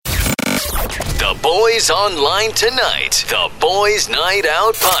The Boys Online Tonight. The Boys Night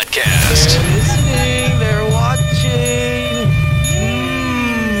Out Podcast. They're listening. They're watching.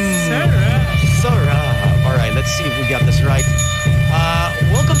 Sarah. All right, let's see if we got this right.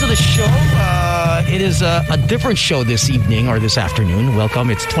 Welcome to the show. It is a different show this evening or this afternoon. Welcome.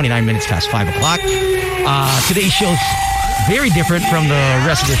 It's 29 minutes past 5 o'clock. Today's show's very different from the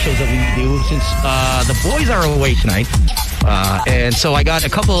rest of the shows that we do since the boys are away tonight. And so I got a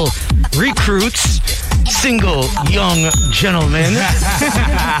couple recruits, single young gentlemen.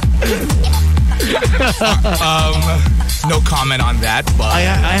 No comment on that, but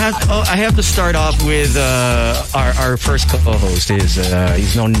I have to start off with our first co-host.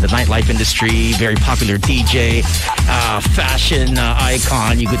 He's known in the nightlife industry, very popular DJ, fashion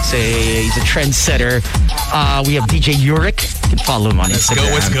icon, you could say. He's a trendsetter. We have DJ Yurik. You can follow him on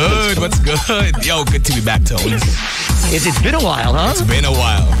Instagram. What's good? What's good? Yo, good to be back, Tones. It's been a while, huh? It's been a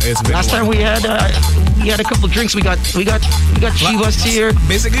while. Last time we had a couple drinks. We got Chivas here.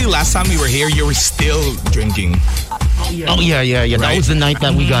 Basically, last time we were here, you were still drinking. Oh yeah. Right? That was the night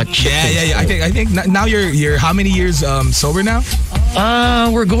that we got chipped. Yeah. I think now you're how many years sober now?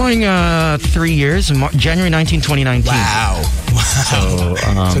 We're going 3 years. January 19, 2019. Wow.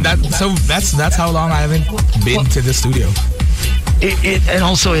 So that's how long I haven't been to the studio. And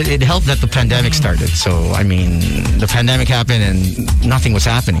also it helped that the pandemic started. So I mean, the pandemic happened and nothing was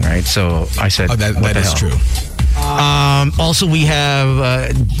happening, right? So I said, that is true. Also, we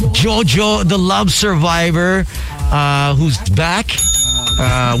have Jojo, the love survivor, who's back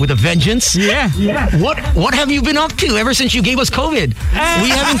with a vengeance. Yeah. What have you been up to ever since you gave us COVID? We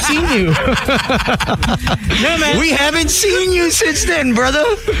haven't seen you. No, man. We haven't seen you since then, brother.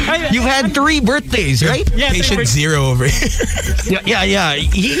 You've had 3 birthdays, right? Yeah, Patient zero over here. Yeah.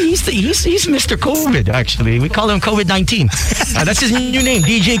 He's Mr. COVID, actually. We call him COVID-19. That's his new name,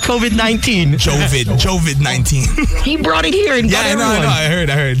 DJ COVID-19. Jovid-19. He brought it here and got everyone. I heard.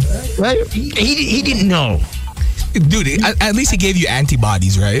 Right? He didn't know. Dude, at least he gave you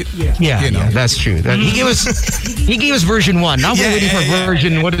antibodies, right? Yeah, that's true. He gave us version 1. Now we're waiting for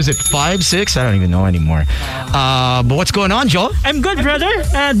version, what is it, 5, 6? I don't even know anymore. But what's going on, Joe? I'm good, brother.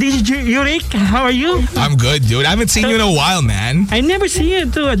 DJ Yurik, how are you? I'm good, dude. I haven't seen you in a while, man. I never see you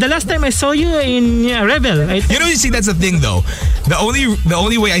too. The last time I saw you in Rebel. You see, that's the thing, though. The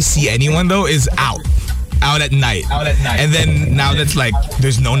only way I see anyone, though, is out at night. And then now that's like,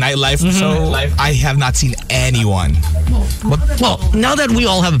 there's no nightlife, so I have not seen anyone. Well, now that we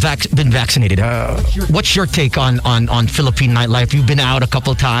all have been vaccinated, what's your take on Philippine nightlife? You've been out a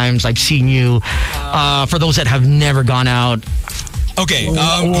couple times. I've seen you. For those that have never gone out. Okay,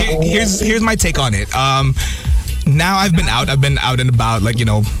 here's my take on it. Now I've been out and about,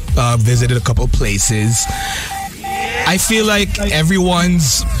 visited a couple places. I feel like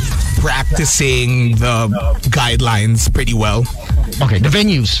everyone's practicing the guidelines pretty well. Okay, the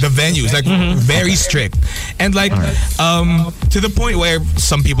venues, very strict, and to the point where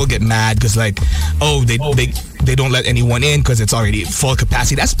some people get mad because they don't let anyone in because it's already full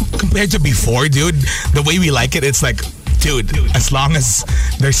capacity. That's compared to before, dude. The way we like it, it's like, dude, as long as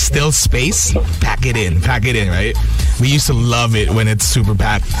there's still space, pack it in, right? We used to love it when it's super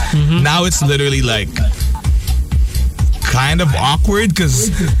packed. Now it's literally kind of awkward because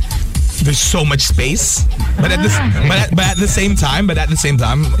there's so much space, but at the same time, I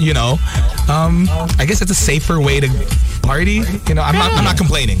guess it's a safer way to party. I'm not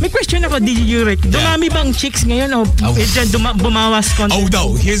complaining. May question ako, DJ Yurik. Dumami bang chicks ngayon o bumawas konti? Oh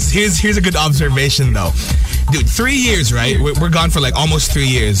no, here's a good observation though. Dude, 3 years, right? We're gone for almost 3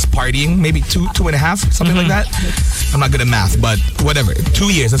 years partying, maybe two and a half, something like that. I'm not good at math, but whatever. 2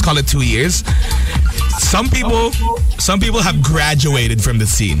 years, let's call it 2 years. Some people have graduated from the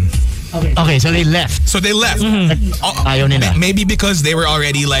scene. Okay, so they left. Ayaw nila. Maybe because they were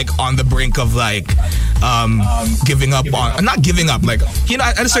already on the brink of giving up on, not giving up, at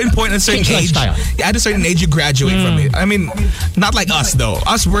a certain point, at a certain age. Yeah, at a certain age you graduate from it. I mean, not like us though.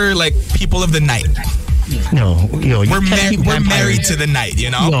 Us, we're people of the night. No, we're married to the night,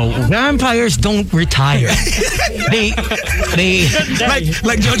 No, vampires don't retire. they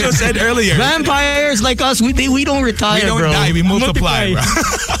like Jojo said earlier. Vampires like us, we don't retire. We don't die. We multiply, bro.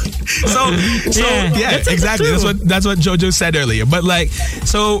 So yeah, exactly. That's what Jojo said earlier. But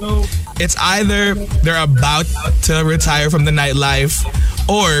so it's either they're about to retire from the nightlife,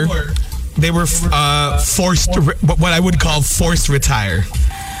 or they were forced to what I would call forced retire.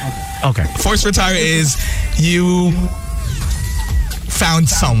 Okay. Forced retire is you found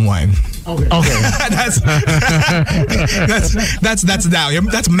someone. Okay. that's down.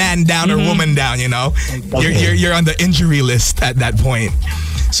 That's man down or woman down. You're on the injury list at that point.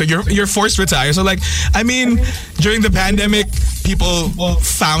 So you're forced to retire. So like, I mean, during the pandemic, people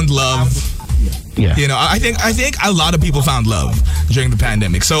found love. Yeah. You know, I think a lot of people found love during the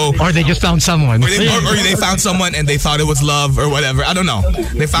pandemic. So Or they just found someone. or they found someone and they thought it was love or whatever. I don't know.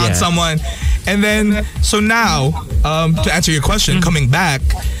 They found someone, and then so now, to answer your question, coming back,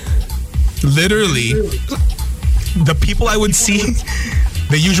 literally, the people I would see,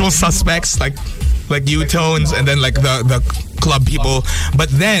 the usual suspects like U-tones, and then like the club people. But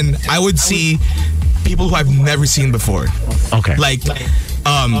then I would see people who I've never seen before. Okay. Like,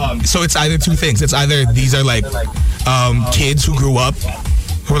 so it's either two things. It's either these are like kids who grew up,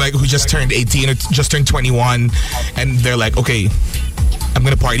 who just turned 18 or just turned 21, and they're like, okay, I'm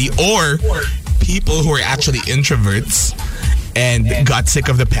gonna party, or people who are actually introverts and got sick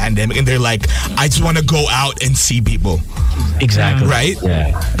of the pandemic, and they're like, I just want to go out and see people. Exactly. Right?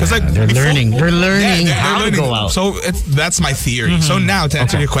 Yeah. Because like They're learning how to learning. go out. So that's my theory. So now to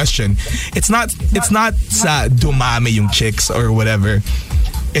answer your question, it's not sa dumami yung chicks or whatever.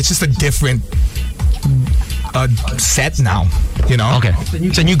 It's just a different set now, you know? Okay.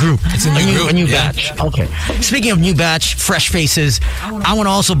 It's a new group. It's a new group, a new yeah. batch. Okay. Speaking of new batch, fresh faces, I want to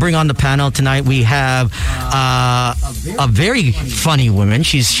also bring on the panel tonight. We have a very funny woman.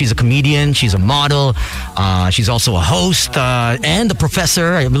 She's a comedian. She's a model. She's also a host and a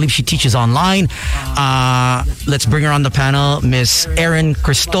professor. I believe she teaches online. Let's bring her on the panel, Miss Erin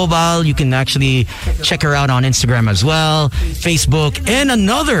Cristobal. You can actually check her out on Instagram as well, Facebook, and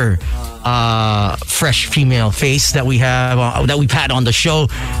another fresh female face that we have that we've had on the show.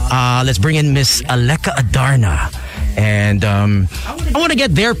 Let's bring in Miss Aleka Adarna, and I want to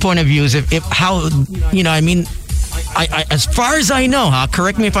get their point of views. If how, you know, I mean, I as far as I know,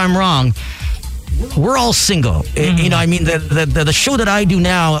 correct me if I'm wrong, we're all single. You know, I mean, the show that I do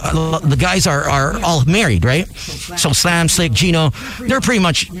now, the guys are all married, right? So Slam, Slick, Gino, they're pretty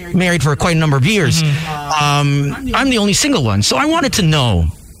much married for quite a number of years. I'm the only single one, so I wanted to know.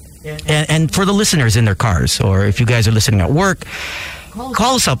 And for the listeners in their cars, or if you guys are listening at work,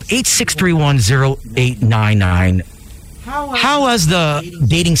 call us up 86310899. How has the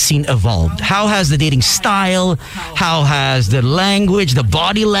dating scene evolved? How has the dating style? How has the language, the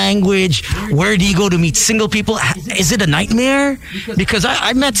body language? Where do you go to meet single people? Is it a nightmare? Because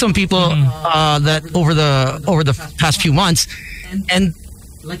I met some people that over the past few months, and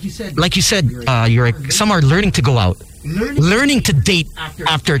like you said, some are learning to go out. Learning to date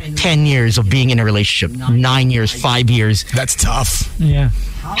after 10 years of being in a relationship, 9 years, 5 years. That's tough. Yeah.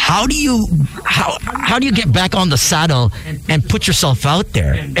 How do you get back on the saddle and put yourself out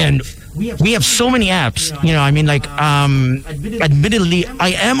there? And we have so many apps, you know, I mean, like, admittedly,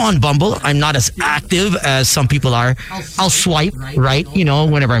 I am on Bumble. I'm not as active as some people are. I'll swipe, right? You know,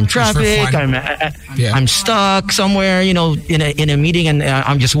 whenever I'm in traffic, I'm stuck somewhere, you know, in a meeting, and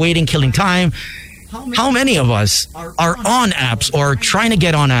I'm just waiting, killing time. How many of us are on apps or trying to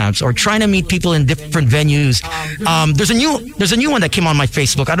get on apps or trying to meet people in different venues? There's a new one that came on my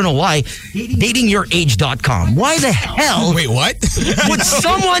Facebook. I don't know why. Datingyourage.com. Why the hell? Wait, what? Would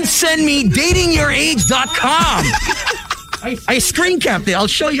someone send me datingyourage.com? I screen capped it. I'll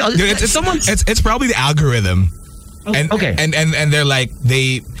show you. Dude, it's probably the algorithm. And okay. And they're like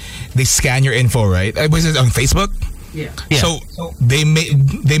they scan your info, right? Was it on Facebook? Yeah. So they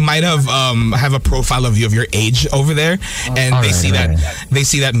might have a profile of you of your age over there, and they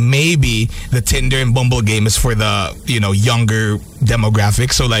see that maybe the Tinder and Bumble game is for the younger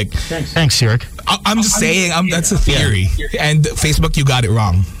demographic. So like, thanks, Eric. I'm just saying, that's a theory. Yeah. And Facebook, you got it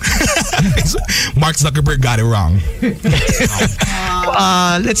wrong. Mark Zuckerberg got it wrong.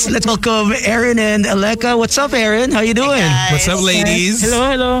 Let's welcome Erin and Aleka. What's up, Erin? How you doing? What's up, ladies?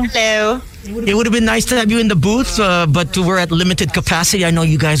 Hello. It would have been nice to have you in the booth, but we're at limited capacity. I know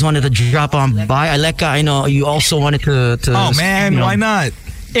you guys wanted to drop on by. Aleka, I know you also wanted to oh man, why not?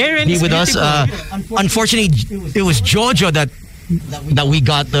 Erin be with us. Unfortunately, it was Jojo that we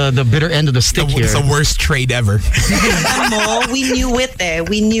got the bitter end of the stick here. It's the worst trade ever. We knew it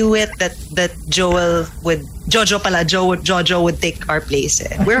We knew it that Jojo would take our place.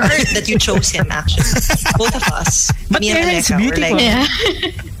 We're hurt that you chose him, actually. Both of us. But me and Erin's Aleka, beautiful. we're like, Yeah.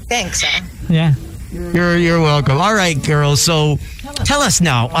 thanks. Yeah. You're welcome. All right, girls. So tell us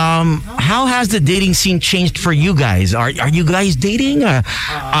now, how has the dating scene changed for you guys? Are you guys dating,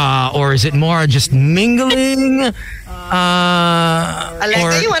 or is it more just mingling?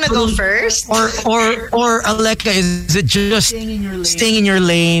 Aleka, you want to go first? Or Aleka, is it just staying in your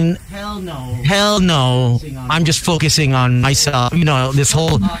lane? Hell no. I'm just focusing on myself. You know, this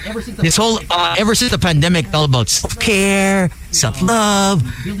whole ever since the pandemic, all about self-care, self-love.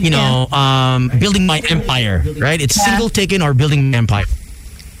 You know, building my empire. Right? It's single taken or building my empire.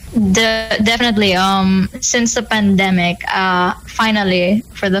 Definitely. Since the pandemic, finally,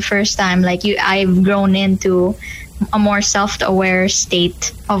 for the first time, I've grown into a more self-aware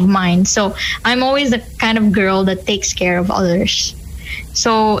state of mind. So I'm always the kind of girl that takes care of others.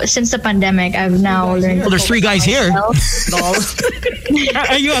 So since the pandemic, I've now learned. Well, there's 3 guys here. Are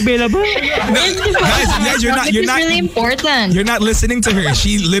you available? Guys, you're not. It's really important. You're not listening to her.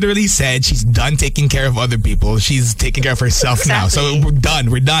 She literally said she's done taking care of other people. She's taking care of herself now. So we're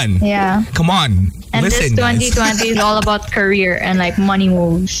done. We're done. Yeah. Come on. And Listen, this guys. 2020 is all about career and money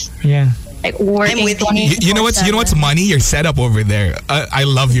moves. Yeah. Working with you. 24/7. You know what's money? Your setup over there. I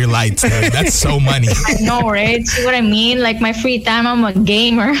love your lights. Dude. That's so money. I know, right? See what I mean? My free time, I'm a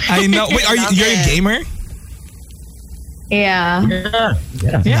gamer. I know. Wait, you're a gamer? Yeah.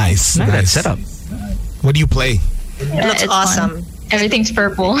 Nice. Look at that Nice. setup. What do you play? It looks It's awesome. fun. Everything's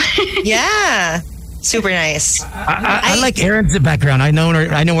purple. Yeah. Super nice. I like Erin's background. I know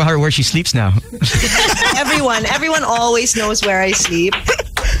her where she sleeps now. Everyone always knows where I sleep.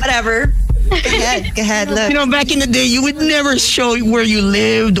 Whatever. Go ahead. Look. Back in the day, you would never show where you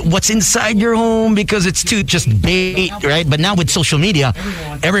lived, what's inside your home, because it's too just bait, right? But now with social media,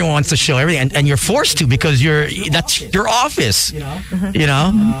 everyone wants to show everything, and you're forced to because that's your office,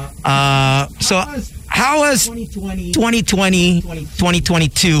 So how has 2020,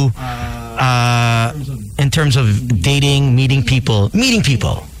 2022, in terms of dating, meeting people,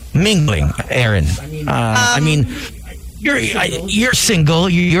 mingling, Erin? You're single.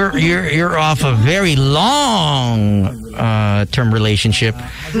 You're off a very long term relationship.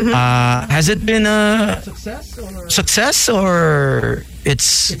 Has it been a success or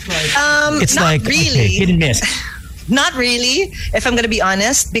it's not really. hit and miss? Not really, if I'm going to be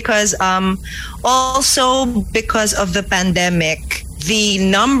honest, because also because of the pandemic, the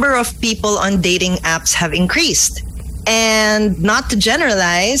number of people on dating apps have increased. And not to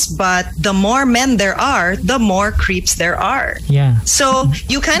generalize, but the more men there are, the more creeps there are. Yeah. So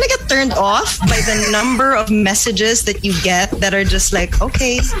you kind of get turned off by the number of messages that you get that are just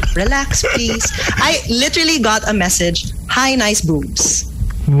okay, relax, please. I literally got a message, "Hi, nice boobs."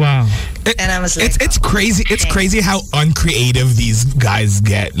 Wow. And I was like, it's crazy. It's crazy how uncreative these guys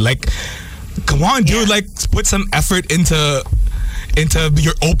get. Come on, dude. Put some effort into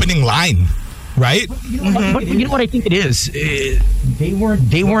your opening line. Right? But you know what I think it is? They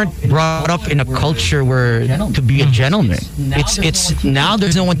weren't brought up in a culture where to be a gentleman. It's now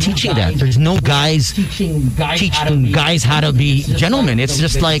there's no one teaching that. There's no guys teaching guys how to be gentlemen. It's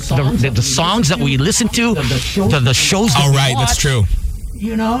just the songs that we listen to, the shows that All we right, watch. that's true.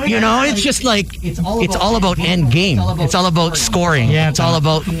 It's just it's all about end game. It's all about scoring. Yeah, it's all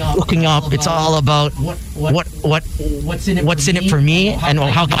about hooking up. It's all about what's in it for me and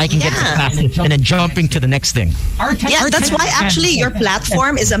how I can get past it, and then jumping to the next thing. yeah, that's why actually your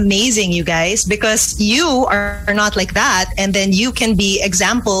platform is amazing, you guys, because you are not like that, and then you can be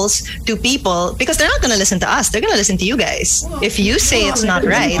examples to people because they're not going to listen to us. They're going to listen to you guys. If you say it's not Let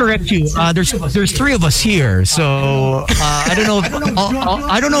me right, correct you. There's 3 of us here, so I don't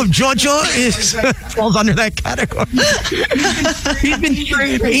know if Jojo falls under that category.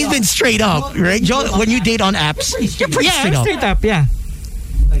 He's been straight up, right? When you date on apps, you're pretty straight up. Straight up, yeah.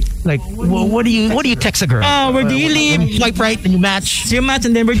 What do you text a girl? Where do you live? You swipe right and you match. So you match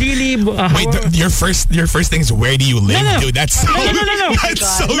and then where do you live? Wait, your first thing is where do you live, No. dude? That's so No.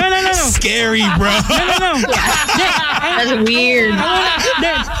 that's so No. scary, bro. No. That's weird.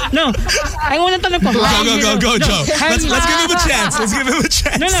 I want to tanong ko. Go, Joe. Let's give him a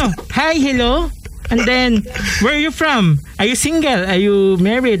chance. No. Hi, hello. And then, where are you from? Are you single? Are you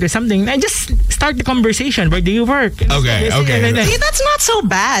married or something? And just start the conversation. Where do you work? Okay. see, that's not so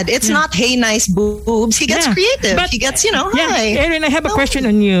bad. It's not, "Hey, nice boobs." He gets creative. But- He gets, Yeah, hi. Erin, I have a question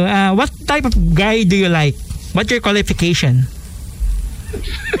on you. What type of guy do you like? What's your qualification?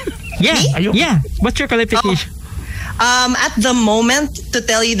 Yeah. What's your qualification? At the moment, to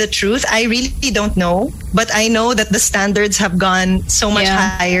tell you the truth, I really don't know. But I know that the standards have gone so much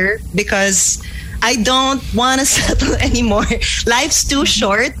higher because I don't want to settle anymore. Life's too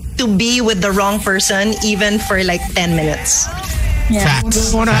short to be with the wrong person, even for 10 minutes.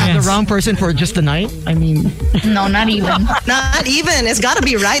 Facts. You want to have the wrong person for just the night? I mean, No, not even. Not even. It's got to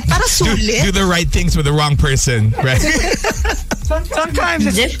be right. Para Do sulit. the right things with the wrong person, right? sometimes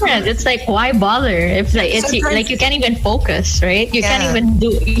it's Different. It's why bother? If you can't even focus, right? You can't even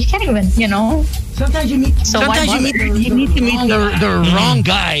sometimes you need So why bother? you need to meet the wrong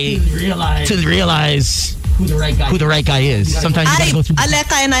guy to realize who the right guy is. Sometimes you gotta go through.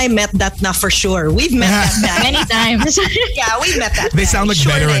 Aleka and I met that na for sure. We've met that guy. many times. Yeah, we met that They guy. sound like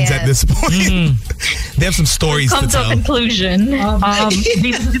Sure veterans they at this point. they have some stories Come to to a tell. conclusion.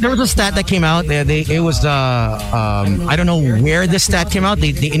 There was a stat that came out. It was I don't know where this stat came out.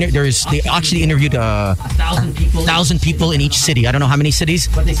 They actually interviewed 1,000 people in each city. I don't know how many cities,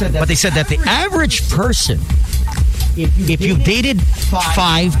 but they said that the average person, if you dated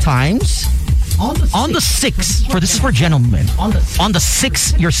 5 times, on the sixth, this is for gentlemen, on the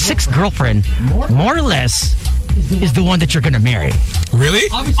sixth, your sixth girlfriend, more or less, is the one that you're gonna marry. Really?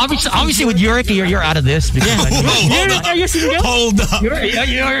 Obviously with Yurik, you're out of this. Because, Hold Are you single? Hold up.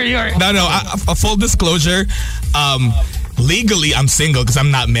 you're No. A full disclosure. Legally, I'm single because I'm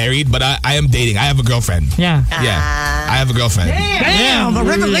not married, but I am dating. I have a girlfriend. Yeah. Yeah, I have a girlfriend. Damn, a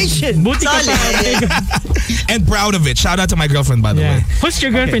revelation. Buti ka pa. And proud of it. Shout out to my girlfriend, by the Yeah. way. Who's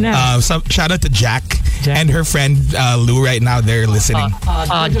your girlfriend now? Shout out to Jack and her friend Lou right now. They're listening.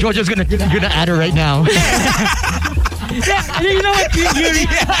 Georgia's gonna add her right now. You know what?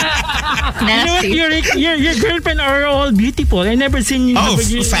 Nasty. Your girlfriend are all beautiful. I never seen you.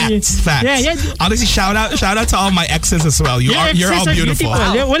 Facts. Yeah. Honestly, shout out to all my exes as well. You're all beautiful.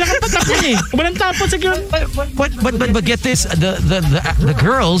 Wala kang patapon eh. Walang tapon sa girl. But get this, the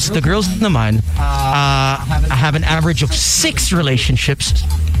girls naman have an average of 6 relationships.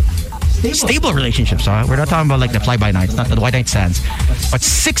 Stable relationships. We're not talking about like the fly-by-nights, not the white-night stands, but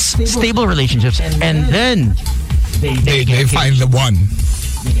 6 stable relationships, and then They find the one.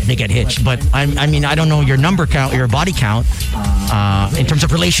 they get hitched. But I mean, I don't know your number count, your body count, in terms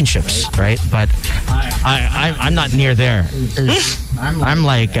of relationships, right? But I'm not near there. I'm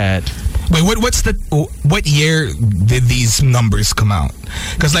like at. Wait, what year did these numbers come out?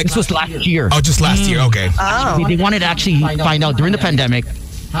 Because like This was last year. Oh, just last year. Okay. They wanted to actually find out during the pandemic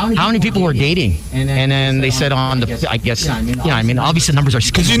how many people were dating, and then they said on the, I guess, I mean, obviously numbers are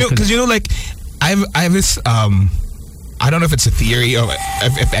skewed. Because you know, like I have this I don't know if it's a theory or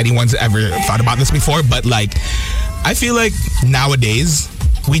if anyone's ever thought about this before, but like I feel like nowadays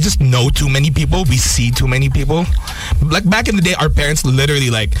we just know too many people, we see too many people. Like back in the day, our parents literally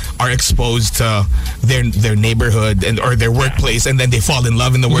like are exposed to their neighborhood or their workplace, and then they fall in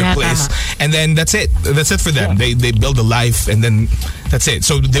love in the workplace, and then that's it for them. They build a life, and then that's it.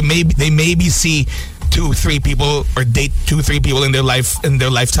 So they maybe see 2-3 people or date 2-3 people in their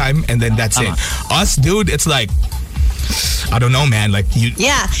lifetime, and then that's it. Us, dude, it's like, I don't know, man. Like you.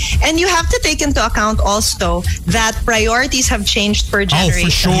 Yeah, and you have to take into account also that priorities have changed per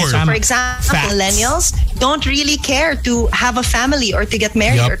generation. Oh, for sure. So, for example, Facts. millennials don't really care to have a family or to get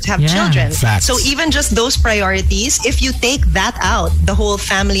married Yup. or to have Yeah. children. Facts. So even just those priorities, if you take that out, the whole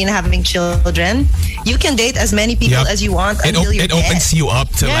family and having children, you can date as many people Yup. as you want It until you're it opens dead. you up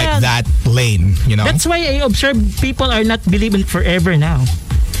to Yeah. like that lane, you know. That's why I observe people are not believing forever now.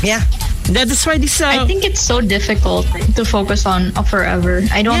 Yeah. That's why this. I think it's so difficult to focus on forever.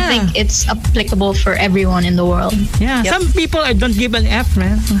 I don't Yeah. think it's applicable for everyone in the world. Yeah, Yep. some people don't give an F,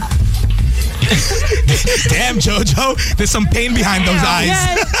 man. Damn, Jojo, there's some pain behind those eyes.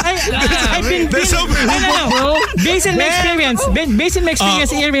 I've been. There's some. No. Based on my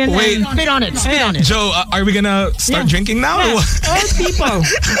experience, Aaron. wait. Spit on it. Joe, are we gonna start drinking now? Or what? All people.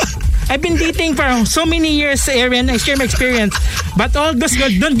 I've been dating for so many years, Aaron. I share my experience, but all those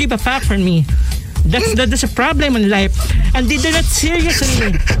girls don't give a fuck for me. That's a problem in life, and they're not serious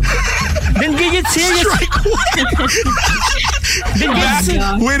on me. Then they get serious. Then get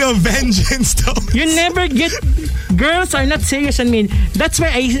serious. With a vengeance, though. You never get. Girls are not serious on me. That's why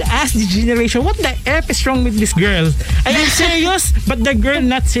I ask this generation, what the F is wrong with this girl? I am serious, but the girl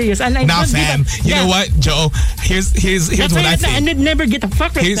not serious. And I Now, don't give fam, a- you know what, Joe? Here's That's what why I think. I never get a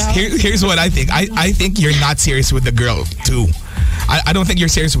fuck right now. Here's what I think. I think you're not serious with the girl too. I don't think you're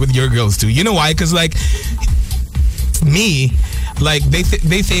serious with your girls too. You know why? Because like me, like they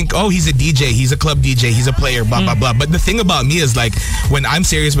think, oh, he's a DJ, he's a club DJ, he's a player, blah blah blah. But the thing about me is like when I'm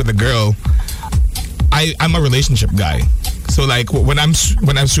serious with a girl, I'm a relationship guy. So like when I'm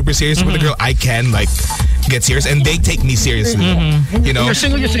super serious with a girl, I can like get serious, and they take me seriously. You know. You're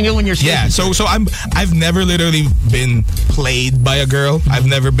single when you're single. Yeah, so I've never literally been played by a girl. I've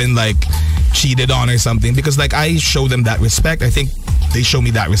never been like cheated on or something, because like I show them that respect. I think they show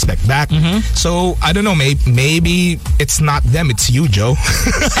me that respect back. So I don't know, maybe it's not them, it's you, Joe.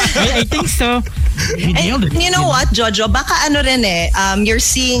 I think so. You nailed it. And you know what, Jojo? Baka ano rin eh, you're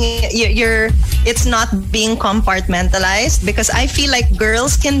seeing, it's not being compartmentalized, because I feel like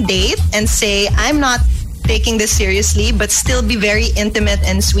girls can date and say, I'm not taking this seriously, but still be very intimate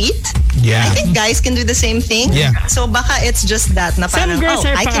and sweet. Yeah. I think guys can do the same thing. Yeah. So baka it's just that na Some parang, girls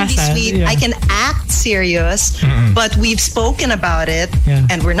are I can be paasa, sweet, yeah. I can act serious, but we've spoken about it Yeah.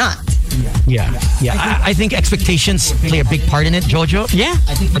 and we're not. Yeah. I think expectations play a big part in it, Jojo. Yeah.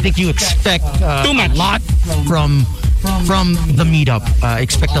 I think you expect Too much. a lot from the meetup.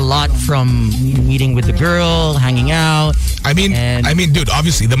 Expect a lot from meeting with the girl, hanging out. I mean, dude.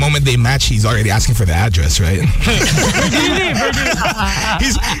 Obviously, the moment they match, he's already asking for the address, right?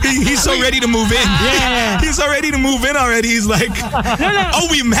 he's so ready to move in. Yeah. He's so ready to move in already. He's like, oh,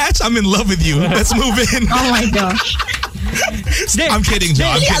 we match. I'm in love with you. Let's move in. Oh my gosh. I'm kidding, Joe.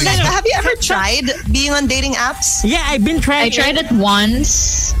 I'm Yeah, kidding. like, have you ever tried being on dating apps? Yeah, I've been trying. I tried it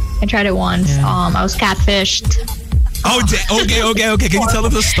once. I was catfished. Oh, okay. Can you tell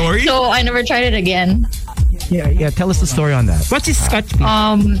us the story? So I never tried it again. Yeah. Tell us the story on that. What's this catfish?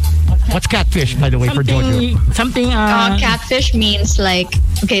 What's catfish, by the way, for Jojo? Something. Catfish means like,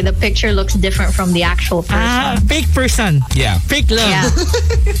 okay, the picture looks different from the actual person. Fake person. Yeah. Fake love. Yeah.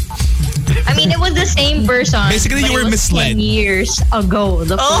 I mean, it was the same person. Basically, but you were it was misled. 10 years ago.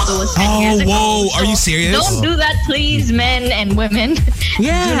 The photo was 10 years Oh, ago. whoa. Are you serious? Don't do that, please, men and women.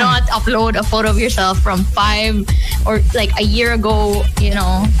 Yeah. Do not upload a photo of yourself from 5 or like a year ago,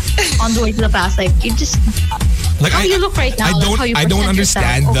 on the way to the past. Like, you just... Like, How you look right now, like how you I don't present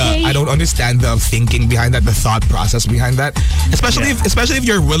understand yourself, okay? I don't understand the thinking behind that, the thought process behind that. Especially if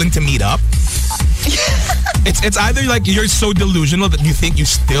you're willing to meet up. It's either like you're so delusional that you think you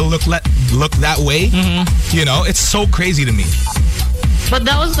still look that way. Mm-hmm. It's so crazy to me. But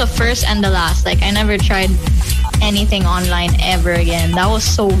that was the first and the last. Like, I never tried anything online ever again. That was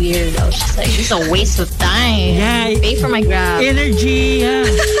so weird. I was just like, it's a waste of time. Yeah. Pay for my Grab. Energy. Yeah.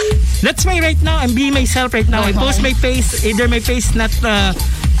 That's my right now. I'm being myself right now. I post my face. Either my face not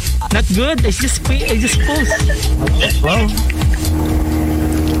good. I just post. Hello?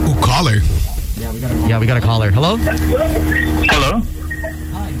 Ooh, caller. Yeah, we got a caller. Hello? Hello.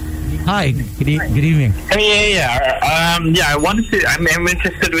 Hi. Good evening. Hey, yeah. I wanted to. I'm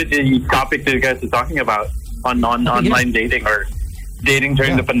interested with the topic that you guys are talking about on online dating or dating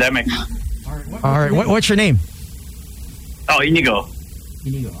during the pandemic. All right. What's your name? Oh, Inigo.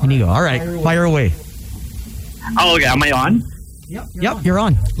 Inigo. All right. Fire away. Oh, okay. Am I on? Yep, you're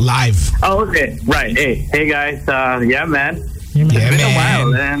on. Live. Oh, okay. Right. Hey guys. Yeah, man. Yeah, It's been a man.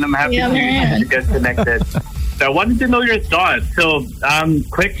 while, and I'm happy to get connected. So I wanted to know your thoughts. So,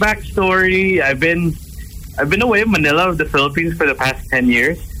 quick backstory: I've been away in Manila of the Philippines for the past 10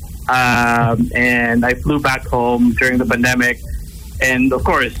 years, and I flew back home during the pandemic. And of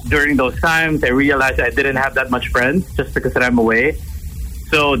course, during those times, I realized I didn't have that much friends just because I'm away.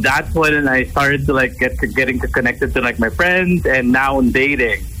 So that's when I started to getting connected to my friends, and now I'm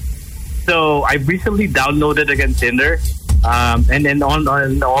dating. So I recently downloaded again Tinder. And then on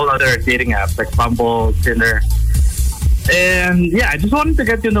all other dating apps like Bumble, Tinder. And yeah, I just wanted to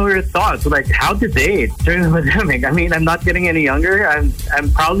get to know your thoughts, like how to date during the pandemic. I mean, I'm not getting any younger. I'm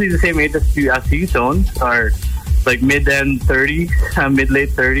probably the same age as you, Tones, or like mid-end 30s,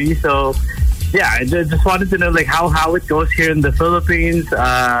 mid-late 30s. So yeah, I just wanted to know how it goes here in the Philippines.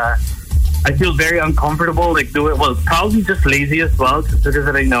 I feel very uncomfortable probably just lazy as well, just because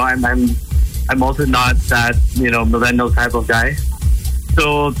I'm also not that, millennial type of guy.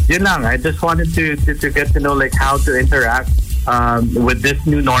 So, yun lang. I just wanted to get to know, how to interact with this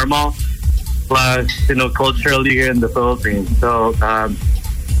new normal, plus, culturally here in the Philippines. So,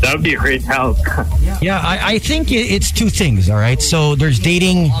 that would be a great help. Yeah, I think it's two things, all right? So there's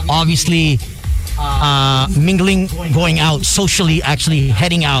dating, obviously, mingling, going out, socially, actually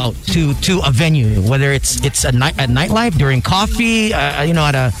heading out to a venue, whether it's a nightlife during coffee,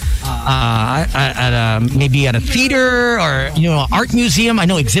 maybe at a theater or art museum. I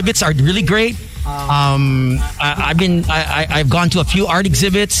know exhibits are really great. I've gone to a few art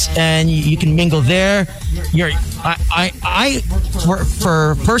exhibits, and you can mingle there.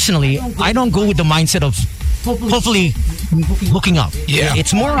 For personally, I don't go with the mindset of hopefully hooking up. Yeah.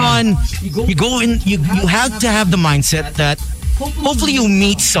 It's more on you go in, you have to have the mindset that hopefully you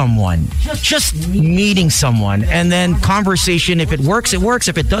meet someone, just meeting someone, and then conversation. If it works, it works.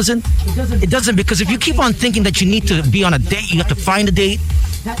 If it doesn't, it doesn't. Because if you keep on thinking that you need to be on a date, you have to find a date.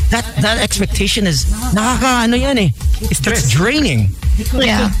 That expectation is it's draining.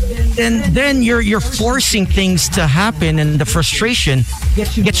 Yeah. And then you're forcing things to happen, and the frustration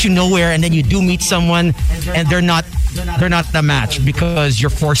gets you nowhere. And then you do meet someone, and they're not the match because you're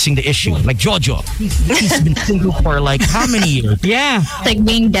forcing the issue. Like Jojo, he's been single for how many years? Yeah. It's like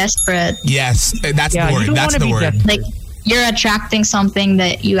being desperate. Yes, that's the you word. don't That's wanna the be word. that- Like, you're attracting something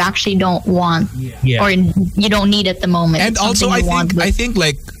that you actually don't want, Yeah. or you don't need at the moment. And It's also, something you want, but- I think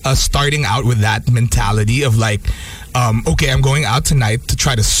starting out with that mentality of okay, I'm going out tonight to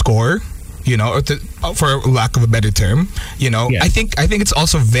try to score. you know, or for lack of a better term, you know. Yeah. I think it's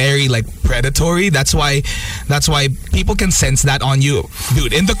also very like predatory. That's why people can sense that on you,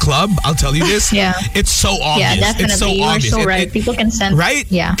 dude. In the club, I'll tell you this. Yeah. It's so obvious. Yeah, definitely. It's so You are obvious. so right. People can sense. Right?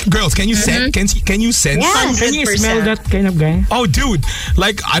 Yeah. Girls, can you sense? Can you sense? Yeah. Can you 100%. smell that kind of guy? Oh, dude.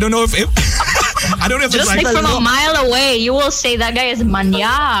 Like I don't know if I don't know if Just it's like from a mile away, you will say that guy is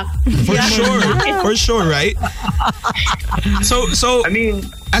maniac. for sure, right? So I mean,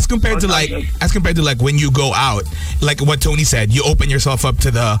 as compared to like when you go out, like what Tony said, you open yourself up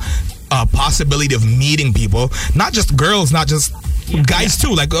to the possibility of meeting people, not just girls, not just guys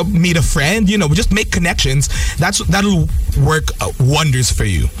too. Like meet a friend, you know, just make connections. That'll work wonders for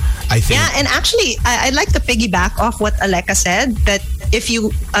you, I think. Yeah, and actually, I'd like to piggyback off what Aleka said, that if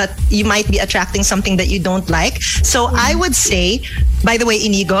you might be attracting something that you don't like. So I would say, by the way,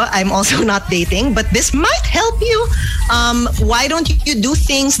 Inigo, I'm also not dating, but this might help you. Why don't you do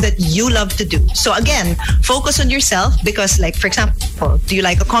things that you love to do? So again, focus on yourself, because like, for example, do you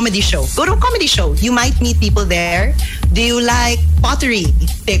like a comedy show? Go to a comedy show. You might meet people there. Do you like pottery?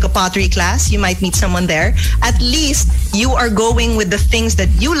 Take a pottery class. You might meet someone there. At least you are going with the things that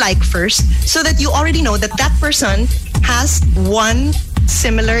you like first, so that you already know that that person has one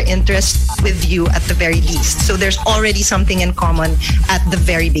similar interest with you at the very least. So there's already something in common at the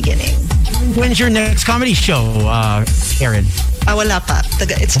very beginning. When's your next comedy show, Aaron? Wala pa.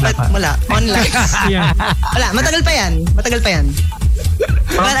 Wala. Online. Yeah. Wala. Matagal pa yan.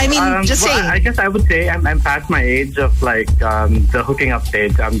 But I mean, just well, saying. I guess I would say I'm past my age of like the hooking up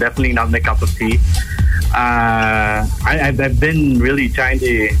stage. I'm definitely not my cup of tea. I've been really trying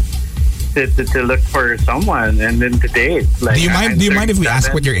to look for someone and then to date. Like, Do you mind if we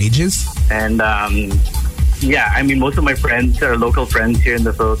ask what your age is? And yeah, I mean, most of my friends are local friends here in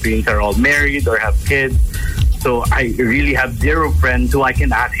the Philippines are all married or have kids. So I really have zero friends who I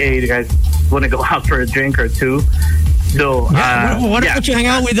can ask, hey, you guys want to go out for a drink or two? So Why don't you hang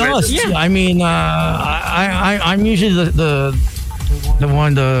out with us? Yeah. I mean, I'm usually the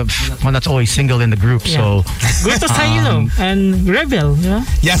one that's always single in the group. So Go to Silo and Rebel. Yeah.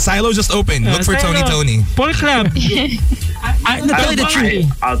 Yeah, Silo just opened. Look for Silo, Tony. Paul Club. to tell you the truth,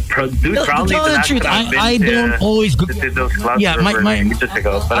 I'll produce To probably tell the the last truth, time I've been I to- don't always go. to those clubs Yeah, for my- ages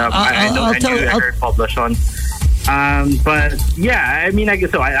ago. But I I'll heard Paul Blushon. But yeah, I mean, I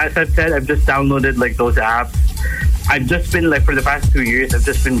guess so. As I've said, I've just downloaded like those apps. I've just been like for the past 2 years, I've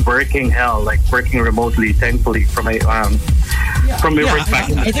just been working remotely, thankfully, from my work back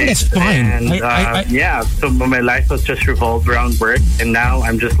in the I think that's States. fine. And yeah, so my life was just revolved around work, and now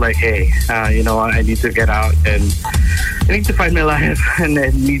I'm just like, hey, you know, I need to get out and I need to find my life and I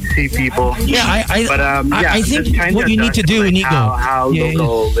need to see people. Yeah, I think just trying what you need to do, like, Inigo. how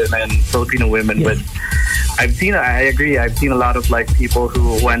local women, Filipino women would. I agree. I've seen a lot of like people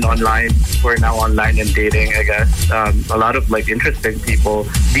who went online, who are now online and dating, I guess. A lot of like interesting people,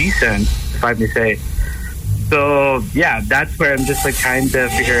 decent, if I may say. So yeah, that's where I'm just like trying to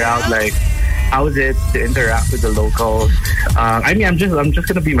figure out like how is it to interact with the locals. I mean, I'm just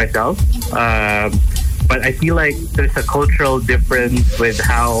gonna be myself. But I feel like there's a cultural difference with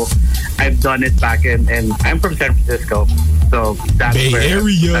how I've done it back in, and I'm from San Francisco, so that's Bay where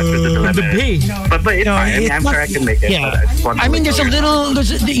Area. that's where the dilemma The is. Bay. But it's fine. I mean, I'm sure I can make it. Yeah. But I just want to There's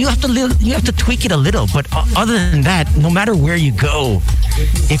a little. You have to tweak it a little, but other than that, no matter where you go,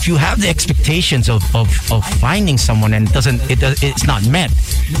 if you have the expectations of finding someone and it's not met,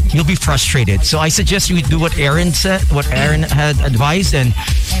 you'll be frustrated. So I suggest you do what Aaron said, what Aaron had advised, and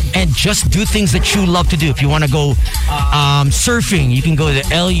just do things that you love to do. If you want to go surfing, you can go to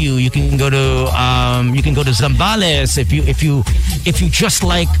LU. You can go to Zambales. If you just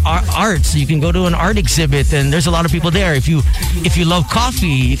like arts, you can go to an art exhibit, and there's a lot of people there. If you love coffee,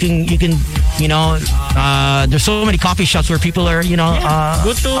 you can there's so many coffee shops where people are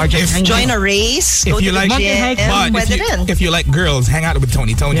Go to are just hanging Join out. a race. If go you to like- the gym, But if you like girls, hang out with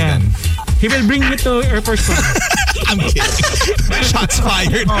Tony Yeah. then. He will bring you to Air Force One. I'm kidding. Shots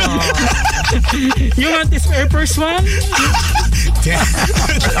fired. You want this Air Force One? Damn.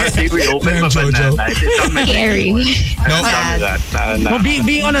 I think we open Damn, my Jojo. banana. It's on my Scary. No. that. Well,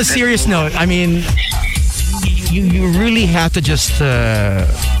 being on a serious note, I mean, you really have to just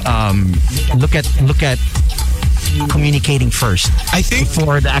look at communicating first. I think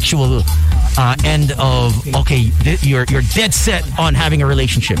For the actual end of you're dead set on having a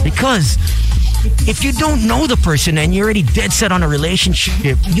relationship, because if you don't know the person and you're already dead set on a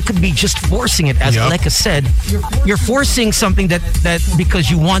relationship, you could be just forcing it. As Aleka said, you're forcing something that because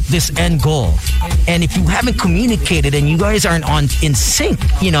you want this end goal. And if you haven't communicated and you guys aren't in sync,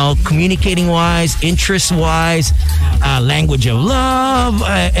 communicating wise, interest wise, language of love,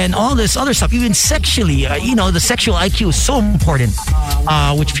 and all this other stuff, even sexually, the sexual IQ is so important,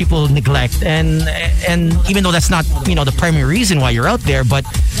 which people neglect. And even though that's not, the primary reason why you're out there, but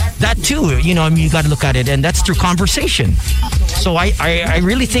that too, you got to look at it, and that's through conversation. So I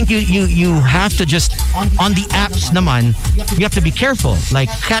really think you have to just, on the apps naman, you have to be careful. Like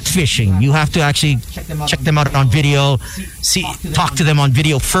catfishing, you have to actually check them out on video, talk to them on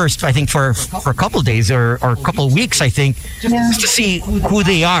video first, I think for a couple of days or a couple of weeks, I think, just to see who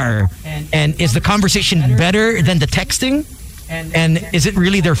they are. And is the conversation better than the texting? And is it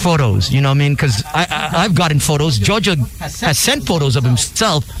really their photos? You know what I mean? Because I've gotten photos. Jojo has sent photos of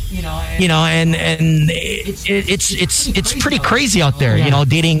himself. And it's pretty crazy out there.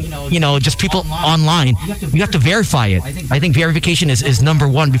 Dating. Just people online. You have to verify it. I think verification is number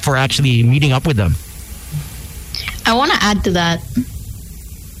one before actually meeting up with them. I want to add to that.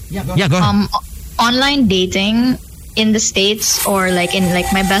 Yeah, go ahead. Online dating in the States, or in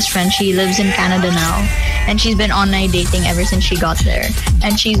my best friend, she lives in Canada now, and she's been online dating ever since she got there,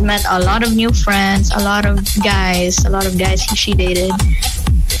 and she's met a lot of new friends, a lot of guys she dated,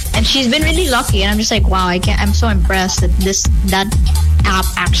 and she's been really lucky. And I'm just like, wow, I'm so impressed that app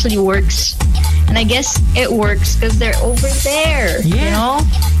actually works. And I guess it works because they're over there.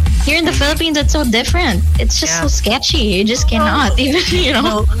 Here in the Philippines, it's so different. It's just so sketchy. You just cannot even,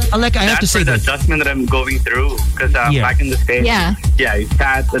 Like I have to say the that adjustment that I'm going through, because back in the States, you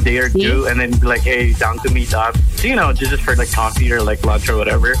chat a day or two, and then be like, hey, down to meet up. So, just for coffee or lunch or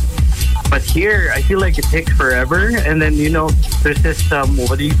whatever. But here, I feel like it takes forever, and then there's this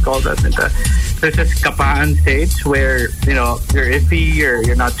what do you call that? There's this kapaan stage where you're iffy,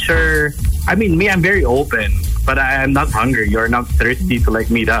 you're not sure. I mean, me, I'm very open, but I'm not hungry or not thirsty to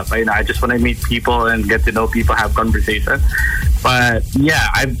meet up. I just want to meet people and get to know people, have conversation. But yeah,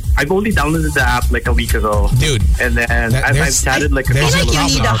 I've only downloaded the app a week ago, dude. And then I've chatted I feel like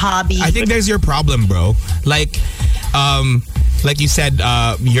you need a hobby. I think there's your problem, bro. Like you said,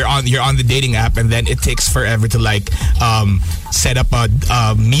 you're on the dating app, and then it takes forever to set up a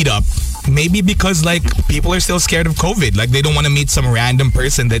meetup. Maybe because people are still scared of COVID. They don't want to meet some random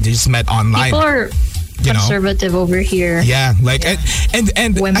person that they just met online. People are conservative over here. Yeah,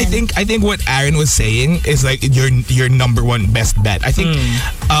 and women. I think what Aaron was saying is your number one best bet. I think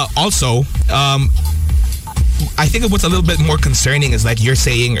also I think what's a little bit more concerning is you're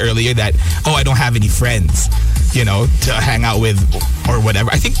saying earlier that I don't have any friends, to hang out with or whatever.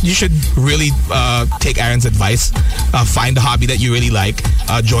 I think you should really take Aaron's advice, find a hobby that you really like,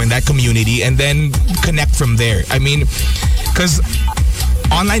 join that community, and then connect from there. I mean, because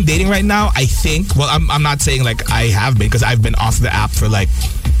online dating right now, I think, I'm not saying I have been, because I've been off the app for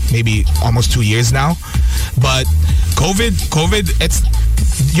maybe almost 2 years now, but COVID,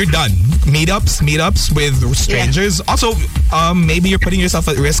 you're done. Meetups with strangers. Yeah. Also, maybe you're putting yourself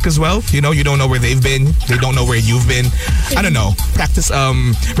at risk as well. You don't know where they've been. They don't know where you've been. I don't know. Practice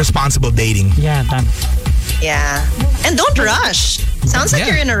responsible dating. Yeah, done. Yeah. And don't rush. Sounds like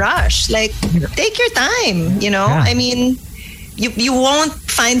you're in a rush. Take your time, Yeah. I mean, you won't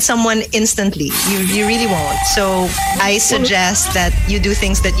find someone instantly. You really won't. So I suggest that you do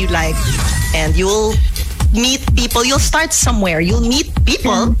things that you like, and you'll meet people. You'll start somewhere. You'll meet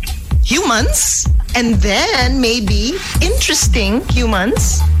people, humans, and then maybe interesting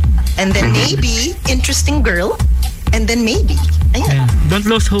humans, and then maybe interesting girl, and then maybe. Yeah. Don't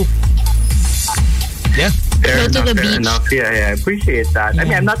lose hope. Yeah. Fair Go to the beach. enough. Yeah, I appreciate that. I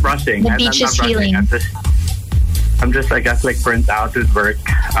mean, I'm not rushing. The beach is healing. I'm just, I guess, burnt out with work.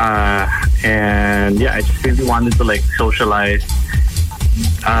 And yeah, I just really wanted to socialize.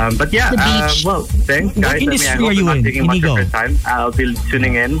 But yeah, well, thanks guys. What industry I hope are you I'm not in? taking much of Inigo? your time. I'll be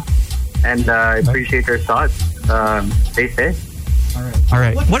tuning in, and I appreciate your thoughts. Stay safe. All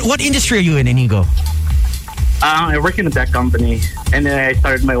right. What industry are you in, Inigo? I work in a tech company, and then I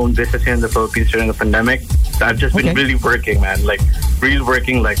started my own business here in the Philippines during the pandemic. So I've just been really working, man. Really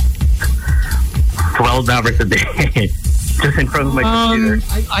working 12 hours a day. Just in front of my computer.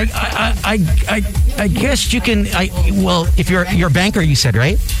 I guess you can. If you're a banker, you said,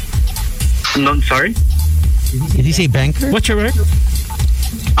 right? No, sorry. Did he say banker? What's your work?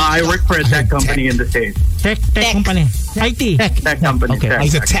 I work for a tech company in the States. Tech company. IT. Tech company. Okay.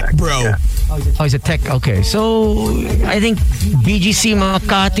 He's a tech bro. Yeah. Oh, he's a tech. Okay, so I think BGC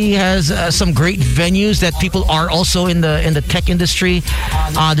Makati has some great venues that people are also in the tech industry.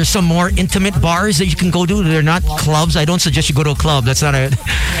 There's some more intimate bars that you can go to. They're not clubs. I don't suggest you go to a club. That's not a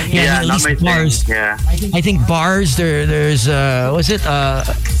Yeah, at not least my bars. thing. Yeah. I think bars. There's was it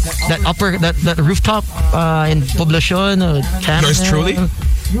that rooftop in Poblacion? Yours truly?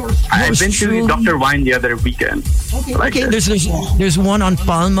 I've been to truly. Dr. Wine the other weekend. Okay, there's one on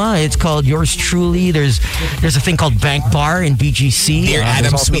Palma. It's called Yours Truly. There's a thing called Bank Bar in BGC. Dear There's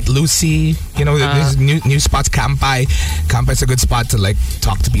Adam, also- Sweet Lucy. You know, there's new spots. Kampai. Kampai's a good spot to like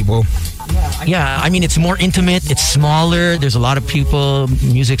talk to people. Yeah, I mean, it's more intimate. It's smaller. There's a lot of people.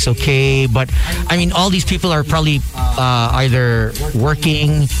 Music's okay. But, I mean, all these people are probably either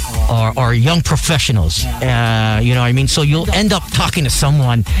working or young professionals. You know what I mean? So you'll end up talking to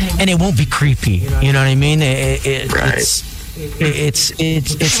someone and it won't be creepy. You know what I mean? Right.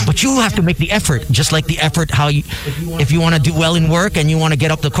 It's but you have to make the effort, just like the effort if you want to do well in work and you want to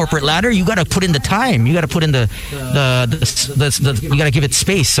get up the corporate ladder, you got to put in the time, you got to put in the you got to give it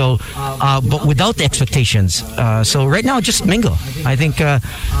space. So but without the expectations. So right now just mingle. I think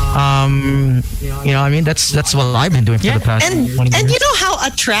you know, I mean, that's what I've been doing for the past 20 years. And you know how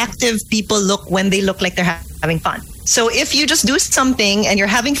attractive people look when they look like they're having fun. So if you just do something and you're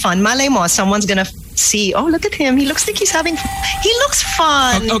having fun, malay mo, someone's gonna see, oh, look at him. He looks like he's having fun. He looks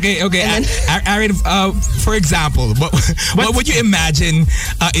fun. Okay. And then- Aaron, for example, what would you imagine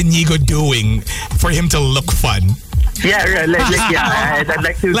Inigo doing for him to look fun? Yeah, right. I'd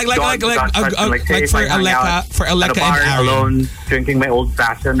like to Like say if for I hung out Aleka at a bar and Aaron. alone, drinking my old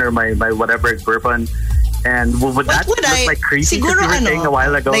fashioned or my whatever bourbon, and would that would look I- like creepy? Siguro Because you were ano, saying a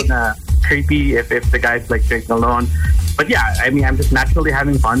while ago like- na creepy if the guy's like drinking alone. But yeah, I mean, I'm just naturally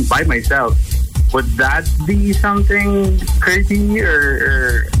having fun by myself. Would that be something creepy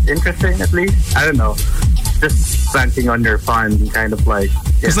or interesting at least? I don't know. Just banking on your fun, kind of like.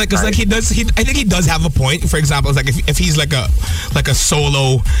 Cause like he does. I think he does have a point. For example, it's like if he's like a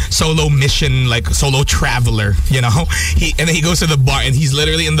solo mission, like solo traveler, you know, and then he goes to the bar and he's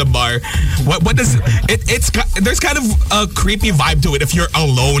literally in the bar. What does it's there's kind of a creepy vibe to it if you're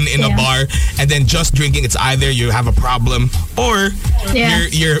alone in a bar and then just drinking. It's either you have a problem or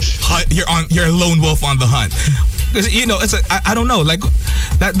you're a lone wolf on the hunt. You know, I don't know, like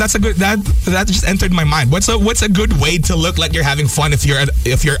that's a good that just entered my mind. What's a good way to look like you're having fun if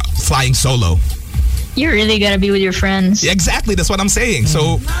you're flying solo? You really gotta be with your friends. Yeah, exactly, that's what I'm saying.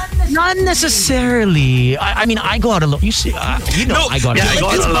 So Not necessarily. I mean, I go out alone. You see, you know, no, I go out yeah, alone. I go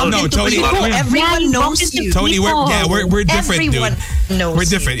out alone. No, Tony. People, Yeah, everyone you knows bump into you. Tony, we're different, Everyone dude. knows We're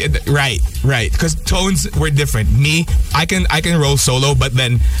you. different, right? Because tones, we're different. Me, I can roll solo, but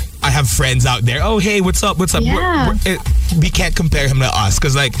then I have friends out there. Oh, hey, what's up? Yeah. We can't compare him to us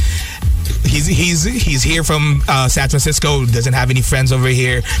because like he's here from San Francisco, doesn't have any friends over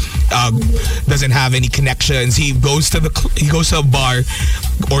here, doesn't have any connections. He goes to a bar,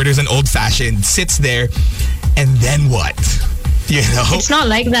 orders an old fashioned, sits there, and then what? You know, It's not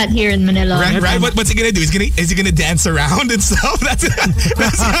like that here in Manila. right? What's he gonna do? Is he gonna dance around and stuff? That's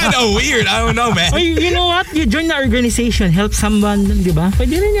kind of weird. I don't know, man. Oh, you know what? You join the organization, help someone, di ba?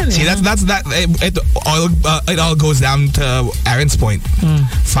 Pwede rin yan. See, that's that. It all goes down to Aaron's point.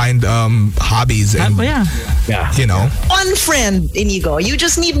 Find hobbies and yeah. you know, One friend, Inigo. You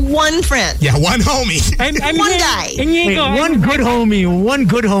just need one friend. yeah, one homie. I'm One here. guy. Inigo, One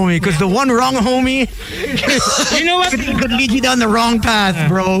good homie, because the one wrong homie You know what? could lead you down the wrong path,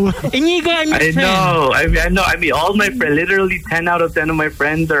 bro. Inigo, I'm your I friend. know. I know. I mean, all my friends, literally 10 out of 10 of my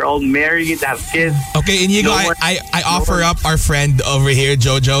friends are all married, have kids. Okay, Inigo, No one- I offer up our friend over here,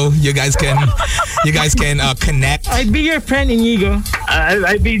 Jojo. You guys can connect. I'd be your friend, Inigo.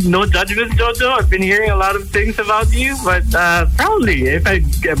 I mean, no judgments, Jojo. I've been hearing a lot of things about you, but proudly, if I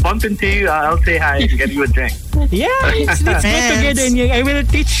bump into you, I'll say hi and get you a drink. Yeah, let's go Friends. together, Inigo. I will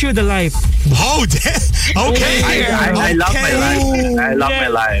teach you the life. Oh, okay. I love my life. I love Yeah. my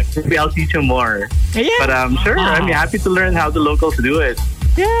life. Maybe I'll teach you more. Yeah. But sure, I'm happy to learn how the locals do it.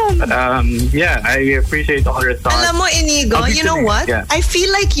 Yeah. But yeah, I appreciate all your thoughts. Alam mo, Inigo, I'll be you know sitting- what? yeah. I feel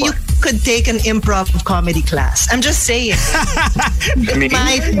like you could take an improv comedy class. I'm just saying. It Me?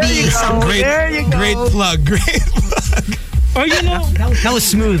 might be some Great plug. Great. Or you know, That was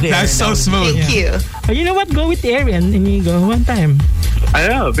smooth there. That's so smooth. Thank you. or you know what? Go with Aaron, Inigo, one time. I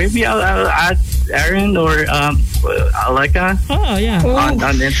don't know. Maybe I'll add Aaron or Aleka Oh, yeah. on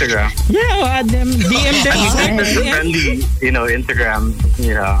Instagram. Yeah, add them. DM them. I mean, that's a DM. friendly, Instagram,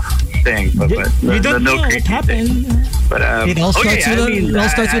 thing. But You don't no know what creepy happened. thing. But It all starts with a- it all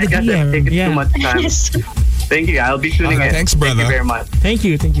starts with a I guess DM. I've taken Yeah. too much time. Yes. Thank you. I'll be tuning in. Thanks, brother. Thank you very much. Thank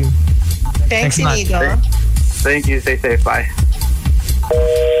you. Thanks, a lot. Inigo. Thank you. Stay safe. Bye.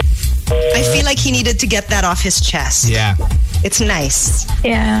 I feel like he needed to get that off his chest. Yeah. It's nice.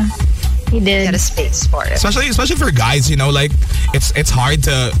 Yeah, he did. Get a space for it. Especially for guys, you know, like it's hard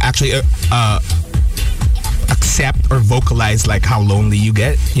to actually accept or vocalize like how lonely you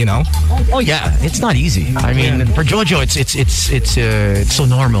get, you know. Oh yeah, it's not easy. I mean, for Jojo, it's so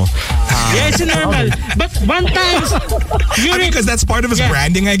normal. Yeah, it's normal. But one time, Yurik, Because that's part of his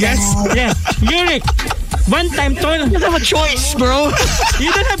branding, I guess. yeah, Yurik, one time Tony, You don't have a choice, bro.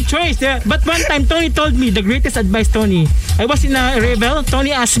 you don't have choice. Yeah. But one time Tony told me the greatest advice, Tony. I was in a rebel.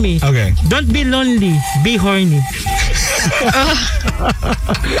 Tony asked me, Okay. "Don't be lonely, be horny."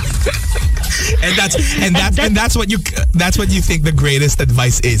 And that's what you think the greatest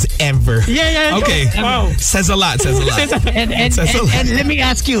advice is ever. Yeah. Okay. Wow. Says a lot. And let me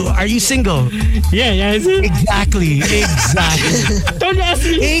ask you, are you single? Yeah. Exactly. Tony asked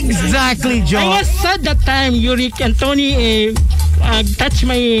me. Exactly, I Joe. was sad that time. Yurik and Tony touch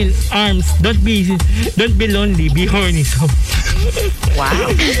my arms. Don't be lonely. Be horny. So Wow.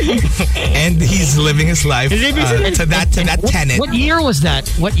 And he's living his life to that tenet. What year was that?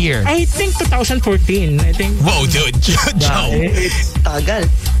 What year? I think 2014. I think Whoa, dude, Joe. Tagal.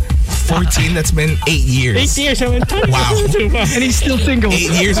 14. That's been 8 years. 8 years. I went, Wow. And he's still single.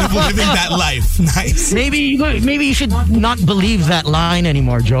 8 years of living that life. Nice. Maybe you should not believe that line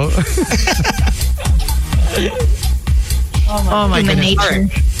anymore, Joe. Oh my Human goodness. nature.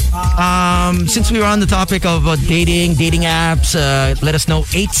 Since we were on the topic of dating apps, let us know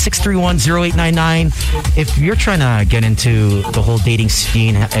 8631-0899 if you're trying to get into the whole dating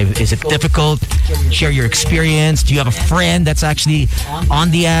scene. Is it difficult? Share your experience. Do you have a friend that's actually on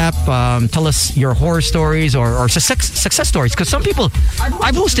the app? Tell us your horror stories or success stories. Because some people,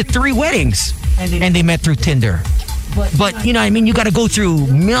 I've hosted 3 weddings and they met through Tinder. But you know, I mean, you got to go through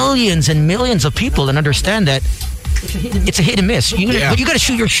millions and millions of people and understand that it's a hit and miss. But you got to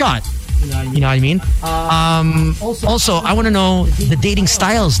shoot your shot. You know what I mean? Also, I want to know the dating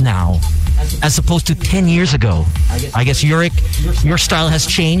styles now as opposed to 10 years ago. I guess, Yurik, your style has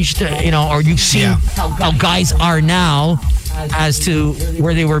changed, or you've seen how guys are now as to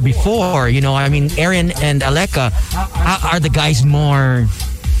where they were before. You know, I mean, Aaron and Aleka, are the guys more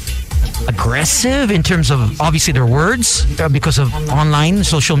aggressive in terms of obviously their words because of online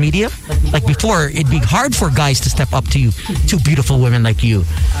social media? Like before, it'd be hard for guys to step up to you, 2 beautiful women like you.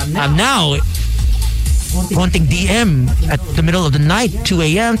 Now, wanting DM at the middle of the night, 2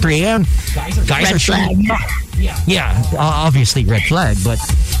 a.m., 3 a.m., guys Red are showing. Yeah, obviously red flag, but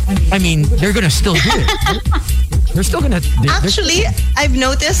I mean, they're gonna still do it. They're still gonna. Actually, I've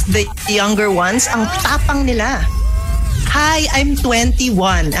noticed the younger ones, ang tapang nila. Hi, I'm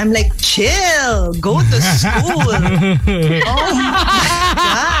 21. I'm like, chill. Go to school. Oh my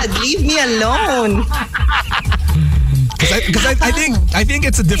God, leave me alone. Because I think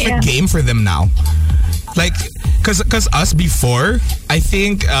it's a different game for them now. Like, because us before, I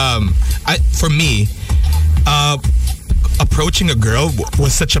think for me, approaching a girl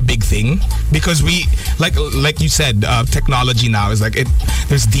was such a big thing because we like you said, technology now is like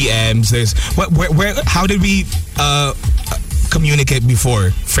there's DMs, there's how did we communicate before?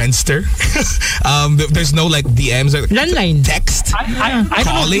 Friendster. There's no like DMs or landline, text. I don't know if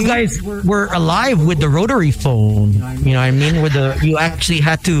calling. you guys were alive with the rotary phone. You know what I mean? You actually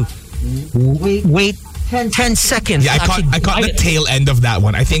had to wait 10 seconds. Yeah, I caught the tail end of that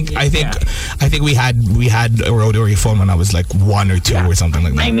one. I think we had a rotary phone when I was like 1 or 2 or something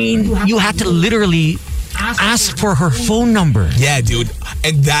like that. I mean, you had to literally ask for her phone number. Yeah, dude.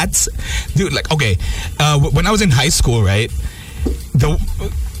 And that's, dude, like, okay, when I was in high school, right,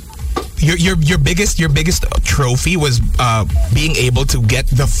 your biggest trophy was being able to get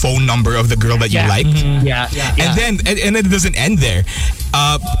the phone number of the girl that you liked. Mm-hmm. Yeah. And then and it doesn't end there.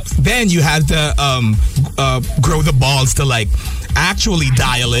 Then you have to grow the balls to like actually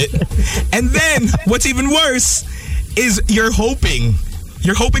dial it. And then what's even worse is you're hoping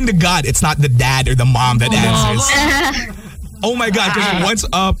to God it's not the dad or the mom that answers. Oh my God! Because once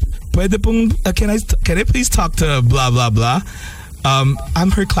pwede pong, can I please talk to blah blah blah?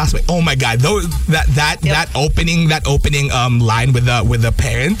 I'm her classmate. Oh my God! That opening line with the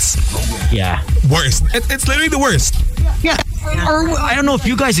parents. Yeah. Worst. It's literally the worst. Yeah. Or I don't know if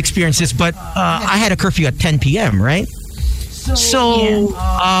you guys experienced this, but I had a curfew at 10 p.m. Right? So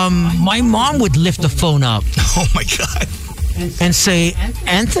my mom would lift the phone up. Oh my God. And say,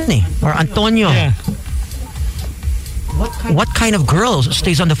 Anthony or Antonio. Yeah. What kind of girl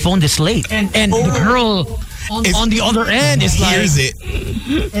stays on the phone this late? And the girl on the other end is like, Here's it.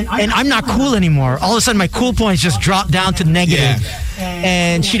 and I'm not cool anymore. All of a sudden, my cool points just drop down to negative,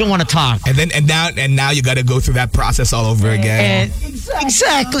 and she don't want to talk. And now you got to go through that process all over again. And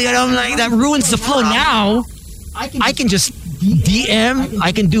exactly, and I'm like, that ruins the flow. Now I can just DM,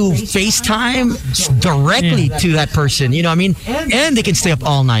 I can do FaceTime directly to that person. You know what I mean? And they can stay up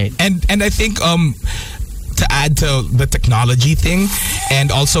all night. And I think to add to the technology thing, and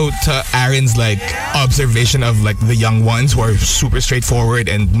also to Aaron's like observation of like the young ones who are super straightforward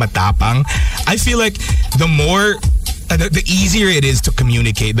and matapang, I feel like the more the easier it is to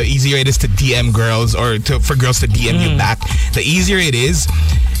communicate, the easier it is to DM girls or for girls to DM you back, the easier it is.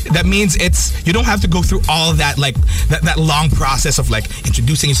 That means you don't have to go through all of that, like that long process of like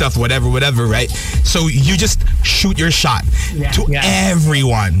introducing yourself, whatever, right? So you just shoot your shot to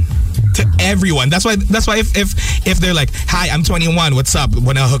everyone. To everyone. That's why if they're like, hi, I'm 21, what's up?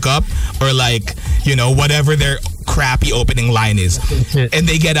 Wanna hook up? Or like, you know, whatever their crappy opening line is. And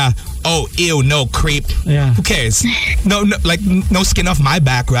they get a, oh, ew, no, creep. Yeah. Who cares? No, like, no skin off my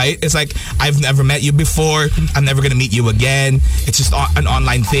back, right? It's like, I've never met you before. I'm never gonna meet you again. It's just an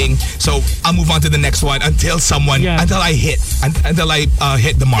online thing. So I'll move on to the next one until I hit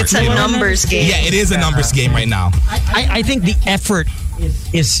the mark. It's a numbers game. Yeah, it is a numbers game right now. I think the effort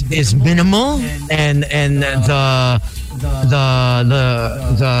is minimal, and the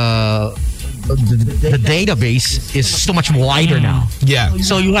database is so much wider now. Yeah.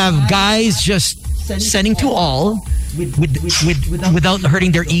 So you have guys just sending to all without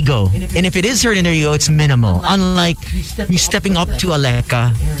hurting their ego. And if it is hurting their ego, it's minimal. Unlike you stepping up to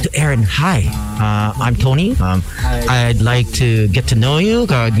Aleka, to Aaron, hi, I'm Tony. I'd like to get to know you.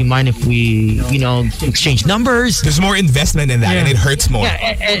 Do you mind if we, exchange numbers? There's more investment in that, and it hurts more.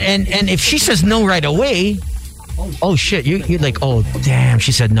 Yeah, and if she says no right away, oh shit, you're like, oh damn,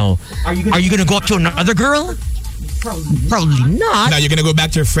 she said no. Are you gonna go up to another girl? Probably not. Now you're gonna go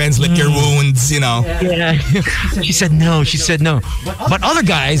back to your friends, lick your wounds, Yeah. She said no. But other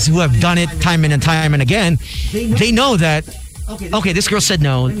guys who have done it time and time and again, they know that, okay, this girl said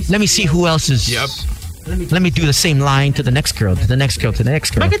no. Let me see who else is. Yep. Let me do the same line to the next girl, to the next girl, to the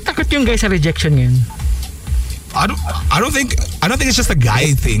next girl. Bakit takot yung guys sa rejection ngayon? I don't think it's just a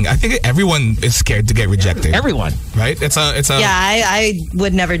guy thing. I think everyone is scared to get rejected. Everyone, right? It's a. Yeah, I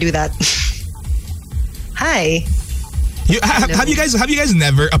would never do that. Hi. Have you guys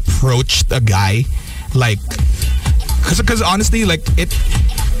never approached a guy like? Because honestly, like it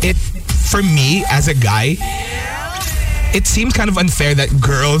for me as a guy, it seems kind of unfair that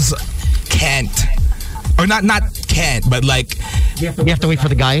girls can't, or not can't, but like. You have to wait for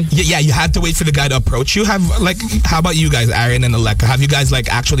the guy? Yeah, you have to wait for the guy to approach you. How about you guys, Aaron and Aleka? Have you guys like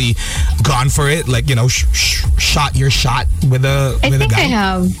actually gone for it? Like, shot your shot with a guy? I think I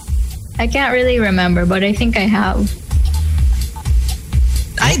have. I can't really remember, but I think I have.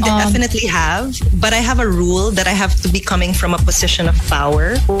 I definitely have, but I have a rule that I have to be coming from a position of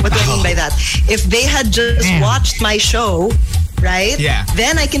power. What do I mean by that? If they had just watched my show, right? Yeah.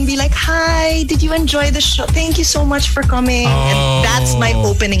 Then I can be like, hi, did you enjoy the show? Thank you so much for coming. And that's my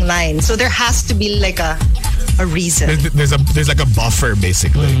opening line. So there has to be like a reason. There's like a buffer,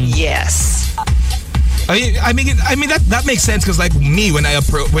 basically. Yes. I mean that makes sense, because like me, when I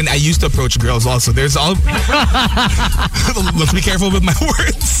used to approach girls, also there's all. Let's be careful with my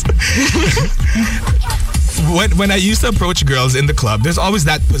words. When I used to approach girls in the club, there's always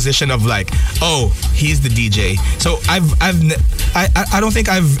that position of like, oh, he's the DJ. So I don't think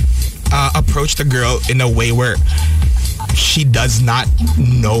I've approached a girl in a way where she does not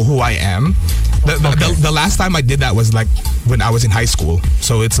know who I am. The last time I did that was like when I was in high school.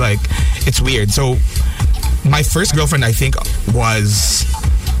 So it's like, it's weird. So my first girlfriend, I think, was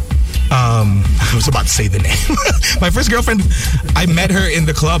I was about to say the name. My first girlfriend, I met her in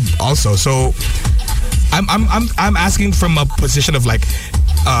the club also. So I'm asking from a position of like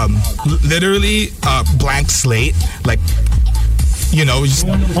literally blank slate, like, just,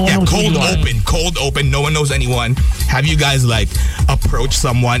 cold open, no one knows anyone. Have you guys like approached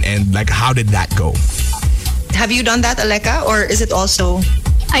someone, and like how did that go? Have you done that, Aleka, or is it also?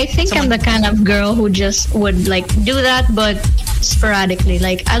 I think I'm the kind of girl who just would like do that, but sporadically.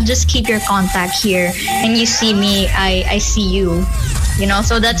 Like, I'll just keep your contact here, and you see me, I see you.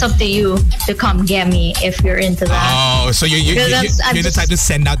 So that's up to you to come get me if you're into that. Oh, so you're the type to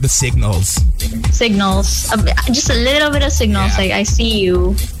send out the signals. Signals, just a little bit of signals. Yeah. Like, I see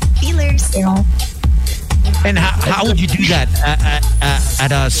you, Feelers. And how would you do that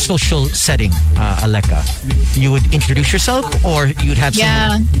at a social setting, Aleka? You would introduce yourself, or you'd have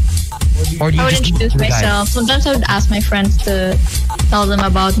someone? Or do you I would introduce myself. Sometimes I would ask my friends to tell them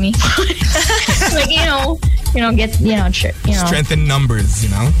about me. Like, Strength in numbers,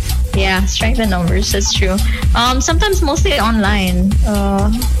 Yeah, strength in numbers. That's true. Sometimes mostly online.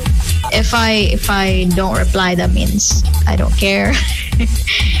 If I don't reply, that means I don't care.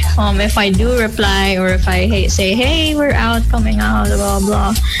 If I do reply, or if I say, hey, we're out, coming out, blah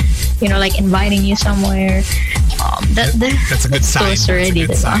blah, like inviting you somewhere. That's a good sign. Close already,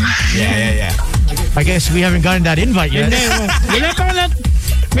 That's a good sign. Yeah. I guess we haven't gotten that invite yet. Wala pa wala.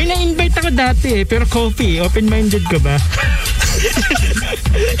 May na-invite ako dati pero coffee, open-minded ka ba?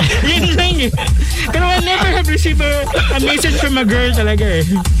 Yun lang eh. Pero I never have received a message from a girl talaga eh.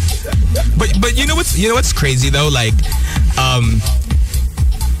 But you know what's crazy though? Like,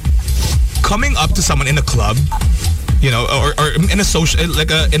 coming up to someone in a club, or in a social,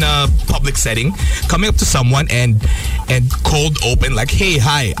 in a public setting, coming up to someone and cold open, like, hey,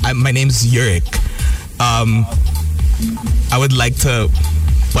 hi, my name's Yurik. I would like to,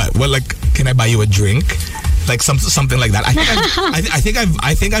 like, can I buy you a drink? Like something like that. I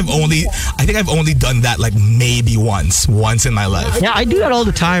think I've only done that like maybe once in my life. Yeah, I do that all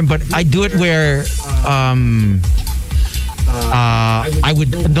the time, but I do it where I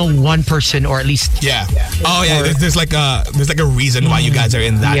would know one person, or at least there's like a reason why you guys are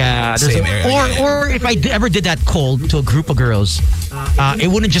in that same area. Or if I ever did that cold to a group of girls, it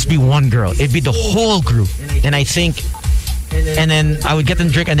wouldn't just be one girl, it'd be the whole group, and I think, and then I would get them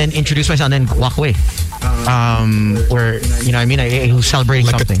a drink and then introduce myself and then walk away. Where who's celebrating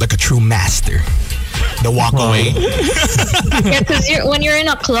something like a true master. The walk away. Yeah, because when you're in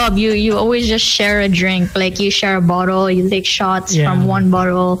a club, you always just share a drink. Like you share a bottle, you take shots from one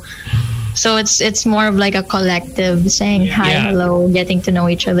bottle. So it's more of like a collective saying hi, hello, getting to know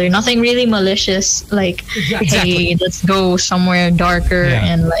each other. Nothing really malicious. Like, hey, let's go somewhere darker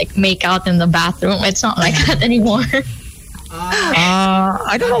and like make out in the bathroom. It's not like that anymore.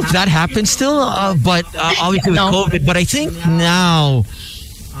 I don't know if that happens still, but obviously with COVID. But I think now,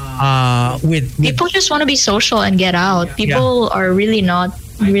 with people just want to be social and get out. People are really not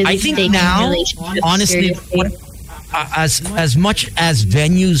really. I think taking now, honestly, as much as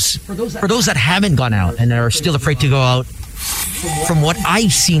venues for those that haven't gone out and are still afraid to go out, from what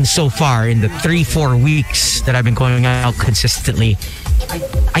I've seen so far in the 3-4 weeks that I've been going out consistently,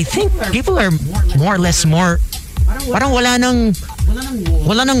 I think people are more or less parang wala nang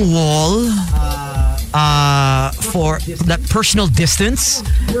wall for that personal distance.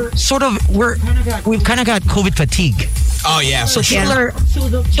 Sort of, we've kind of got COVID fatigue. Oh yeah, so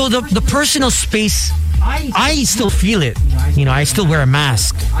the personal space, I still feel it. I still wear a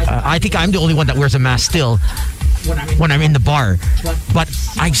mask. I think I'm the only one that wears a mask still when I'm in the bar. But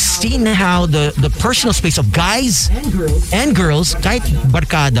I've seen how the personal space of guys and girls, kahit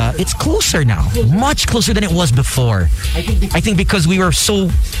barkada, it's closer now. Much closer than it was before. I think because we were so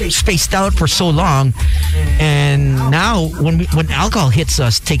spaced out for so long, and now when alcohol hits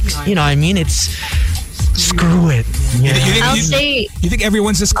us, it's screw it. You think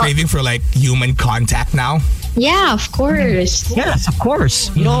everyone's just craving for like human contact now? Yeah, of course. Yes, of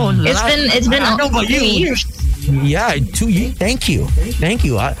course. It's been I don't know about 2 years. Yeah, 2 years. Thank you.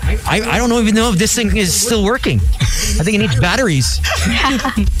 I don't even know if this thing is still working. I think it needs batteries.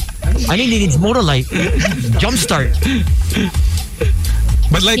 I think it needs motor light. Jumpstart.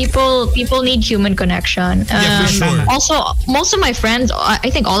 But like people need human connection. For sure. Also, most of my friends, I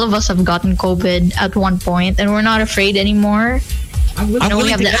think all of us have gotten COVID at one point, and we're not afraid anymore. I'm willing we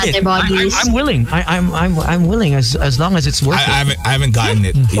have to the get antibodies. I'm willing. I'm willing as long as it's worth it. I haven't gotten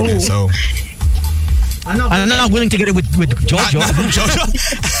it either, so. I'm not willing to get it with Jojo.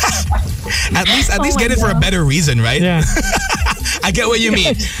 At least get it for a better reason, right? Yeah. I get what you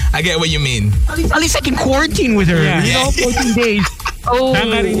mean. At least I can quarantine with her. Yeah. 14 days. Oh,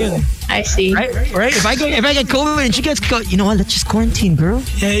 I see. Right. If I get COVID and she gets COVID, you know what? Let's just quarantine, girl.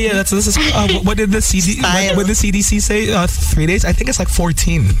 Yeah. This is what did the CDC say? 3 days. I think it's like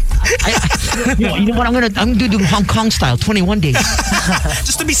 14. You know what? I'm gonna do Hong Kong style, 21 days.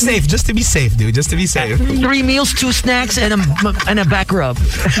 Just to be safe, dude. Just to be safe. 3 meals, 2 snacks, and a back rub.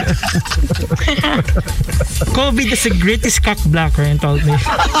 COVID is the greatest cock blocker, and told me.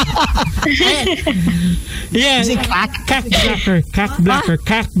 Yeah, cock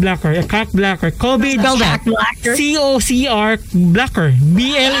blocker. A cock blocker. COVID. Spell that. COCR blocker.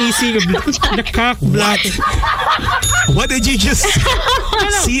 BLEC. The cock blocker. What did you just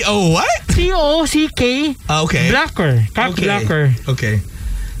say? CO what? COCK. Okay. Blocker. Cock blocker. Okay.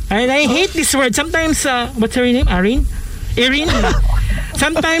 And I hate this word. Sometimes, what's her name? Erin?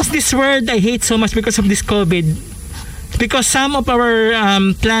 Sometimes this word I hate so much because of this COVID. Because some of our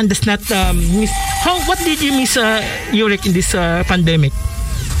plan does not miss. What did you miss, Yurik, in this pandemic?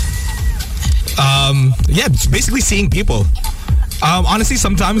 Yeah, it's basically seeing people. Honestly,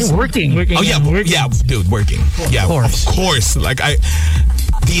 sometimes Working. Oh yeah, working. yeah, dude, working. Yeah, Of of course. Like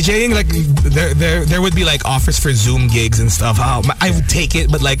DJing, like there would be like offers for Zoom gigs and stuff. I would take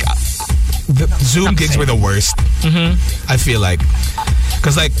it, but like the Zoom gigs were the worst. I feel like,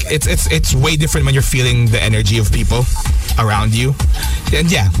 because like it's way different when you're feeling the energy of people around you,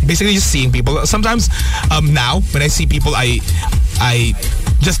 and yeah, basically just seeing people. Sometimes now when I see people, I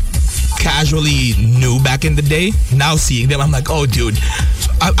just casually knew back in the day. Now seeing them, I'm like, oh dude,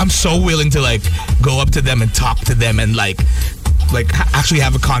 I'm so willing to like go up to them and talk to them and like actually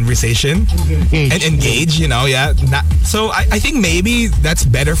have a conversation and engage, you know. Yeah, so I think maybe that's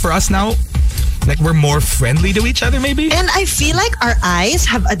better for us now. Like we're more friendly to each other, maybe. And I feel like our eyes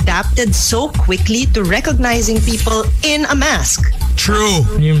have adapted so quickly to recognizing people in a mask. True.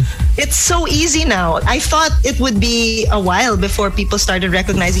 It's so easy now. I thought it would be a while before people started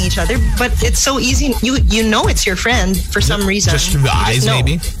recognizing each other, but it's so easy. You know it's your friend for some reason. Just through the You eyes, know.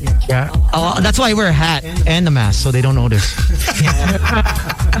 maybe. Yeah. Oh, that's why I wear a hat and the mask so they don't notice.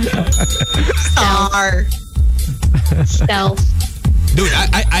 Star. Stealth. Dude,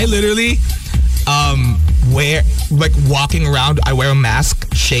 I literally wear, like walking around, I wear a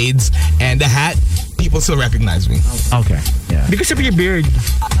mask, shades, and a hat. People still recognize me. Okay. Yeah. Because of your beard.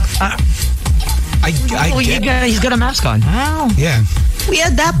 He's got a mask on. Wow. Yeah. We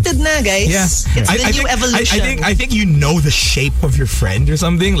adapted na, guys. Yeah. It's the new evolution. I think you know the shape of your friend or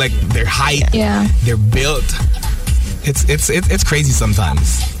something, like their height, Yeah. their build. It's crazy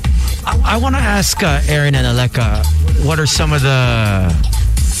sometimes. I want to ask Aaron and Aleka, what are some of the,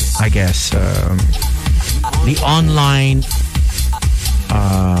 I guess, the online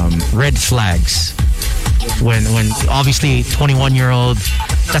red flags when obviously 21-year-old,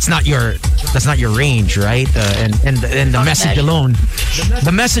 that's not your range, right? And the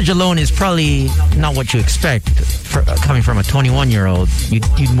message alone is probably not what you expect coming from a 21-year-old. You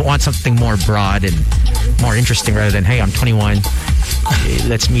want something more broad and more interesting rather than, hey, I'm 21,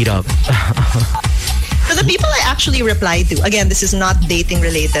 let's meet up. For the people I actually reply to, again, this is not dating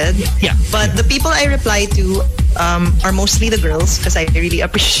related. Yeah. But the people I reply to are mostly the girls, because I really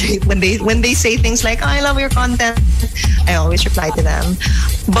appreciate when they say things like, oh, I love your content. I always reply to them.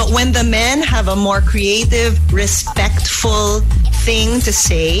 But when the men have a more creative, respectful thing to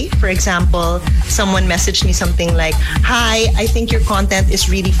say, for example, someone messaged me something like, hi, I think your content is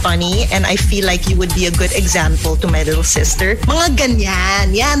really funny and I feel like you would be a good example to my little sister. Mga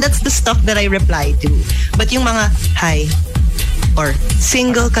ganyan. Yeah, that's the stuff that I reply to. But yung mga, hi, or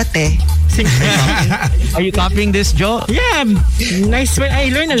single ka te. Are you copying this, Joe? Yeah. Nice. I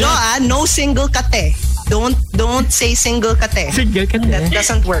learned a Jo, lot. no single ka te. Don't say single ka te. Single ka That te.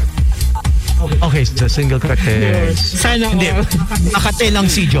 doesn't work. Okay, so single kate. Sana Hindi, all. Makate lang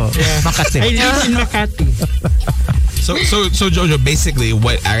si Joe. Makate. I live in Makati. So Jojo, basically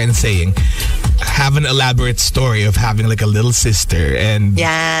what Aaron's saying, have an elaborate story of having like a little sister and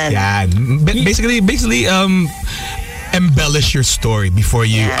basically embellish your story before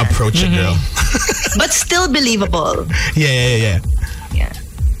you approach a girl. But still believable. Yeah. Yeah.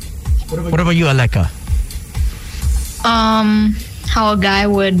 What about you, Aleka? How a guy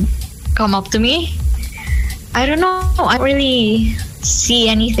would come up to me. I don't know. I don't really see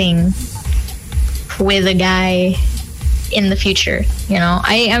anything with a guy in the future. You know,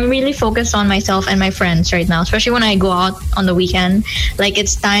 I am really focused on myself and my friends right now, especially when I go out on the weekend. Like,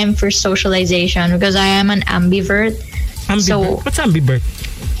 it's time for socialization because I am an ambivert. So, what's ambivert?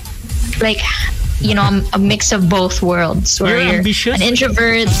 like, you know, I'm a mix of both worlds. Where You're you're ambitious? an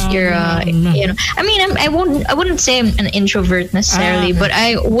introvert. You're, you know, I mean, I wouldn't say I'm an introvert necessarily, but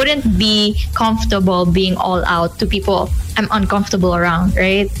I wouldn't be comfortable being all out to people I'm uncomfortable around,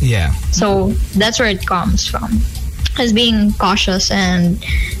 right? Yeah. So that's where it comes from, as being cautious and,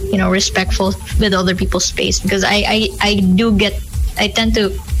 you know, respectful with other people's space, because I tend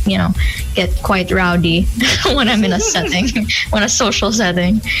to, you know, get quite rowdy when I'm in a setting, when a social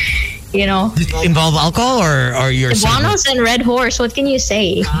setting. You know, Involve alcohol or your Iguanas and Red Horse. What can you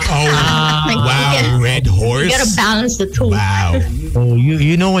say? Oh, Like, wow, Red Horse. You gotta balance the two. Wow. Oh,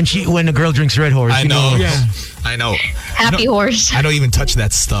 you know when a girl drinks Red Horse. I you know. Yeah. I know. Happy horse. I don't even touch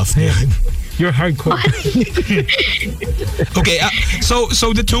that stuff, dude. You're hardcore. Okay,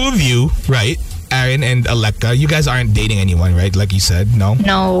 so the two of you, right? Aaron and Aleka, you guys aren't dating anyone, right? Like you said, no?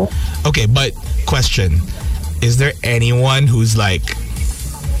 No. Okay, but question. Is there anyone who's like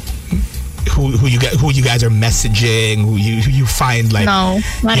who you guys are messaging, who you find like No,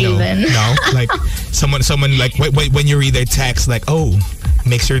 not you know, even. No, like someone like when you read their text, like, oh,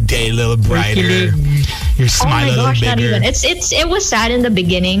 makes your day a little brighter. Your Oh smile my a little gosh, not bigger. even. It was sad in the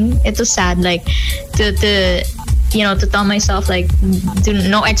beginning. It was sad, like to to tell myself like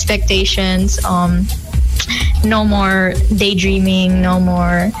no expectations, no more daydreaming, no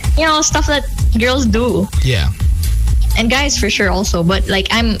more stuff that girls do, Yeah. and guys for sure also. But like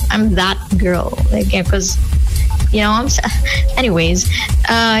I'm that girl, like because anyways,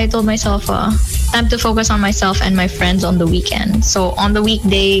 I told myself time to focus on myself and my friends on the weekend. So on the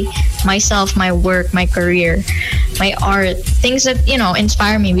weekday, myself, my work, my career, my art, things that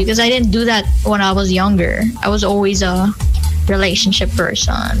inspire me, because I didn't do that when I was younger. I was always a relationship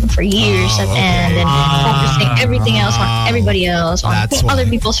person for years at end, and focusing everything else on everybody else, on That's other why.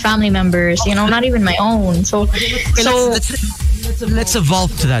 people's family members, not even my own. So Let's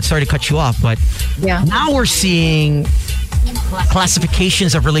evolve to that. Sorry to cut you off, but yeah. now we're seeing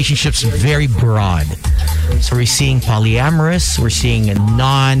classifications of relationships very broad. So we're seeing polyamorous, we're seeing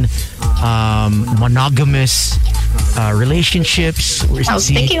non-monogamous relationships. We're I was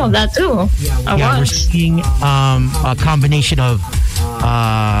seeing, thinking of that too. we're seeing a combination of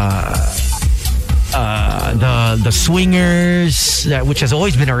the swingers, which has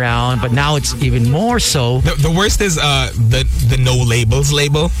always been around, but now it's even more so. The worst is the no labels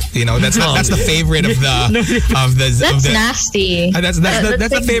label. That's the favorite of the That's nasty. That's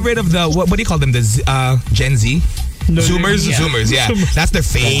the favorite of the what do you call them? The Gen Z. Zoomers, yeah. That's their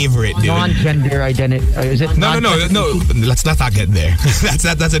favorite, dude. Non-gender identity. Is it? No. Let's not get there.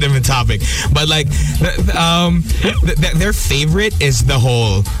 that's a different topic. But like, their favorite is the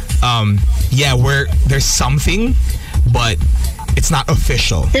whole, where there's something, but it's not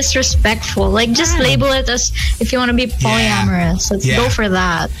official. Disrespectful. Like, just label it as, if you want to be polyamorous, let's go for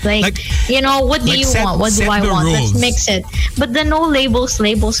that. Like, what do you want? What do I want? rules. Let's mix it. But the no labels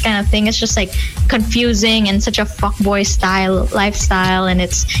kind of thing, it's just like confusing and such a fuckboy style lifestyle, and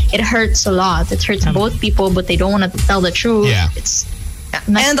it hurts a lot. It hurts both people, but they don't want to tell the truth. Yeah. It's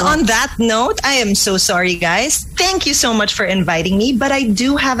And on that note, I am so sorry, guys. Thank you so much for inviting me, but I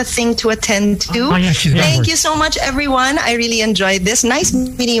do have a thing to attend to. Oh, yeah, she's got Thank work. you so much, everyone. I really enjoyed this. Nice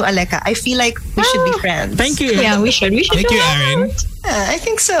meeting you, Aleka. I feel like we should be friends. Thank you. yeah, we should Thank go you, out. Aaron. Yeah, I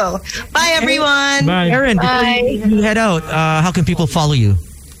think so. Bye, everyone. Bye. Aaron, before Bye. you head out, how can people follow you?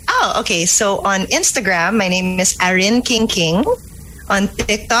 Oh, okay. So on Instagram, my name is Arin King King. On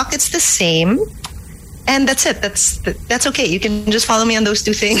TikTok, it's the same. And that's it. That's okay. You can just follow me on those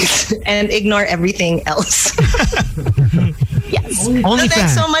two things and ignore everything else. Yes. So OnlyFans.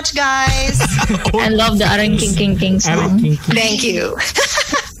 thanks so much, guys. I love the Aran King King song. Thank you.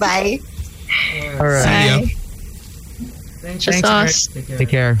 Bye. All right. See ya. Just us. Take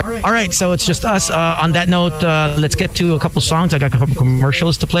care. All right, so it's just us. On that note, let's get to a couple songs. I got a couple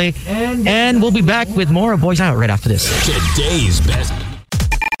commercials to play, and we'll be back with more of Boys Night Out right after this. Today's best.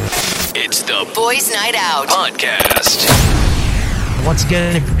 It's the Boys Night Out podcast. Once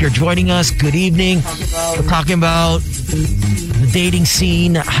again, if you're joining us, good evening. We're talking about the dating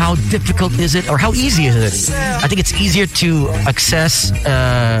scene. How difficult is it, or how easy is it? I think it's easier to access,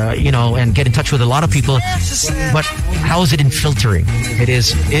 and get in touch with a lot of people. But how is it in filtering? It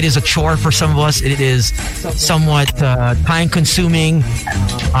is a chore for some of us. It is somewhat time-consuming,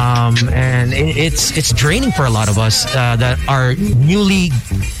 and it's draining for a lot of us that are newly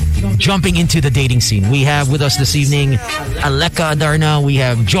jumping into the dating scene. We have with us this evening Aleka Adarna, we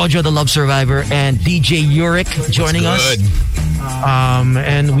have Jojo the Love Survivor, and DJ Yurik joining us. Good.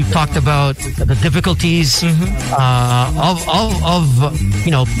 And we've talked about the difficulties of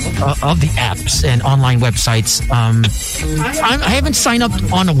the apps and online websites. I haven't signed up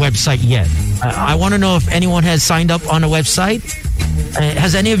on a website yet. I want to know if anyone has signed up on a website.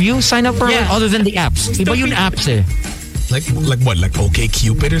 Has any of you signed up for other than the apps? Iba yung apps eh. Like what? Like OK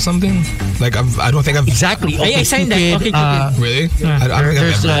Cupid or something? Like I don't think I've Exactly. I signed that. Cupid, OkCupid. really. I don't think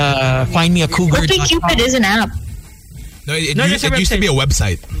There's I've ever. Find Me a Cougar. OkCupid is an app. No, it there's a used to be a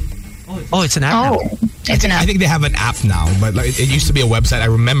website. Oh, it's an app. now. Oh, it's an I app. think they have an app now, but like it used to be a website. I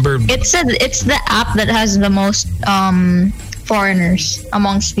remember. It's the app that has the most foreigners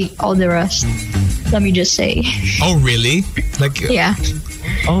amongst all the rest. Let me just say. Oh, really? Like Yeah.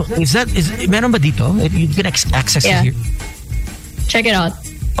 Oh, meron ba dito? You can access Yeah. it here. Check it out.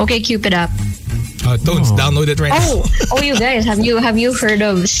 OkCupid app. Toads, download it right now. Oh, you guys, have you heard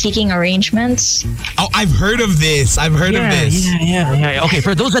of Seeking Arrangements? Oh, I've heard of this. I've heard of this. Yeah. Okay,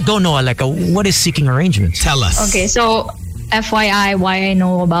 for those that don't know, Aleka, what is Seeking Arrangements? Tell us. Okay, so FYI, why I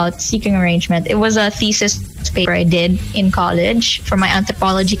know about Seeking Arrangement. It was a thesis paper I did in college for my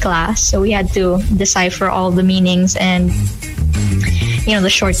anthropology class. So we had to decipher all the meanings and the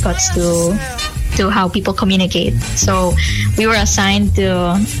shortcuts to how people communicate. So we were assigned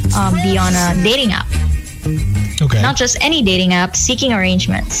to be on a dating app. Okay. Not just any dating app, Seeking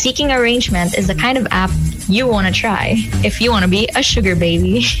Arrangement. Seeking Arrangement is the kind of app you want to try if you want to be a sugar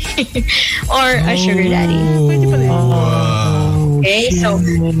baby or a sugar daddy. Okay, so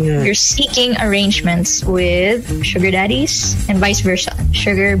you're seeking arrangements with sugar daddies and vice versa,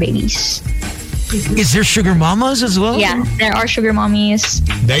 sugar babies. Is there sugar mamas as well? Yeah, there are sugar mommies.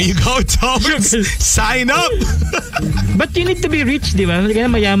 There you go, Tones. Sign up. But you need to be rich, di ba? Kaya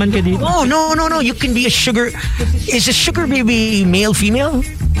mayaman ka dito. Oh, no. You can be a sugar... Is a sugar baby male, female?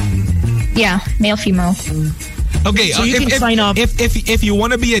 Yeah, male, female. Okay, So you can sign up. If you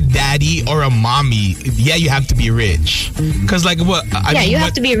want to be a daddy or a mommy, yeah, you have to be rich. Because like what? You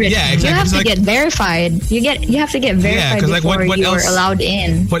have to be rich. Yeah, exactly. You have to Like, get verified. You have to get verified 'cause, like, before what you else- are allowed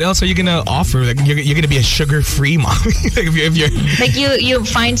in. what else are you gonna offer? Like you're gonna be a sugar-free mommy. Like if you're Like you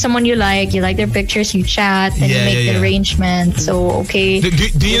find someone you like their pictures, you chat, and Yeah, you make yeah, the yeah. arrangement. So okay, Do you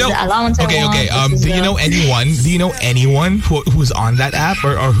this is know? the allowance I Okay, want, okay. this is Do you the- know anyone? Do you know anyone who's on that app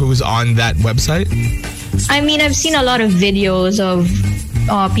or who's on that website? I mean, I've seen a lot of videos of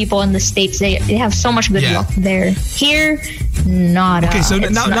people in the States. They have so much good Yeah. luck there. Here, nada. Okay, so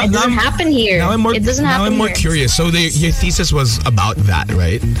It's now not- it doesn't happen here. Now I'm more. It doesn't now happen I'm more here. curious. So your thesis was about that,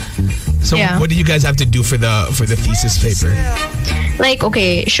 right? So Yeah. what do you guys have to do for the thesis paper? Like,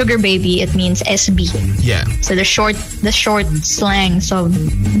 okay, sugar baby, it means SB. Yeah. So the short slangs of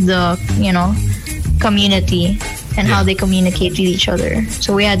the community and how Yeah. they communicate with each other.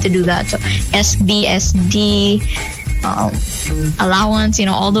 So we had to do that. So SB, SD, allowance,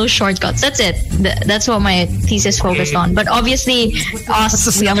 all those shortcuts. That's it. That's what my thesis focused on. But obviously, What's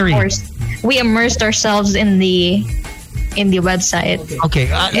the we of salary? course we immersed ourselves in the website. Okay,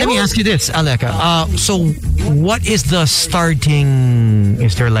 let me ask you this, Aleka. So what is the starting...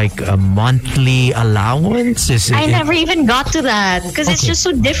 Is there like a monthly allowance? I never even got to that because it's just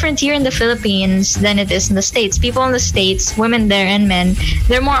so different here in the Philippines than it is in the States. People in the States, women there and men,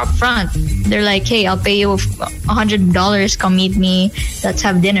 they're more upfront. They're like, hey, I'll pay you $100. Come meet me. Let's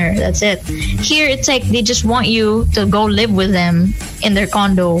have dinner. That's it. Here, it's like they just want you to go live with them in their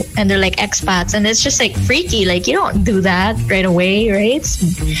condo and they're like expats. And it's just like freaky. Like, you don't do that right away, right?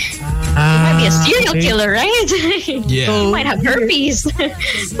 You might be a serial killer, right? Yeah. You might have herpes.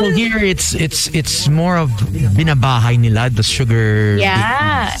 So here it's more of binabahay nila, the sugar.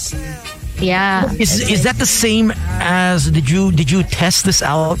 Yeah. Yeah. Is that the same as did you test this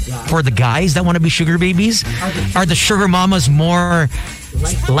out for the guys that want to be sugar babies? Are the sugar mamas more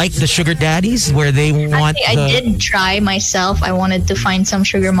like the sugar daddies where they want I did try myself. I wanted to find some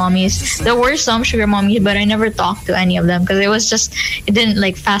sugar mommies. There were some sugar mommies, but I never talked to any of them because it didn't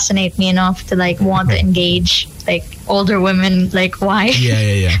like fascinate me enough to like want to engage like older women. Like why?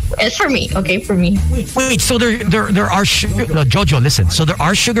 Yeah. It's for me. Okay, for me. Wait, so there are Jojo, listen. So there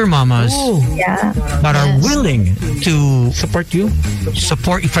are sugar mamas Yeah. that are willing to Support you?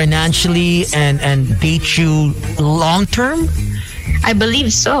 support you financially and date you long term? I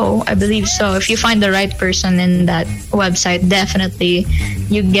believe so. If you find the right person in that website, definitely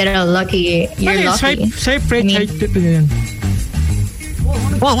you get a lucky. You're lucky. Swipe right, I mean- swipe left yan.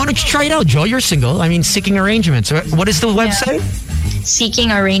 Well, why don't you try it out, Joe? You're single. I mean, Seeking Arrangements. What is the website?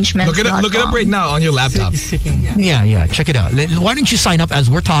 Seeking arrangements. Look it up right now on your laptop. Yeah. Check it out. Why don't you sign up as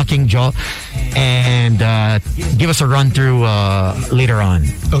we're talking, Joe, and give us a run through later on.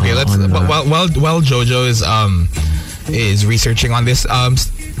 Okay, let's. While Jojo is researching on this,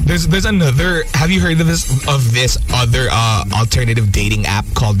 there's another. Have you heard of this other alternative dating app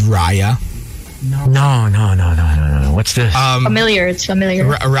called Raya? No. What's this? Familiar. It's familiar.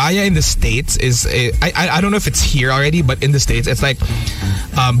 Raya in the States is I don't know if it's here already, but in the States it's like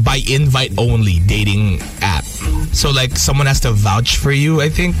by invite only dating app. So like someone has to vouch for you, I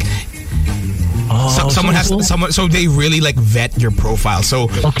think. So they really like vet your profile. So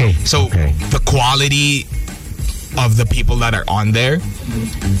the quality of the people that are on there,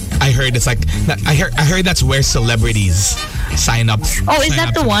 I heard it's like I heard that's where celebrities sign up. Oh, is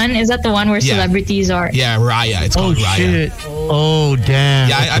that the one? Is that the one where celebrities are? Yeah, Raya. It's called Raya. Shit. Oh damn.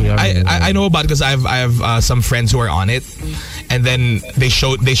 Yeah, I know about it because I have some friends who are on it, and then they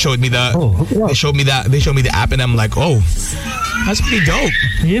showed me the app, and I'm like, oh, that's pretty dope.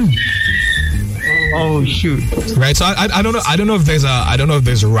 Yeah. Oh shoot. Right. So I don't know if there's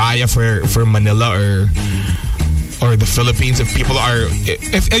Raya for Manila or the Philippines. If people are,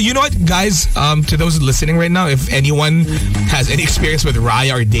 if you know what, guys, to those listening right now, if anyone has any experience with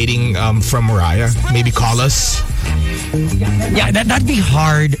Raya or dating from Raya, maybe call us. Yeah, that'd be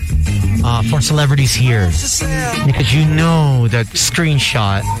hard for celebrities here because that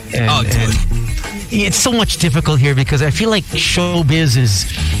screenshot and it's so much difficult here because I feel like showbiz is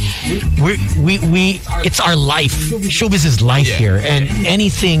we it's our life. Showbiz is life here, and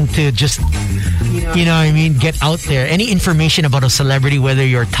anything to just, you know what I mean, get out there. Any information about a celebrity, whether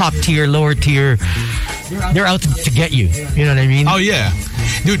you're top tier, lower tier, they're out to get you. You know what I mean? Oh yeah,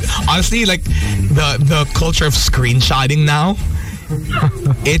 dude. Honestly, like the culture of screenshotting now,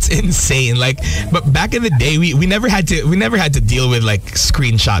 it's insane. Like, but back in the day, we never had to deal with like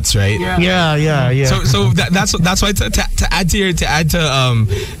screenshots, right? Yeah. So that's why to add to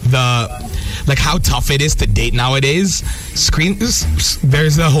the like how tough it is to date nowadays.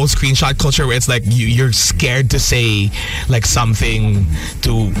 There's a whole screenshot culture where it's like you're scared to say like something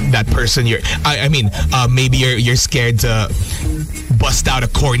to that person. Maybe you're scared to bust out a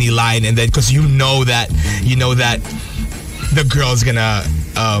corny line, and then because you know that the girl's gonna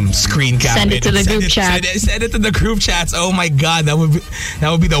screen cap Send it to the group chat. Send it to the group chats. Oh my god, that would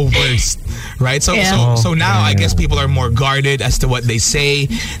be the worst, right? So now I guess people are more guarded as to what they say.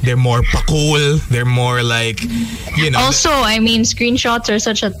 They're more pakul. They're more like, you know. Also, I mean, screenshots are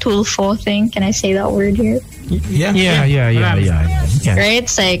such a tulfo thing. Can I say that word here? Yeah. Right?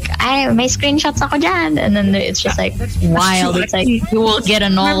 It's like, may screenshots ako dyan. And then it's just like wild. It's like, you will get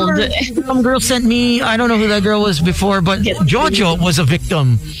annulled. Some girl sent me, I don't know who that girl was before, but Jojo was a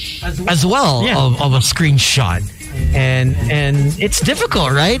victim as well of a screenshot. And it's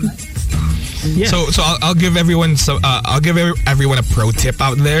difficult, right? Yeah. So I'll give everyone everyone a pro tip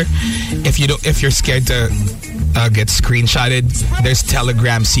out there. If you're scared to get screenshotted, there's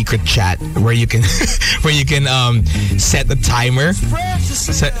Telegram secret chat where you can set a timer.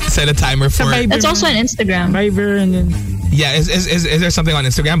 Set a timer for. It's also on Instagram. Viber and then. Yeah, is there something on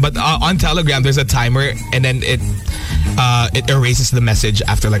Instagram? But on Telegram, there's a timer, and then it erases the message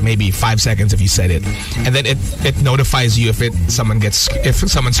after like maybe 5 seconds if you set it, and then it notifies you if someone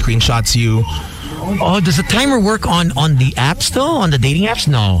screenshots you. Oh, does the timer work on the apps though? On the dating apps?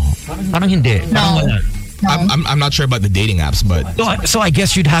 No, parang hindi. No. I'm not sure about the dating apps, but so I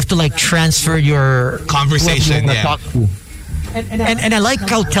guess you'd have to like transfer your conversation. Yeah. Talk to. And I like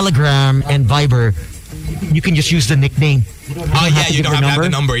how Telegram and Viber, you can just use the nickname. You don't have to have the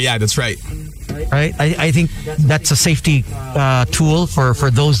number. Yeah, that's right. Right, I think that's a safety tool for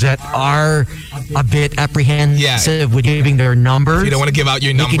those that are a bit apprehensive with giving their numbers. If you don't want to give out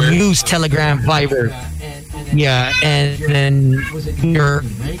your number. You can use Telegram, Viber. Yeah, and then your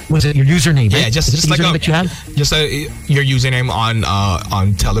username? Yeah, right? just like that you have? Your username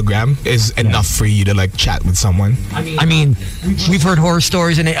on Telegram is enough for you to like chat with someone. I mean, we've heard horror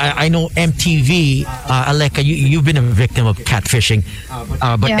stories, and I know MTV. Aleka, you've been a victim of catfishing,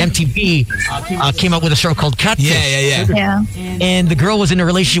 but MTV came up with a show called Catfish. Yeah. And the girl was in a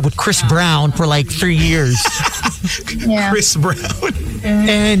relationship with Chris Brown for like 3 years. Yeah. Chris Brown.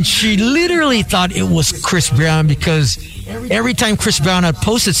 And she literally thought it was Chris Brown because every time Chris Brown had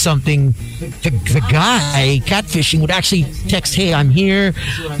posted something, the guy catfishing would actually text, "Hey, I'm here.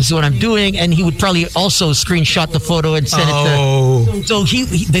 This is what I'm doing," and he would probably also screenshot the photo and send it to. So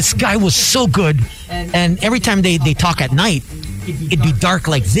this guy was so good, and every time they talk at night, it'd be dark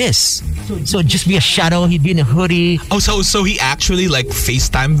like this. So it'd just be a shadow. He'd be in a hoodie. Oh, so he actually like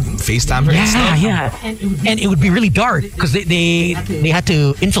FaceTime her and stuff? Yeah. And it would be really dark because they had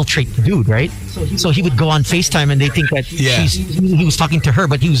to infiltrate the dude, right? So he would go on FaceTime and they think that he was talking to her,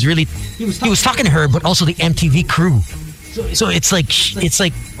 but he was talking to her, but also the MTV crew. So it's like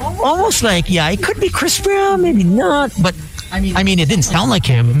almost like, it could be Chris Brown, maybe not, but I mean, it didn't sound like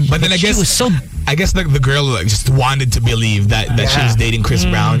him. But then I guess it was so. I guess the girl like just wanted to believe that she was dating Chris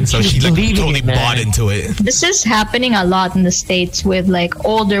Brown, so she like totally bought into it. This is happening a lot in the States with like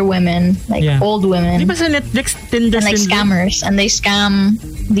older women, old women, Diba sa Netflix, Tinder, and like scammers, and they scam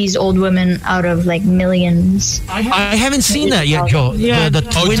these old women out of like millions. I haven't seen that yet, Joe. Yeah. The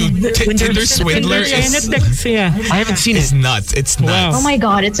Tinder swindler is. I haven't seen It's it. nuts. It's nuts. Oh my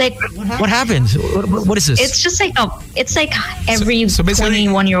god! It's like What happens? What is this? it's just like every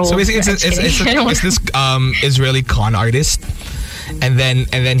 21-year-old. So basically, it's this Israeli con artist, and then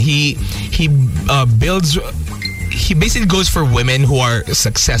he builds. He basically goes for women who are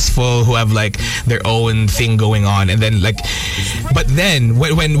successful, who have like their own thing going on, and then but then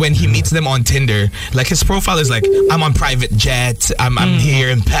when he meets them on Tinder, like his profile is like, I'm on private jet, I'm here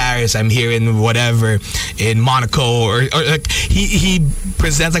in Paris, I'm here in whatever, in Monaco, or like he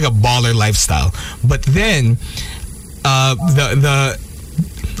presents like a baller lifestyle. But then I'm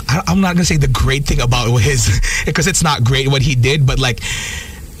not gonna say the great thing about his, because it's not great what he did, but like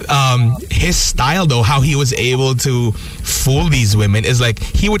his style though, how he was able to fool these women is like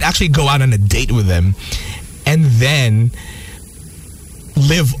he would actually go out on a date with them and then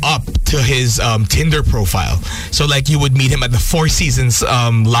live up to his Tinder profile. So like you would meet him at the Four Seasons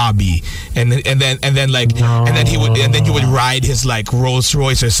lobby, and then you would ride his like Rolls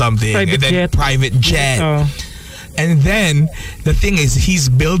Royce or something, private jet. And then the thing is, he's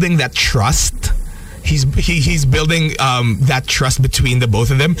building that trust. He's building that trust between the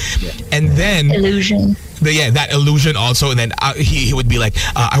both of them, and then illusion. That illusion also, and then he would be like,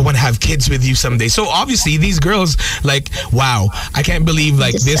 I want to have kids with you someday. So obviously these girls like, wow, I can't believe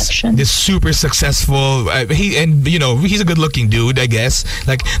like Deception. this super successful he's a good looking dude, I guess.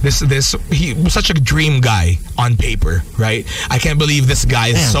 Like he was such a dream guy on paper, right? I can't believe this guy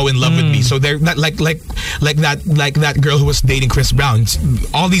is so in love with me. So they're not like that girl who was dating Chris Brown.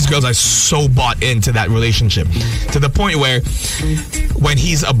 All these girls are so bought into that relationship to the point where when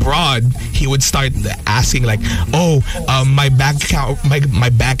he's abroad, he would start asking like, my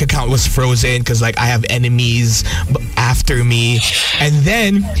bank account was frozen because like I have enemies after me, and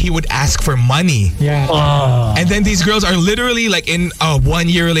then he would ask for money. And then these girls are literally like in a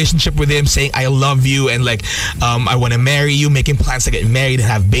 1-year relationship with him, saying I love you and like I want to marry you, making plans to get married and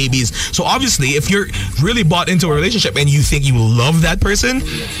have babies. So obviously if you're really bought into a relationship and you think you love that person,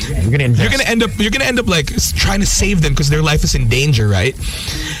 you're gonna end up like trying to save them because their life is in danger, right?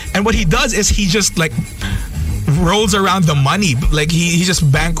 And what he does is he just like rolls around the money. Like he just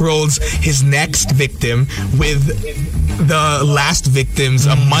bankrolls his next victim with the last victim's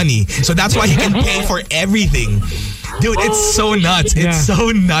money. So that's why he can pay for everything. Dude, it's so nuts. It's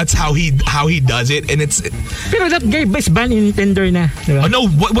so nuts how he does it, and it's. Pero that guy is banned in Tinder na. Diba? Oh no!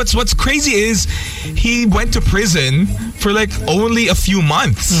 What's crazy is he went to prison for like only a few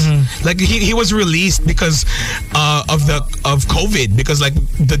months. Like he was released because of COVID, because like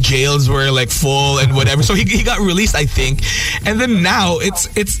the jails were like full and whatever. So he got released, I think, and then now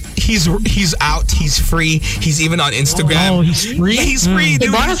he's out. He's free. He's even on Instagram. Oh, he's free. Yeah, he's free. He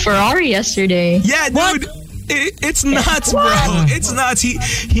Dude. bought a Ferrari yesterday. Yeah, dude. It's nuts, bro. It's nuts. He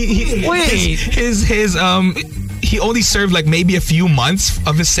only served like maybe a few months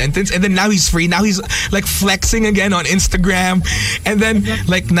of his sentence, and then now he's free. Now he's like flexing again on Instagram, and then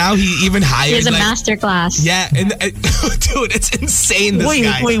like now he even hired. He has a like, master class. Yeah, and dude, it's insane. This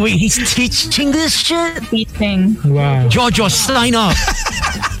guy. Wait. He's teaching this shit? Teaching. Wow. Jojo, sign up.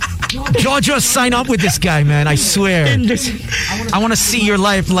 Jojo, sign up with this guy, man. I swear. I want to see your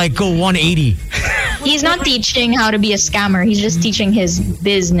life like go 180. He's not teaching how to be a scammer. He's just teaching his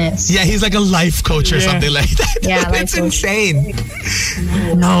business. Yeah, he's like a life coach or something like that. Yeah, life it's coach. insane.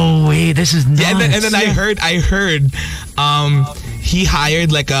 No way, this is nuts. Yeah, and then I heard he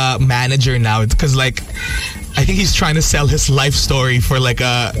hired like a manager now because like I think he's trying to sell his life story for like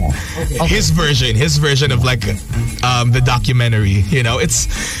his version of like the documentary. You know, it's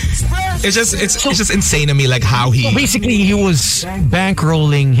just insane to me like how he basically he was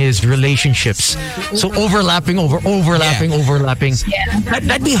bankrolling his relationships, so overlapping. Yeah.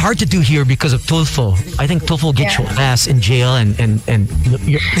 That'd be hard to do here because of Tulfo. I think Tulfo will get your ass in jail, and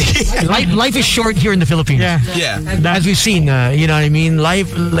life is short here in the Philippines. Yeah. As we've seen, you know what I mean.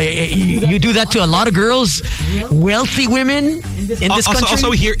 Life, like, you do that to a lot of girls, wealthy women in this country.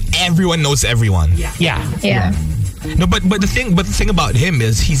 Also, here everyone knows everyone. Yeah. No, but the thing about him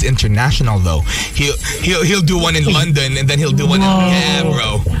is he's international though. He'll do one in London and then he'll do one in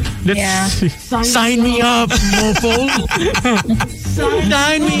bro. Yeah. Sign me up, mofo.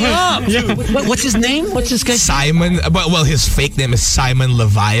 Sign me up. Yeah. What's his name? What's this guy? Simon. Well, his fake name is Simon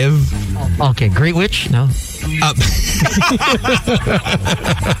Leviev. Okay, Great Witch. No.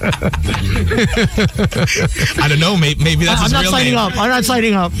 I don't know. Maybe that's his real name. I'm not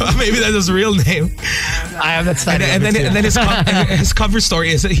signing up. Maybe that's his real name. I am not signing up. And then his cover story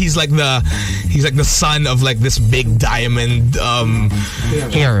is that he's like the son of like this big diamond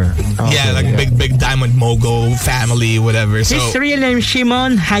Hair. yeah, like big diamond mogul family, whatever. So His real name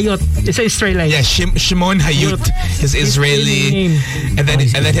Shimon Hayot. It's Israeli. yeah, Shimon Hayut is Israeli, and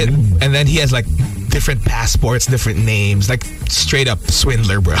then he has like different passports, different names, like straight up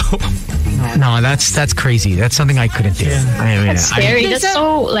swindler, bro. No, that's crazy. That's something I couldn't do. I mean, That's scary. That's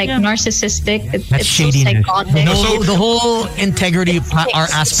so like narcissistic. That's It's so shadiness. psychotic. The whole integrity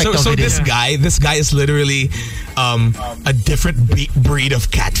aspect of So it. this guy is literally a different breed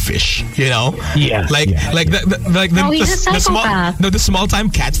of catfish, you know? Yeah. The small time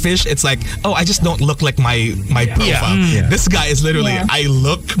catfish, it's like, oh, I just don't look like my profile. Yeah. This guy is literally, Yeah. I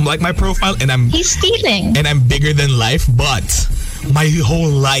look like my profile and He's stealing. I'm bigger than life, but my whole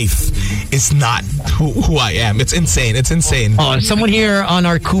life is not who I am. It's insane. It's insane. Oh, someone here on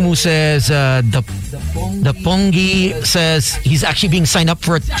our Kumu says the Pongi says he's actually being signed up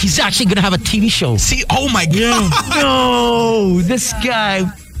for he's actually gonna have a TV show. See, oh my god. No, this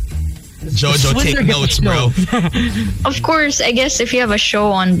guy. Jojo, take notes, bro. Of course, I guess if you have a show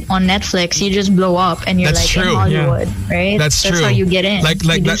on Netflix, you just blow up and you're That's like true. in Hollywood, right? That's true. That's how you get in. Like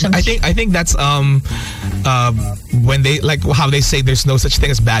You do that, some I think that's when they like how they say there's no such thing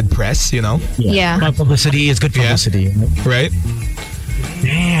as bad press, you know? Yeah. Bad publicity is good publicity. Right?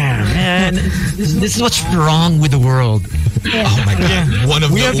 Damn, man. This is what's wrong with the world. Oh my god. One of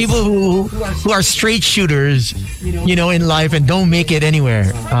We the have people who are straight shooters, you know, in life and don't make it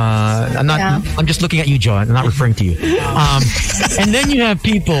anywhere. I'm not. Yeah. I'm just looking at you, John. I'm not referring to you. And then you have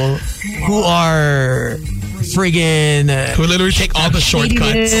people who are friggin' who literally take all the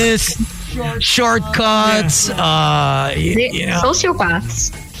shortcuts. Shortcuts.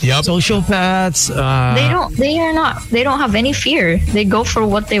 Sociopaths. Yep. Sociopaths. They don't have any fear. They go for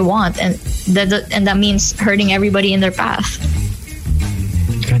what they want, and that means hurting everybody in their path.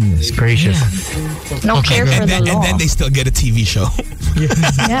 Goodness gracious. No care for and the law. then they still get a TV show.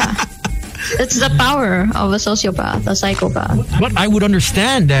 Yeah. It's the power of a sociopath, a psychopath. But I would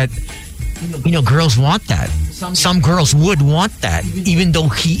understand that, you know, girls want that. Some girls would want that, even though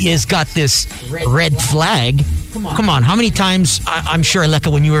he is got this red flag. Come on, how many times, I'm sure, Aleka,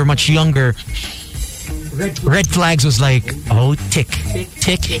 when you were much younger, red flags was like, oh, tick.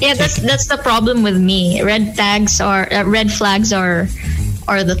 Yeah, that's the problem with me. Red flags are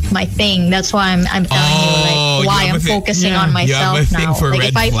my thing. That's why I'm telling you like why I'm focusing on myself you have a thing now. for Like red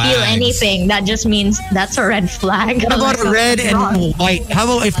if I flags. feel anything, that just means that's a red flag. How about a red and white? How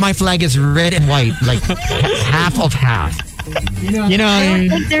about if my flag is red and white, like half of half? You know, I don't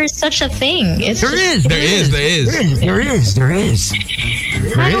think there's such a thing. There is. There is.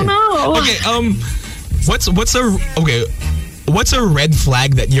 I don't know. Okay, what's a red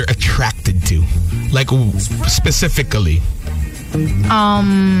flag that you're attracted to? Like specifically?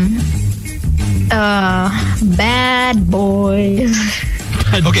 Bad boys.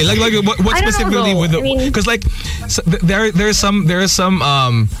 Okay, like what I don't specifically know, with the? I mean- Because like there are some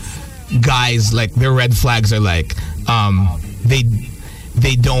guys like their red flags are like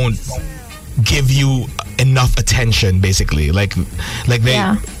they don't give you enough attention, basically, like they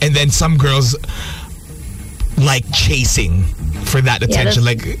and then some girls like chasing for that attention.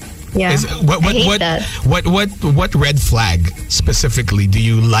 Yeah, what red flag specifically do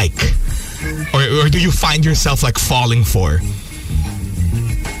you like, or do you find yourself like falling for?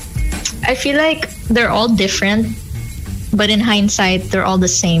 I feel like they're all different, but in hindsight, they're all the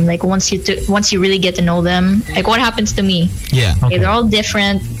same. Like once you really get to know them, like what happens to me? Yeah, okay, they're all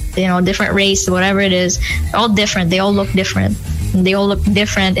different. You know, different race, whatever it is, they're all different. They all look different. They all look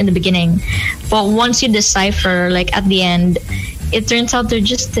different in the beginning, but once you decipher, like at the end, it turns out they're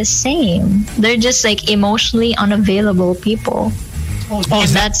just the same. They're just like emotionally unavailable people. Oh,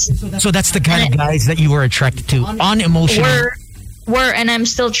 that's the kind of guys that you were attracted to, unemotional. And I'm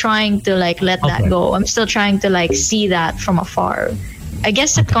still trying to like let that go. I'm still trying to like see that from afar. I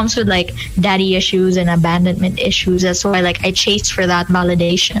guess it comes with like daddy issues and abandonment issues. That's why like I chase for that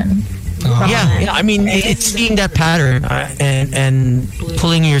validation. Yeah, I mean, it's seeing that pattern and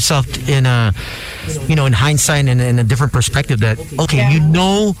pulling yourself in a, you know, in hindsight and in a different perspective that, okay, you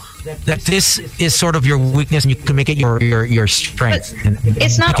know that this is sort of your weakness and you can make it your strength.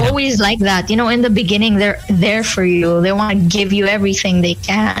 It's not always like that. You know, in the beginning, they're there for you. They want to give you everything they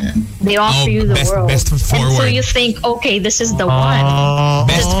can. They offer you the world. Best foot forward. And so you think, okay, this is the one.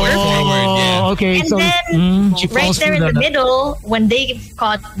 Best foot forward, yeah. Okay, And so then right there in the that. middle, when they've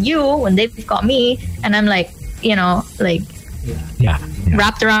caught you, when they've caught me, and I'm like, you know, like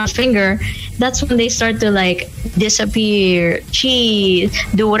wrapped around a finger, that's when they start to like disappear, cheat,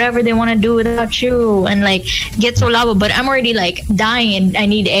 do whatever they want to do without you, and like get so loud. But I'm already like dying and I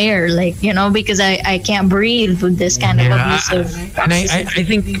need air, like, you know, because I can't breathe with this kind of abusive. And I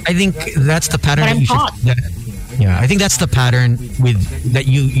think that's the pattern But that you should. I think that's the pattern that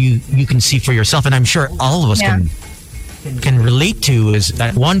you can see for yourself, and I'm sure all of us can relate to. Is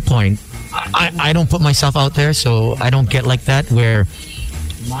at one point, I don't put myself out there, so I don't get like that where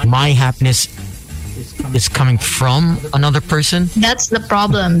my happiness is coming from another person. That's the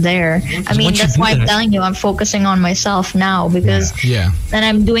problem there. I mean, that's why I'm telling you I'm focusing on myself now, because and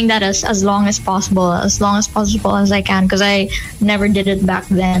I'm doing that as long as possible as I can, because I never did it back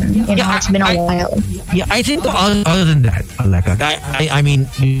then. You know, it's been a while. Yeah, I think other than that, Aleka, I mean,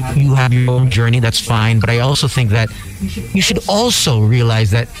 you have your own journey, that's fine, but I also think that you should also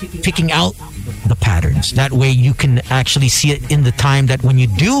realize that picking out the patterns. That way you can actually see it in the time that when you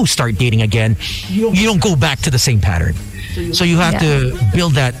do start dating again, you don't go back to the same pattern. So you have to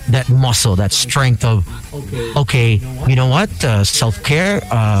build that muscle, that strength of, okay, you know what, self-care,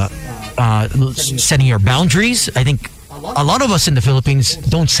 setting your boundaries. I think a lot of us in the Philippines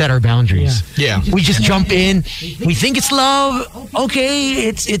don't set our boundaries. Yeah. We just jump in. We think it's love. Okay,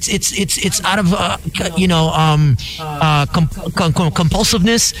 it's out of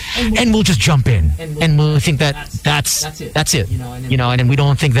compulsiveness, and we'll just jump in, and we'll think that's it. You know, and then we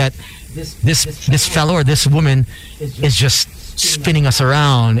don't think that this fellow or this woman is just spinning us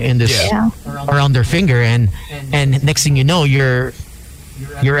around in this around their finger, and next thing you know, you're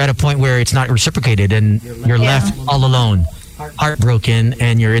at a point where it's not reciprocated, and you're left all alone, heartbroken,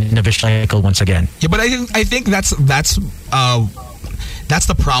 and you're in a vicious cycle once again. Yeah, but I think that's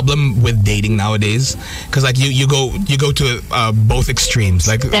the problem with dating nowadays, because like you go to both extremes,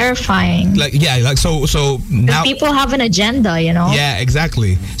 like terrifying. Like so now people have an agenda, you know. Yeah,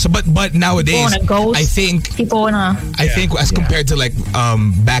 exactly. So but nowadays, I think people wanna. I think as compared to like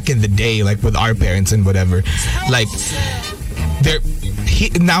back in the day, like with our parents and whatever, like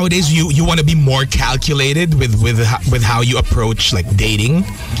nowadays you want to be more calculated with how you approach like dating.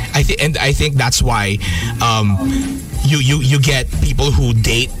 I think that's why you get people who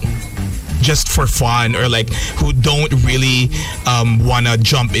date just for fun, or like who don't really want to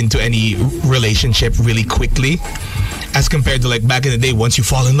jump into any relationship really quickly, as compared to like back in the day. Once you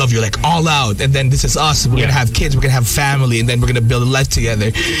fall in love, you're like all out, and then this is us, we're gonna have kids, we're gonna have family, and then we're gonna build a life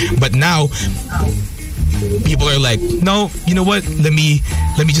together. But now people are like, no, you know what? Let me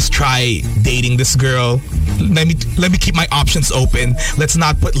just try dating this girl. Let me keep my options open. Let's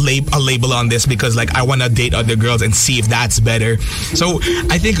not put a label on this, because like I want to date other girls and see if that's better. So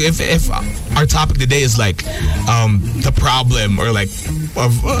I think if our topic today is like the problem, or like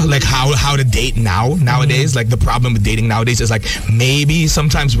of like how to date nowadays, like the problem with dating nowadays is like maybe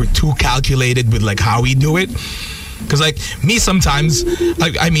sometimes we're too calculated with like how we do it. Because like me, sometimes,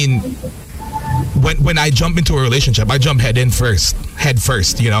 like, I mean, when I jump into a relationship, I jump head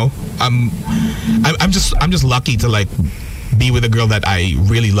first. You know, I'm just lucky to like be with a girl that I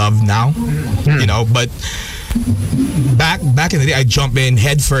really love now. You know, but back in the day, I jump in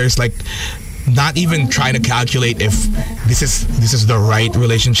head first, like not even trying to calculate if this is the right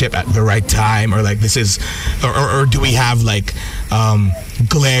relationship at the right time, or like this is, or do we have like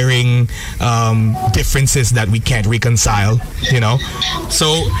glaring differences that we can't reconcile. You know,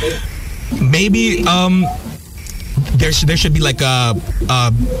 so. Maybe there should be like a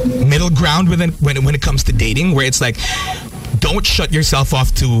middle ground when it comes to dating, where it's like, don't shut yourself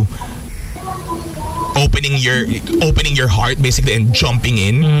off to opening your heart basically and jumping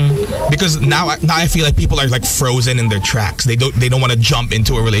in, because now I feel like people are like frozen in their tracks. They don't want to jump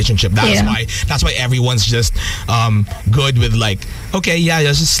into a relationship. That's why everyone's just good with like, okay,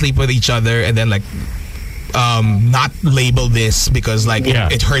 let's just sleep with each other, and then like not label this because like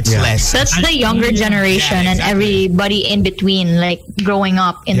it hurts less. That's the younger generation, and everybody in between, like growing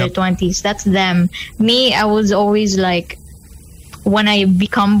up in their 20s. That's them. Me, I was always like, when I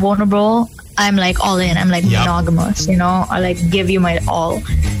become vulnerable, I'm like all in. I'm like monogamous, you know. I like give you my all,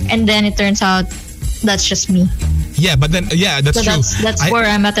 and then it turns out that's just me. Yeah, but then that's true. That's where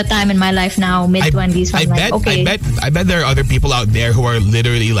I'm at the time in my life now, mid-20s. I bet there are other people out there who are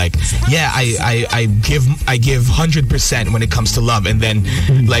literally like, I give 100% when it comes to love, and then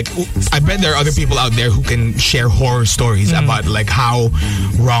like I bet there are other people out there who can share horror stories about like how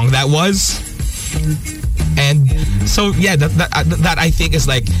wrong that was. And so that I think is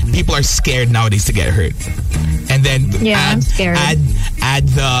like, people are scared nowadays to get hurt, and then I'm scared.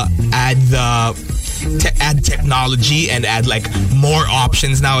 add technology and add like more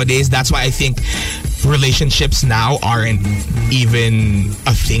options nowadays. That's why I think relationships now aren't even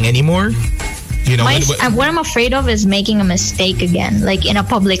a thing anymore. You know, what I'm afraid of is making a mistake again, like in a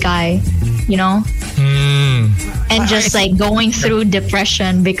public eye, you know, and just like going through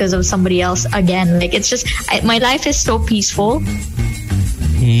depression because of somebody else again. Like it's just my life is so peaceful,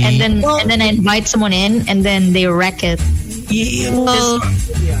 and then I invite someone in, and then they wreck it.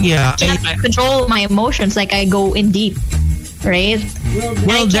 I can't control my emotions. Like I go in deep, right?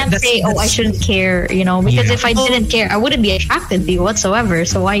 I can't say, I shouldn't care, you know, because if I didn't care, I wouldn't be attracted to you whatsoever.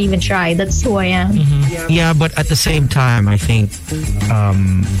 So why even try? That's who I am. Yeah, but at the same time, I think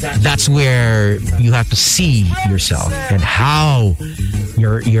that's where you have to see yourself and how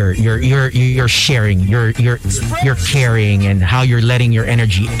you're sharing, you're caring, and how you're letting your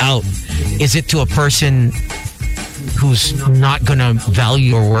energy out. Is it to a person who's not gonna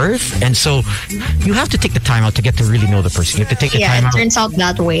value your worth. And so you have to take the time out to get to really know the person. You have to take the Yeah, time it out turns out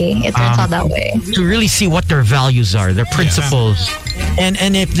that way. It turns out that way. to really see what their values are, their principles, and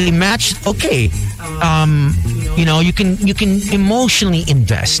if they match, okay. You can emotionally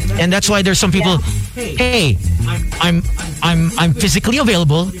invest, and that's why there's some people. Hey, I'm physically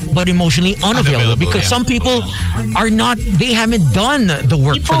available, but emotionally unavailable because some people are not. They haven't done the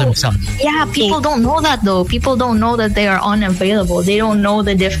work for themselves. Yeah, people don't know that though. People don't know that they are unavailable. They don't know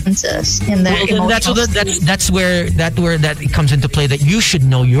the differences in their Well, emotional that's where that comes into play. That you should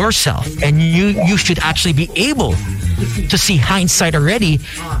know yourself, and you should actually be able to see hindsight already.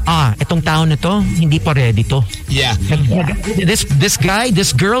 Itong tao na to, hindi pa ready to. Yeah.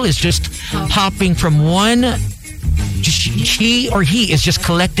 This girl is just hopping from one. She or he is just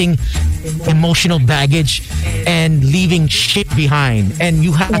collecting emotional baggage and leaving shit behind, and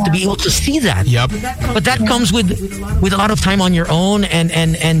you have to be able to see that. Yep. But that comes with a lot of time on your own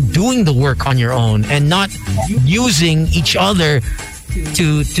and doing the work on your own and not using each other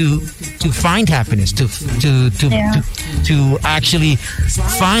to find happiness, to actually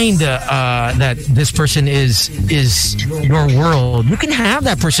find that this person is your world. You can have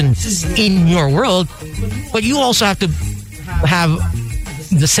that person in your world, but you also have to have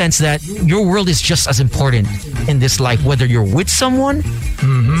the sense that your world is just as important in this life, whether you're with someone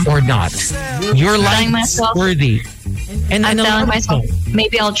or not. Your life is worthy. And I'm telling myself,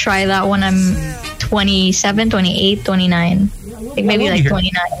 maybe I'll try that when I'm 27, 28, 29. Maybe like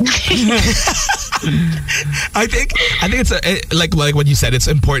 29. I think it's like what you said. It's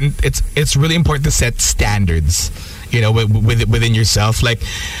important. It's really important to set standards, within yourself. Like,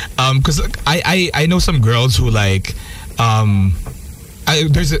 because I know some girls who like,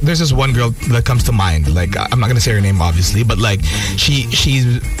 there's this one girl that comes to mind. Like, I'm not gonna say her name obviously, but like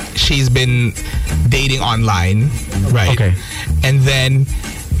she's been dating online, right? Okay, and then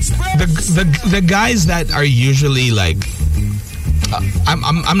the guys that are usually like.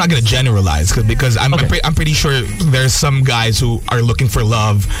 I'm not gonna generalize because I'm pretty sure there's some guys who are looking for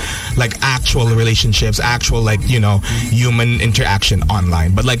love, like actual relationships, actual like human interaction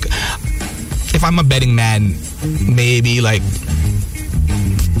online. But like, if I'm a betting man, maybe like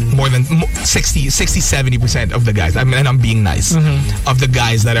more than 60-70% of the guys, and I'm being nice, of the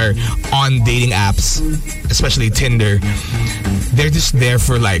guys that are on dating apps, especially Tinder, they're just there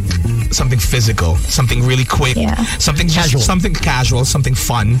for like something physical, something really quick, something casual, something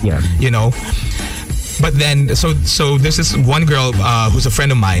fun, But then, so there's this one girl who's a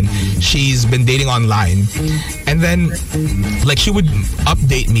friend of mine. She's been dating online, and then like she would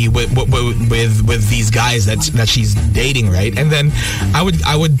update me with these guys that she's dating, right? And then I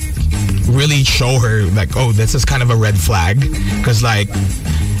would really show her like, oh, this is kind of a red flag, because like,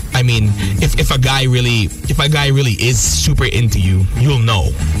 I mean, if a guy really is super into you, you'll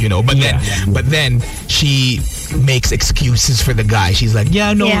know. But then she makes excuses for the guy. She's like,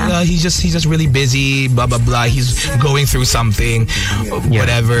 he's just really busy, blah blah blah. He's going through something,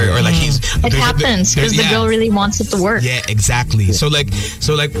 whatever, or like It happens because the girl really wants it to work. Yeah, exactly. So like,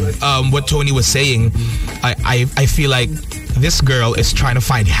 what Tony was saying, I feel like this girl is trying to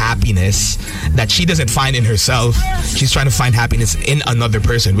find happiness that she doesn't find in herself. She's trying to find happiness in another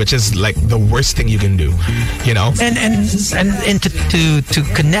person, which is like the worst thing you can do, And to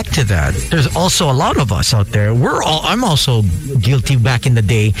connect to that, there's also a lot of us out there. I'm also guilty back in the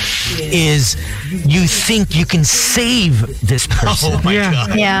day. Is you think you can save this person? Oh my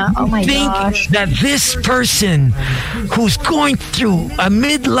God. Yeah. Oh my gosh. That this person who's going through a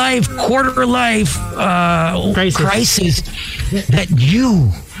midlife, quarter life crisis, that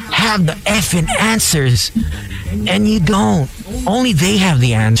you have the effing answers, and you don't. Only they have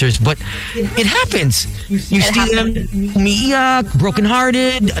the answers, but it happens. You see them umiiyak,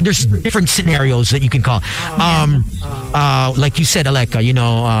 brokenhearted. There's different scenarios that you can call. Like you said, Aleka,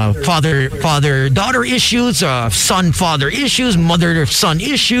 father-daughter issues, son-father issues, mother-son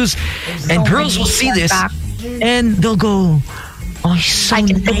issues, and girls will see this, and they'll go, oh, he's so I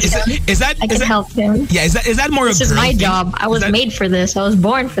can nice. I can help him. Yeah, is that more This a is girl my thing? job. I was made for this. I was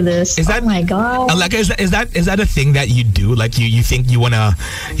born for this. Oh my God. Like, is that a thing that you do? Like, you think you wanna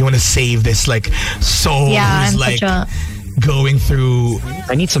save this like soul who's like going through?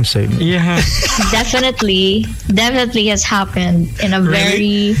 I need some saving. Yeah. Definitely has happened in a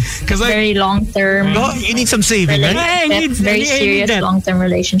very long term. Oh, you need some saving, right? Very serious long term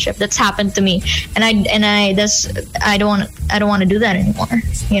relationship. That's happened to me, and I don't want to do that anymore.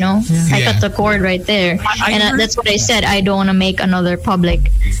 I cut the cord right there, and that's what I said. I don't want to make another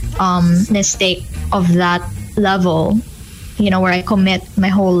public mistake of that level. Where I commit my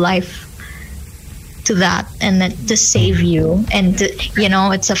whole life to that and then to save you, and to, you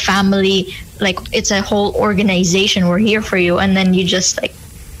know, it's a family, like it's a whole organization. We're here for you, and then you just like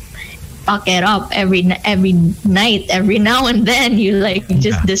fuck it up every night, every now and then. You like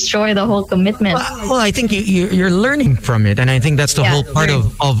just destroy the whole commitment. Well, I think you're learning from it, and I think that's the whole part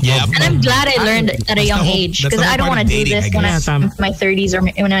of and I'm glad I learned at a young age, because I don't want to do this when I'm in my 30s or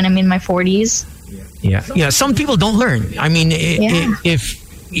when I'm in my 40s. Yeah. Some people don't learn. I mean, if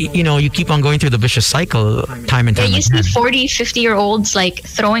you know, you keep on going through the vicious cycle time and time you again. see 40, 50-year-olds like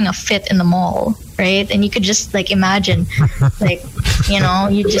throwing a fit in the mall, right? And you could just like imagine, like, you know,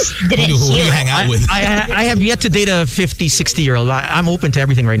 you just didn't Who heal. you hang out with? I have yet to date a 50, 60-year-old. I'm open to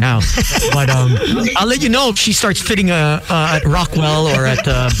everything right now. But I'll let you know if she starts fitting at Rockwell or at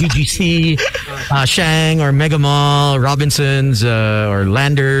BGC, Shang or Mega Mall, Robinsons or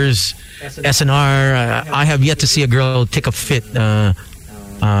Landers, SNR. I have yet to see a girl take a fit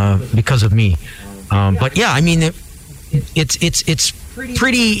because of me. But yeah, I mean, it's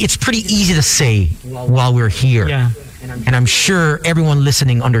pretty easy to say while we're here. Yeah. And I'm sure everyone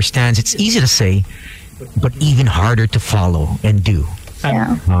listening understands it's easy to say, but even harder to follow and do.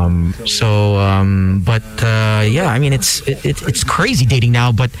 Yeah. Yeah, I mean, it's crazy dating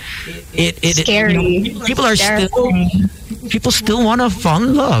now, but Scary. You know, people still want to fall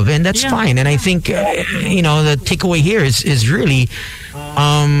in love, and that's fine. And I think you know, the takeaway here is really,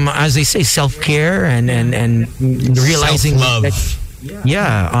 as they say, self-care and realizing self-love. that.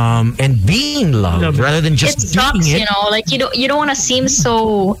 Yeah, and being loved rather than just It sucks, doing it. you know, like you don't want to seem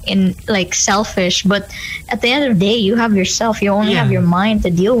so selfish, but at the end of the day, you have yourself. You only have your mind to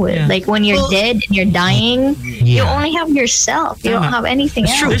deal with. Yeah. Like when you're dead and you're dying, you only have yourself. You don't have anything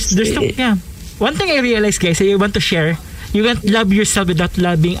else. One thing I realized, guys, I want to share. You can't love yourself without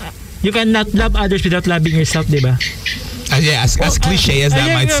loving. You cannot love others without loving yourself, diba? As cliche as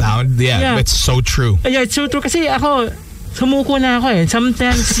that might sound, it's so true. Yeah, it's so true. Kasi ako, sumuko na ako eh.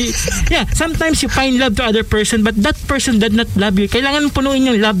 Sometimes you find love to other person, but that person did not love you. Kailangan punuin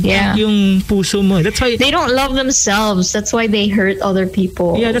yung love yung puso mo. That's why they don't love themselves. That's why they hurt other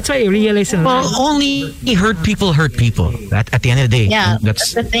people. Yeah, that's why I realize. Well, only hurt people. At the end of the day,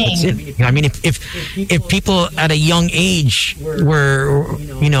 that's the thing. That's it. I mean, if people at a young age were,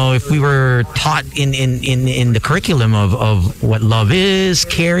 you know, if we were taught in the curriculum of what love is,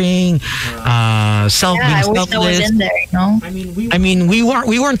 caring, being I wish selfless. that was in there, you know? I mean, we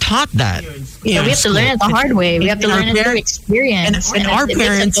weren't taught that. We have to learn it the hard way. We have to learn it through experience. And our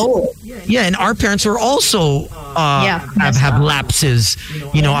parents, and our parents were also have lapses.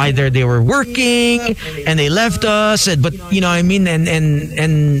 You know, either they were working and they left us, but you know, I mean,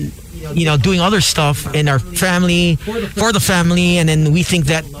 and you know, doing other stuff in our family for the family, and then we think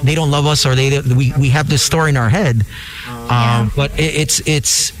that they don't love us, or we have this story in our head. But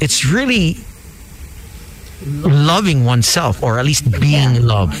it's really loving oneself, or at least being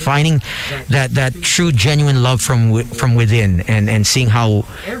loved, finding that true genuine love from within, and seeing how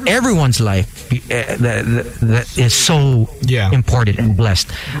everyone's life that is so important and blessed.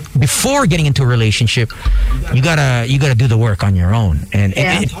 Before getting into a relationship, you gotta do the work on your own, and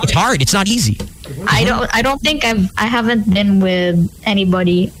it's hard. It's not easy. I don't think I haven't been with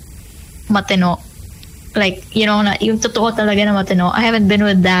anybody matino. Like, you know, yung totoo talaga na matino. I haven't been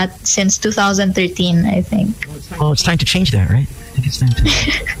with that since 2013, I think. Oh, it's time to change that, right? I think it's time to.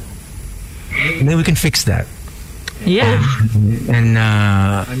 And then we can fix that. Yeah. And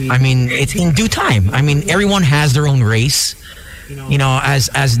I mean, it's in due time. I mean, everyone has their own race. You know, as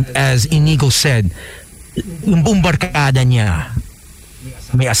Inigo said, yung buong barkada niya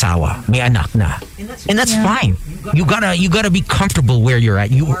may asawa, may anak na. And that's fine. You gotta be comfortable where you're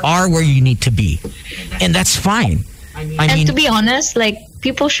at. You are where you need to be. And that's fine. I mean, to be honest, like,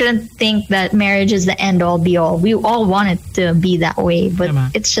 people shouldn't think that marriage is the end all be all. We all want it to be that way, but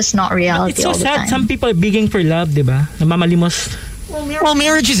it's just not reality. It's so all the sad. time. Some people are begging for love, diba? Namamalimos. well,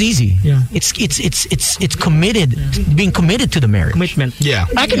 marriage is easy. Yeah. It's committed, being committed to the marriage. Commitment. Yeah.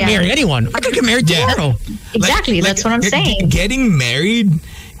 I can marry anyone. I could get married tomorrow. Exactly, that's what I'm saying. Getting married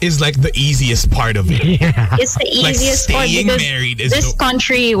is like the easiest part of it. It's the easiest part staying because married is this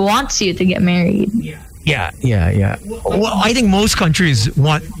country wants you to get married. Yeah. Well, I think most countries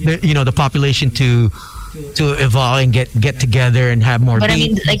want the population to evolve and get together and have more. But I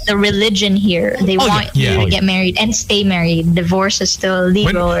mean, like the religion here, they want you to get married and stay married. Divorce is still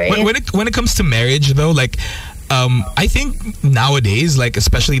illegal. When it comes to marriage, though, like, I think nowadays, like,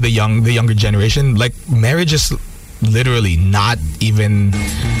 especially the younger generation, like, marriage is literally not even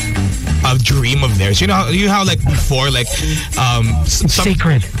a dream of theirs. You know how like before, like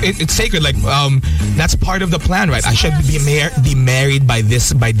Sacred. It's sacred. Like that's part of the plan, right? I should be married by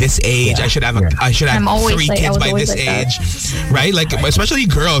this age. I should have I'm always 3 like- I kids was by always this like that. age, right? Like especially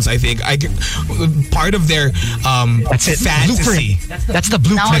girls. I think part of their That's it. fantasy. That's the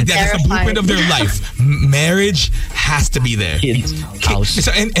Now blueprint. I'm That's the blueprint of their life. Marriage has to be there. Kids, house.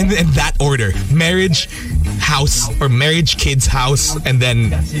 So in that order: marriage, house, or marriage, kids, house, and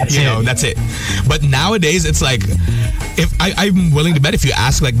then that's it. But nowadays, it's like, if I'm willing to bet, if you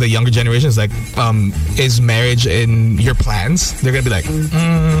ask like the younger generations, like, is marriage in your plans? They're gonna be like,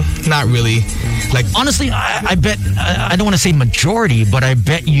 not really. Like, Honestly, I bet, I don't want to say majority, but I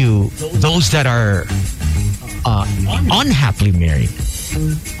bet you those that are unhappily married,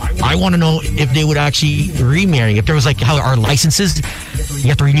 I want to know if they would actually remarry. If there was like how our licenses, you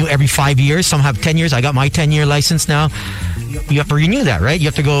have to renew every 5 years. Some have 10 years. I got my 10-year license now. You have to renew that, right? You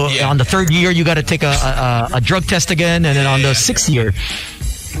have to go on the 3rd year. You got to take a drug test again, and then on the 6th year.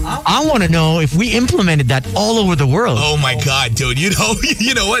 I want to know if we implemented that all over the world. oh my God, dude! You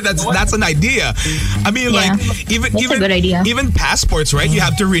know what? That's an idea. I mean, like even That's a good idea. even passports, right? You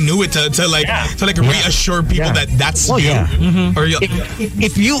have to renew it to reassure people that that's Oh, you. yeah. Or you,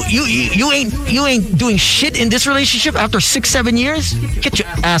 If you ain't doing shit in this relationship after 6-7 years, get your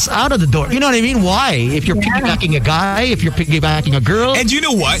ass out of the door. You know what I mean? Why? If you're piggybacking a guy, if you're piggybacking a girl, and you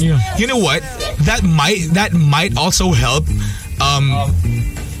know what? You know what? That might also help.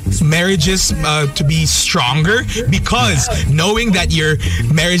 Marriages to be stronger, because knowing that your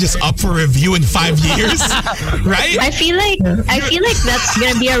marriage is up for review in 5 years, right? I feel like that's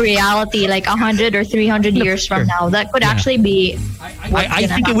gonna be a reality like 100 or 300 years from now. That could actually be. I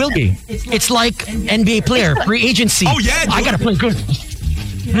think it will be. It's like NBA player, free agency. Oh, yeah, I gotta play good.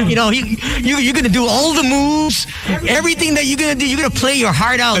 You know, you're gonna do all the moves, everything that you're gonna do. You're gonna play your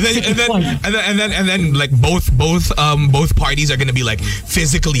heart out. And then like both parties are gonna be like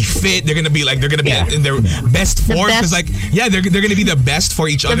physically fit. They're gonna be in their best form, because they're gonna be the best for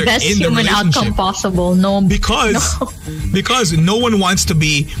each other The best in the human relationship. outcome possible. No, Because no one wants to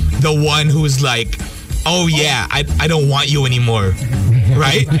be the one who's like, oh yeah, I don't want you anymore,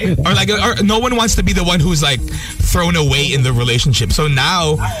 right? or no one wants to be the one who's like thrown away in the relationship. So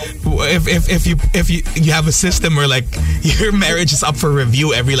now, if you have a system where like your marriage is up for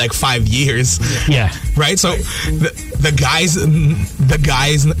review every like 5 years, right? So the guys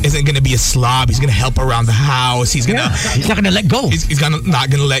isn't gonna be a slob. He's gonna help around the house. He's not gonna let go. He's not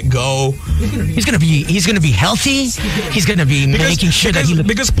gonna let go. He's gonna be healthy. He's gonna be making sure that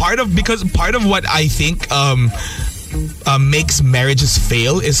because part of what I think makes marriages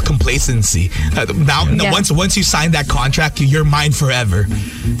fail is complacency. Once you sign that contract, you're mine forever.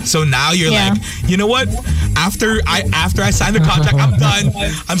 So now you're like, you know what? After I sign the contract, I'm done.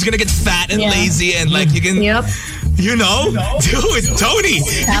 I'm just gonna get fat and lazy, and like you can. Yep. You know, dude, Tony,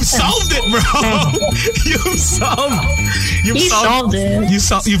 you've solved it, bro.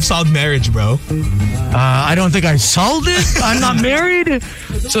 You've solved marriage, bro. I don't think I solved it. I'm not married,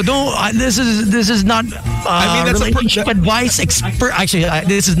 so don't. This is not. That's relationship advice. Actually,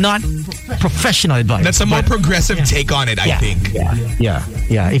 this is not professional advice. That's a more progressive take on it, I think. Yeah.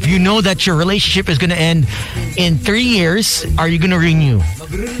 If you know that your relationship is going to end in 3 years, are you going to renew?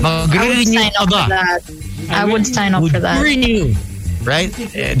 I would sign up for that. Renew, right?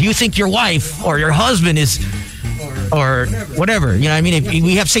 Do you think your wife or your husband is, or whatever? You know what I mean? If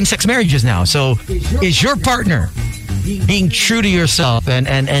we have same-sex marriages now, so is your partner being true to yourself and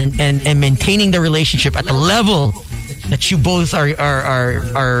maintaining the relationship at the level that you both are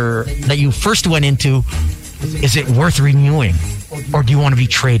that you first went into? Is it worth renewing, or do you want to be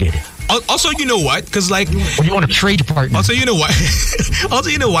traded? Also, you know what? Because like, or do you want to trade partner? Also, you know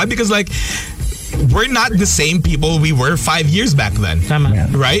what? Because like, we're not the same people we were 5 years back then,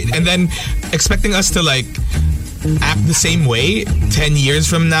 right? And then expecting us to like act the same way 10 years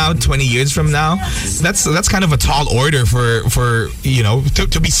from now, 20 years from now, that's kind of a tall order for you know,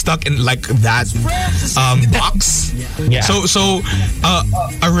 to be stuck in like that box. So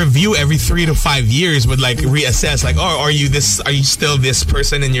a review every 3 to 5 years would like reassess, like, oh, are you still this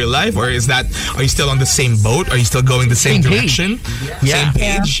person in your life, or are you still on the same boat, are you still going the same direction, same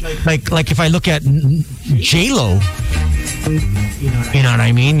page? Like if I look at J-Lo, you know what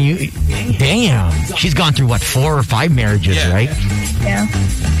I mean? Damn, she's gone through what, 4 or 5 marriages, right? Yeah.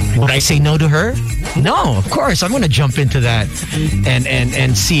 Would I say no to her? No, of course. I'm going to jump into that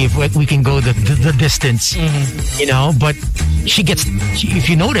and see if we can go the distance, you know. But if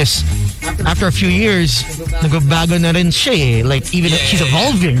you notice, after a few years, nagbabago na rin siya eh. Like even she's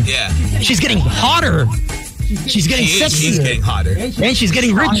evolving. Yeah. She's getting hotter. she's getting sexier. She's getting hotter. And she's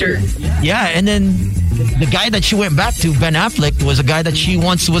getting richer. Yeah, and then the guy that she went back to, Ben Affleck, was a guy that she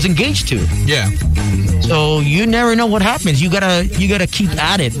once was engaged to. Yeah. So you never know what happens. You gotta keep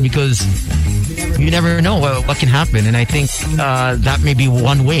at it because you never know what can happen. And I think that may be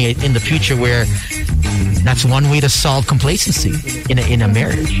one way in the future where that's one way to solve complacency in a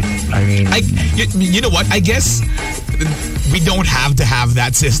marriage. I mean, you know what? I guess we don't have to have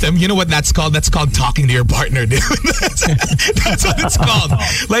that system. You know what that's called? That's called talking to your partner, dude. That's what it's called.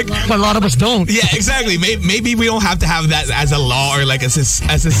 Like, a lot of us don't. Yeah, exactly. Maybe we don't have to have that as a law or like as a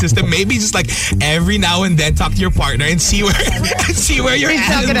system. Maybe just like every now and then talk to your partner and see where you're it's at.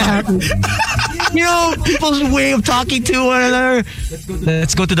 Not gonna happen. You know, people's way of talking to one another.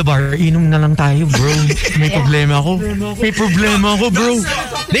 Let's go to the bar. Inom na lang tayo, bro. May problema ako, bro.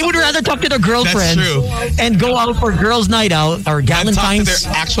 They would rather talk to their girlfriends and go out for girls' night out or Galentine's. Talk to their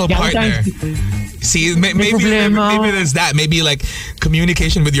actual partner. See, maybe there's that. Maybe like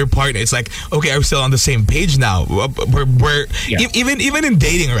communication with your partner. It's like, okay, are we still on the same page now? We're even in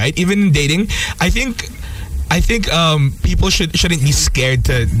dating, right? Even in dating, I think people shouldn't be scared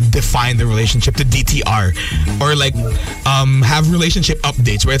to define the relationship, to DTR, or like have relationship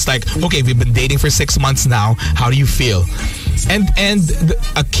updates where it's like, okay, we've been dating for 6 months now. How do you feel? And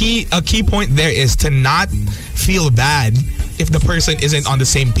a key point there is to not feel bad if the person isn't on the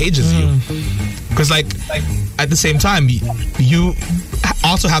same page as you, because like at the same time you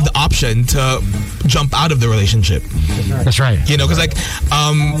also have the option to jump out of the relationship. That's right. You know, because like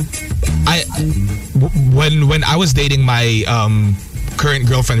when I was dating my current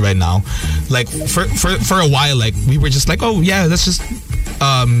girlfriend right now, like for a while, like we were just like, oh yeah, let's just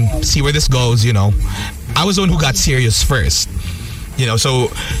see where this goes. You know, I was the one who got serious first. You know, so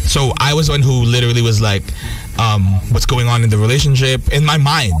I was the one who literally was like, what's going on in the relationship in my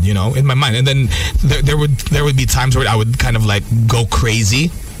mind, and then there would be times where I would kind of like go crazy,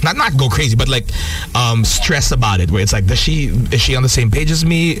 not go crazy, but like stress about it, where it's like, is she on the same page as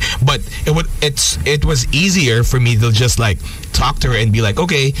me? But it was easier for me to just like talk to her and be like,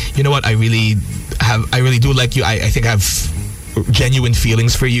 okay, you know what, I really do like you. I think I have genuine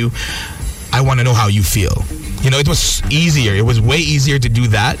feelings for you. I want to know how you feel. You know, it was easier. It was way easier to do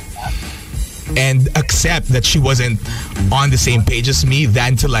that and accept that she wasn't on the same page as me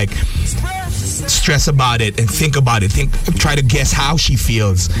than to like stress about it and think about it, try to guess how she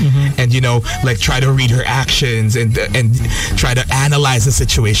feels, and you know, like try to read her actions and try to analyze the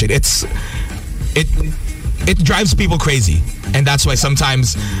situation. It drives people crazy, and that's why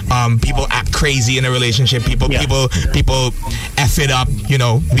sometimes people act crazy in a relationship. People F it up. You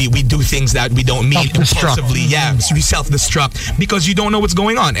know, we do things that we don't mean impulsively. Yeah, we self-destruct because you don't know what's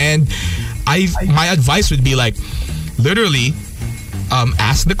going on. And my advice would be like, literally,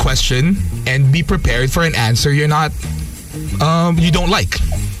 ask the question and be prepared for an answer you don't like.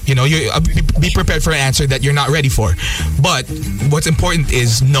 You know, you be prepared for an answer that you're not ready for. But what's important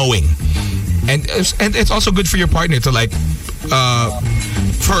is knowing. And it's also good for your partner to like, for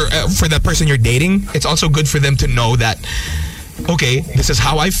that person you're dating, it's also good for them to know that, okay, this is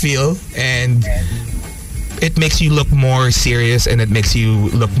how I feel, and it makes you look more serious, and it makes you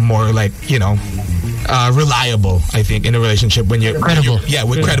look more like, you know, reliable, I think, in a relationship when you're credible.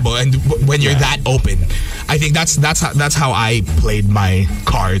 Credible, and when you're that open. I think that's how I played my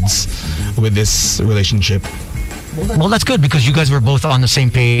cards with this relationship. Well, that's good because you guys were both on the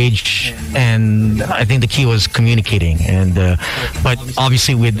same page, and I think the key was communicating. And but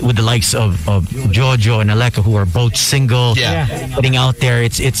obviously, with the likes of Jojo and Aleka, who are both single, getting out there,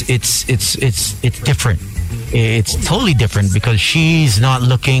 it's different. It's totally different because she's not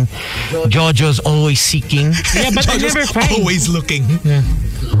looking. Jojo's always seeking. Yeah, but I never find. Always looking. Yeah.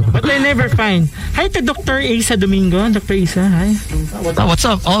 But I never find. Hi to Dr. Isa Domingo. Dr. Isa, hi. What's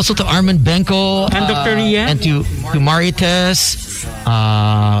up? Also to Armand Benko. And Dr. Ria. And to Marites.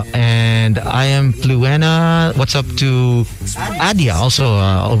 And I am Fluena. What's up to Adia, also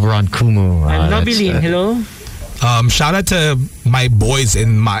over on Kumu. And Nobilin, hello. Shout out to my boys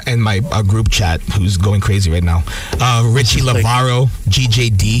in my group chat who's going crazy right now. Richie Lavaro,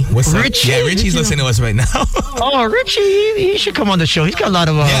 GJD. What's up? Richie? Yeah, Richie's listening to us right now. Oh, Richie, he should come on the show. He's got a lot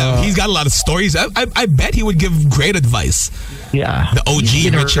of he's got a lot of stories. I bet he would give great advice. Yeah, the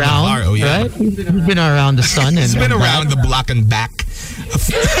OG Richie Lavaro. Yeah, right? He's been around the sun. He's been around the block and back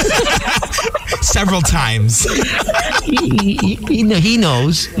several times. He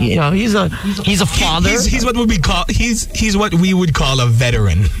knows. You know, he's a father. He's what would be called. He's what we would call a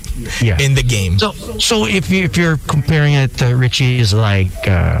veteran in the game. So if you're comparing it, Richie is like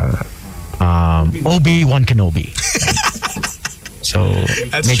Obi-Wan Kenobi. So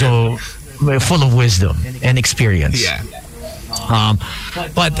that's true. full of wisdom and experience. Yeah.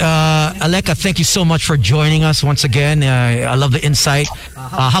 But Aleka, thank you so much for joining us once again. I love the insight.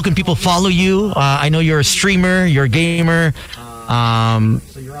 How can people follow you? I know you're a streamer, you're a gamer.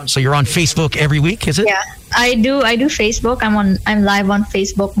 So you're on Facebook every week, is it? Yeah, I do Facebook. I'm live on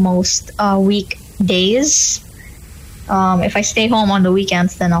Facebook most weekdays. If I stay home on the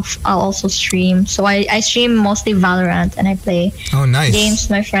weekends, then I'll also stream. So I stream mostly Valorant, and I play games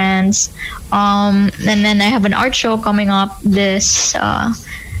with my friends. And then I have an art show coming up this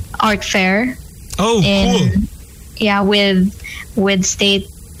art fair. Oh, cool. Yeah, with State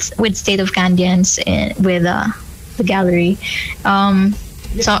of Candians with the gallery. So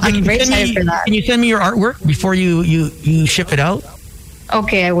I'm very excited for that. Can you send me your artwork before you ship it out?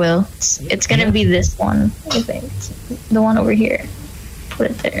 Okay, I will. It's gonna be this one, I think. The one over here.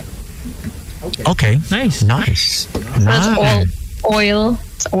 Put it there. Okay. Nice. So it's all oil.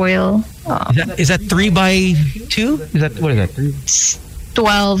 It's oil. Is that 3x2? Is that what is that?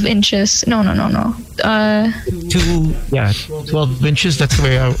 12 inches. No. 12 inches. That's the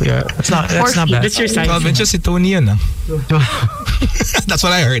way. That's not bad. That's your size. 12 inches si Tony yun, That's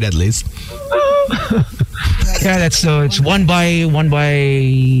what I heard at least. Yeah, that's so. It's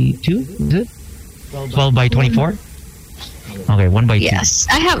 1x2. Is it 12 by 24? Okay, 1x2. Yes,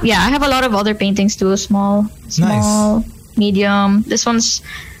 I have a lot of other paintings too. Small, medium. This one's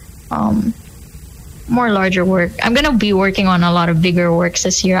more larger work. I'm gonna be working on a lot of bigger works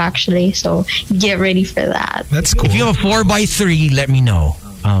this year, actually. So get ready for that. That's cool. If you have a 4x3, let me know.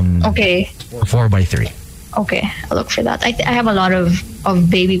 Okay. 4x3. Okay, I'll look for that. I have a lot of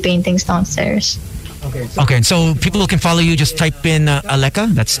baby paintings downstairs. Okay, and so people can follow you. Just type in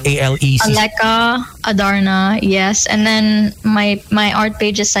Aleka. That's ALEC. Aleka Adarna, yes. And then my art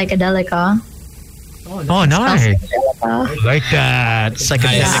page is Psychedelica. Oh, nice. Like that.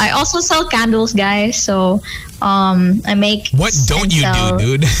 Psychedelic. Yeah, I also sell candles, guys. So I make. What don't you do,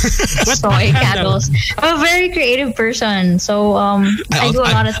 dude? Soy candles. I'm a very creative person, so I do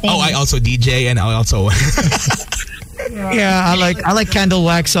a lot of things. Oh, I also DJ, and I also. Yeah, I like candle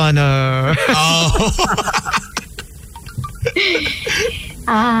wax on.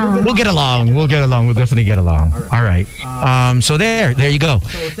 We'll get along. We'll definitely get along. All right. So there you go.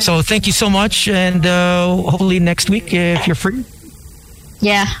 So thank you so much, and hopefully next week if you're free.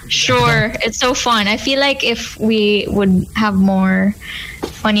 Yeah, sure. It's so fun. I feel like if we would have more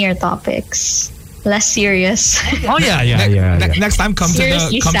funnier topics, less serious. Oh yeah. Next time, come to the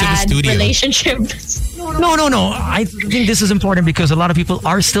studio. Relationships. No. I think this is important because a lot of people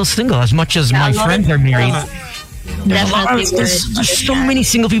are still single. As much as my friends are married, there's so many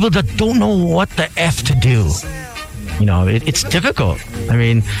single people that don't know what the F to do. You know, it's difficult. I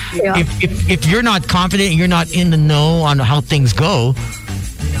mean, if you're not confident, you're not in the know on how things go.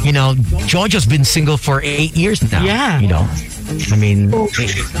 You know, Georgia's been single for 8 years now. Yeah. You know, I mean,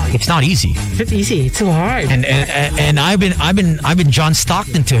 it's not easy. It's easy. It's so hard. And I've been John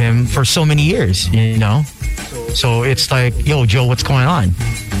Stockton to him for so many years. You know, so it's like, yo, Joe, what's going on?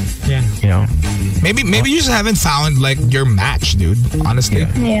 Yeah. You know, maybe you just haven't found like your match, dude. Honestly.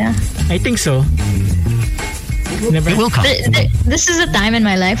 Yeah. I think so. It will come. This is a time in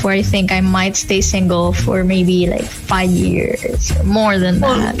my life where I think I might stay single for maybe like 5 years, more than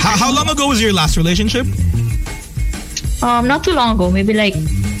that. How long ago was your last relationship? Not too long ago, maybe like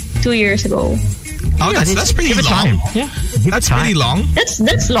 2 years ago. Oh, that's pretty long. Time. Yeah. That's pretty long.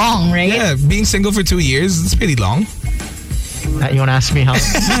 That's long, right? Yeah, being single for 2 years, that's pretty long. You want to ask me how?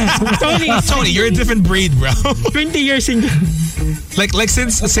 Tony, you're a different breed, bro. 20 years single. Like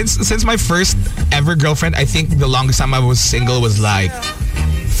since my first ever girlfriend, I think the longest time I was single was like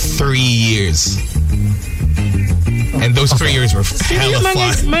 3 years. And those 3 years were hella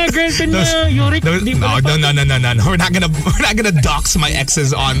fun. My girlfriend na Yurik. No. We're not gonna dox my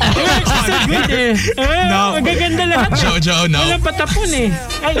exes on. No. Magaganda lahat. Jojo, no. Walang patapon eh.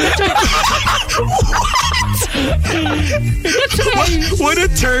 Ay, What a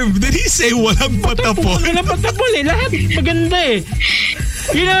term. Did he say walang patapon? Walang patapon eh. Lahat maganda eh.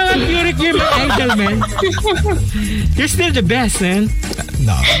 You know, Yurik, you're my idol, man. You're still the best, man.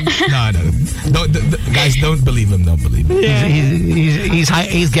 No. Guys, don't believe him. Don't believe him. Yeah.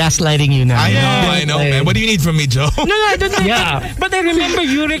 He's gaslighting you now. I know, man. What do you need from me, Joe? No, I don't know. Yeah. But I remember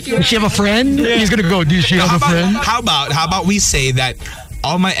Yurik. Does she have a friend? Yeah. He's gonna go. Does she have a friend? How about we say that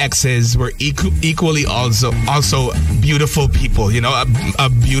all my exes were equally also beautiful people. You know, a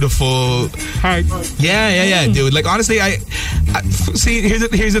beautiful heart. Yeah, dude. Like honestly, I see.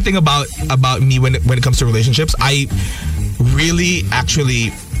 Here's the thing about me when it comes to relationships. I really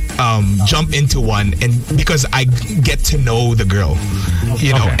actually jump into one, and because I get to know the girl,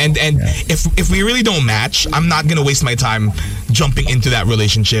 you know, and if we really don't match, I'm not gonna waste my time jumping into that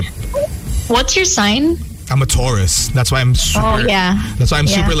relationship. What's your sign? I'm a Taurus. That's why I'm super. Oh, yeah. That's why I'm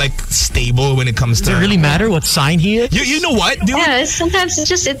super like stable when it comes to. Does it really matter what sign he is? You know what, dude? Yeah, sometimes it's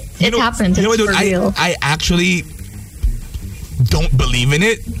just it happens. You know what, It's dude? for real. I actually don't believe in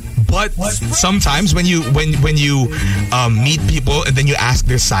it. But sometimes when you meet people and then you ask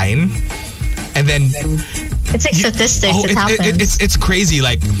their sign, and then it's like statistics. It happens. It's crazy,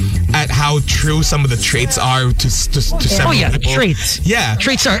 like at how true some of the traits are to several people. Traits. Yeah,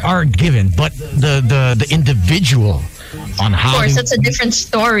 traits are given, but the individual on how. Of course, that's a different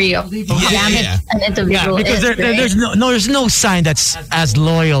story of damage an individual. Yeah, because is, there's no sign that's as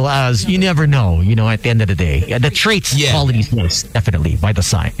loyal as you never know. You know, at the end of the day, the traits, qualities, yes, definitely by the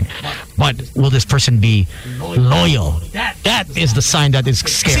sign. But will this person be loyal? That is the sign that is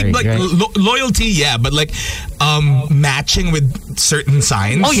scary. See, like right? loyalty, yeah, but like matching with certain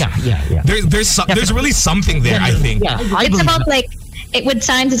signs. Oh yeah. There's really something there. I think. Yeah, it's about like. With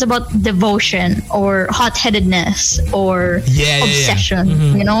signs, it's about devotion or hot-headedness or obsession.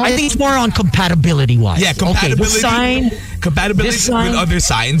 Mm-hmm. You know, I think it's more on compatibility-wise. Yeah, compatibility. Okay, compatibility with other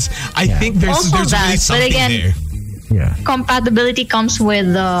signs. I think there's really something but again, there. Yeah. Compatibility comes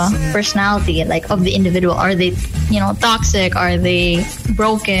with the personality, like of the individual. Are they, toxic? Are they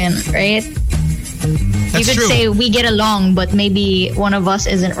broken? Right? That's you could true. say we get along, but maybe one of us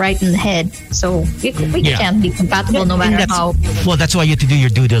isn't right in the head. So we can't be compatible no matter how. Well, that's why you have to do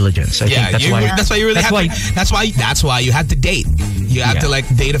your due diligence. I think that's why you really that's why you had to date. You have to like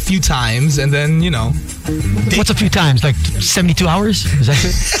date a few times and then What's a few times? Like 72 hours? Is that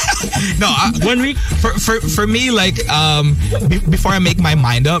it? No, 1 week. For me, like before I make my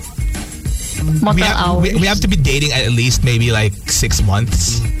mind up, we have to be dating at least maybe like 6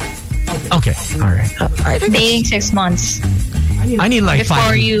 months. Okay, all right. Dating 6 months. I need like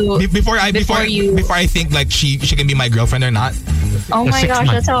before 5 before I think like she can be my girlfriend or not. Oh my gosh,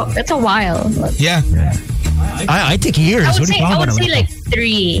 that's a while. Yeah. I take years. I would say like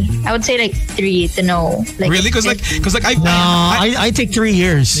 3. I would say like 3 to know. Like, really? Because I take 3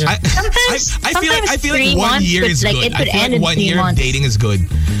 years. I feel like 1 year is good. It could end in 1 year of dating is good.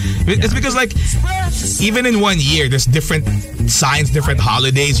 It's because like even in 1 year, there's different signs, different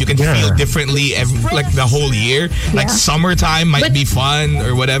holidays. You can feel differently like the whole year. Like summertime might be fun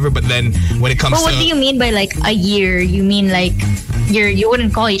or whatever, but then when it comes to what do you mean by like a year? You mean like you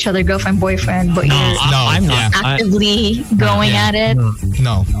wouldn't call each other girlfriend boyfriend, but I'm not actively going at it.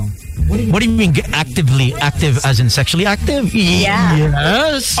 No. What do you mean actively? Active as in sexually active? Yeah.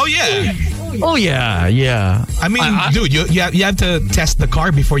 Yes. Oh yeah. Oh yeah. I mean, dude, you have to test the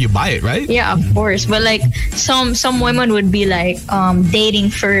car before you buy it, right? Yeah, of course. But like some women would be like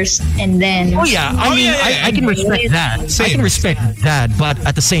dating first and then. Oh yeah. I can respect that. Same. I can respect that, but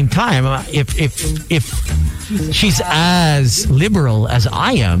at the same time, if she's as liberal as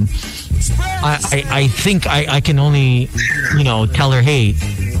I am, I think I can only tell her, hey,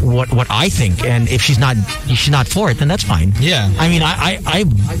 what I think, and if she's not for it, then that's fine. Yeah. I mean,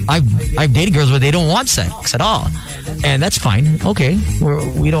 I've dated girls where they don't want sex at all, and that's fine. Okay,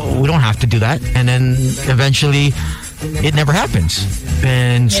 we don't have to do that, and then eventually it never happens,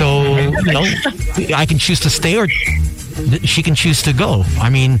 and so I can choose to stay or she can choose to go. I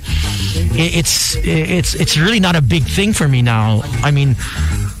mean, it's really not a big thing for me now. I mean,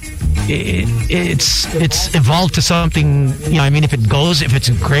 it's evolved to something. I mean, if it's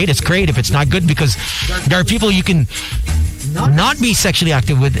great, it's great. If it's not good, because there are people you can not be sexually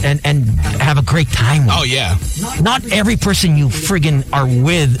active with and have a great time with. Oh yeah. Not every person you friggin' are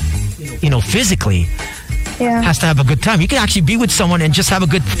with, physically. Yeah. Has to have a good time. You can actually be with someone and just have a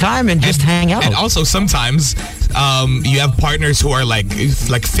good time and just hang out. And also sometimes you have partners who are like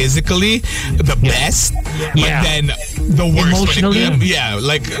physically the best, but then the worst emotionally.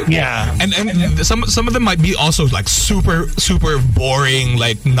 And some of them might be also like super boring,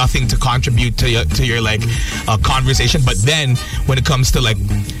 like nothing to contribute to your like conversation. But then when it comes to like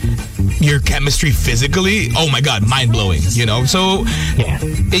your chemistry physically, oh my god, mind blowing. So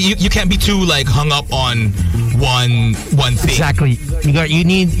you can't be too like hung up on one thing. Exactly. You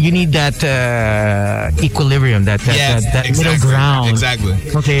need that equilibrium, that middle ground. Exactly.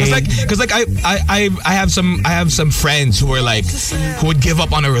 Okay. Because I have some friends who would give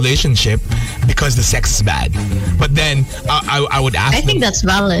up on a relationship because the sex is bad. But then I would ask. I think that's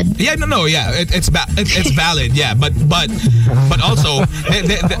valid. Yeah. No. Yeah. It's valid. Yeah. But also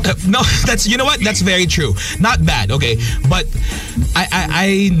no. That's what. That's very true. Not bad. Okay. But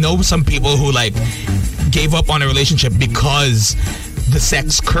I know some people who like gave up on a relationship because the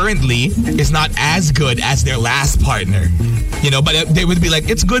sex currently is not as good as their last partner. You know, but they would be like,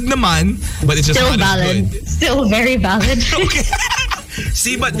 it's good naman, but it's just Still not as valid. good. Still very valid. Okay.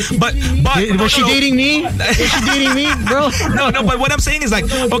 See, but Was she dating me? Was she dating me, bro? No, but what I'm saying is like,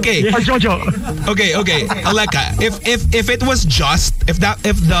 okay, Jojo. okay, Aleka, if it was just if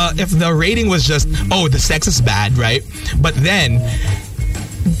the rating was just, oh, the sex is bad, right? But then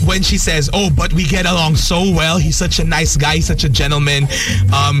when she says, oh, but we get along so well, he's such a nice guy, he's such a gentleman,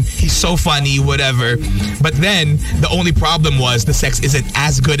 he's so funny, whatever, but then the only problem was the sex isn't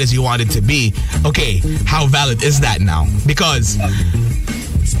as good as you want it to be. Okay, how valid is that now? Because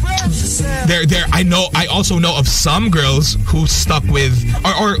I also know of some girls who stuck with,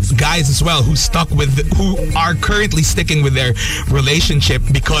 or guys as well, who are currently sticking with their relationship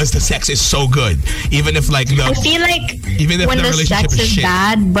because the sex is so good. Even if like I feel like even if when the the relationship sex is shit.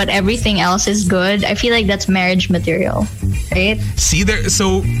 bad but everything else is good, I feel like that's marriage material, right? See there,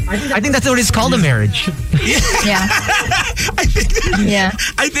 so I think that's what it's called, a marriage. Yeah. I think Yeah.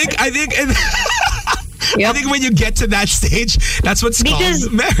 I think Yep. I think when you get to that stage, that's what's Because-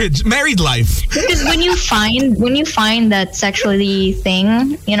 called married life. Because when you find that sexually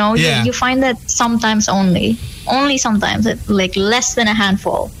thing, you know, Yeah. you find that sometimes only sometimes, like less than a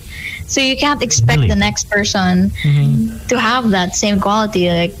handful. So you can't expect Really? the next person to have that same quality.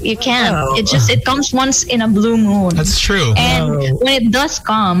 Like you can't. Oh. It comes once in a blue moon. That's true. And when it does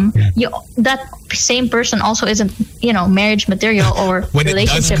come, that same person also isn't, marriage material or When it does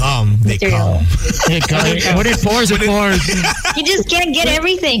relationship come, they material. come. When it pours, it pours. You just can't get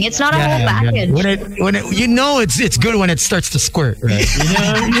everything. It's not a whole package. When it, it's good when it starts to squirt, right?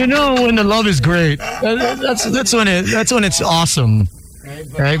 You know when the love is great. That's when it's awesome.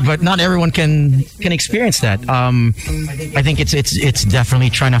 Right, but not everyone can experience that. I think it's definitely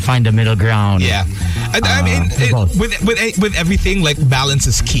trying to find the middle ground. Yeah, I mean, both. with everything, like balance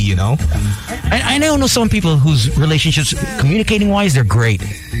is key. You know. I know some people whose relationships, communicating wise, they're great.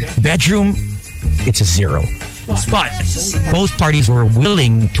 Bedroom, it's a 0. But both parties were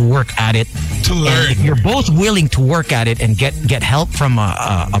willing to work at it. To learn. And if you're both willing to work at it and get help from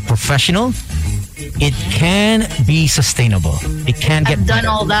a professional, it can be sustainable. It can get I've done better.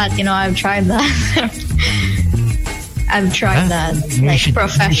 all that. I've tried that. I've tried that. You Like should-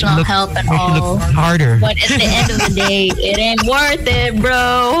 professional you should look- help and you should all. look harder. But at the end of the day, it ain't worth it,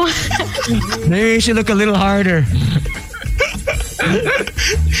 bro. Maybe you should look a little harder.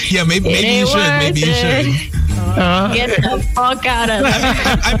 Yeah, maybe you ain't should. Maybe you worth should. Get the fuck out of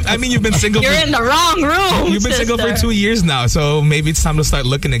there. I mean, you've been single. You're in the wrong room. You've been single for sister. 2 years now, so maybe it's time to start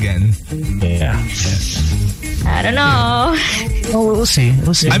looking again. Yeah. I don't know. Well, we'll see.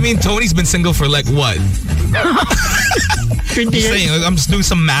 We'll see. I mean, Tony's been single for like what? 20 I'm years. saying, I'm just doing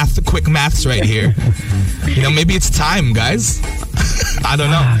some quick maths right here. Maybe it's time, guys. I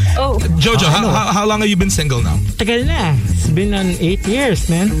don't know. Oh, Jojo, how long have you been single now? Tagal na. It's been on 8 years,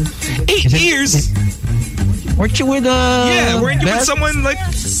 man. 8 years? Weren't you with Yeah, weren't you with Beth? someone like...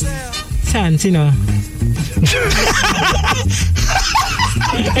 San, sino?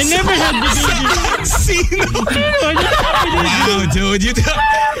 I never had the baby. Sino? Wow, dude.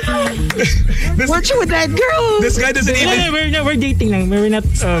 Weren't you with that girl? This guy doesn't even... We're dating lang. We're not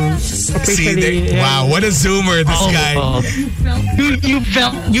See, officially. wow, what a zoomer, this guy.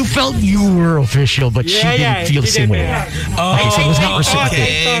 You felt you were official, but she didn't feel the same way. Oh, Okay, so it was not reciprocal.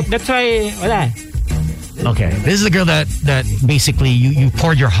 okay. That's why, wala. Okay, this is the girl that basically you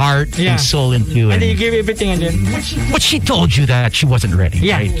poured your heart Yeah. and soul into, And then you and give everything and then. but she told you that she wasn't ready.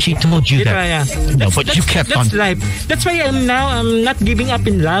 Yeah. Right? She told you That's that. why, yeah. No, but you kept on. That's life. That's why I'm not giving up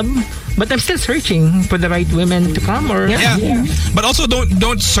in love, but I'm still searching for the right women to come. Or Yeah. But also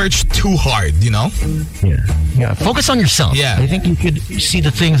don't search too hard, Yeah, focus on yourself. Yeah. I think you could see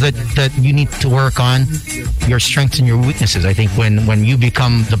the things that you need to work on, your strengths and your weaknesses. I think when you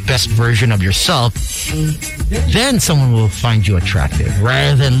become the best version of yourself, then someone will find you attractive,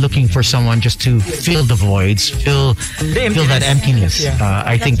 rather than looking for someone just to fill the voids, fill that emptiness. Yeah.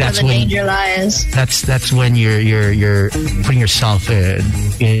 I think where that's the when danger lies. that's when you're putting yourself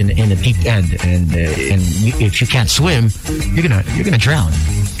in a deep end, and if you can't swim, you're gonna drown.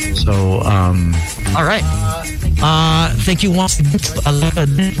 So all right. Thank you once again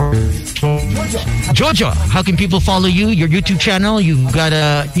for Jojo. How can people follow you? Your YouTube channel. You've got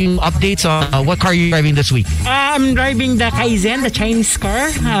new updates on what car you're driving this week. I'm driving the Kaizen, the Chinese car,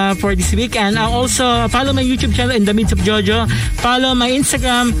 for this week. And also follow my YouTube channel in the midst of Jojo. Follow my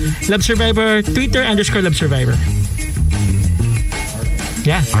Instagram, Love Survivor, Twitter _Love Survivor.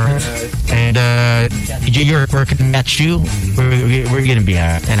 Yeah. All right. And DJ Yurik, where can we match you? Where are you going to be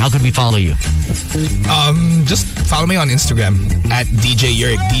at? And how could we follow you? Just follow me on Instagram at DJ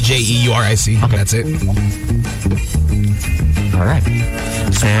Yurik, DJEURIC. Okay. That's it. All right.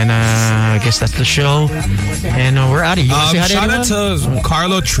 And I guess that's the show. And we're out of here. Shout out to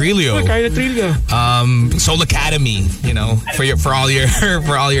Carlo Trillo. Carlo Trillo. Soul Academy, for all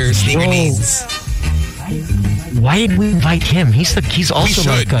your sneaker needs. Why did we invite him? He's also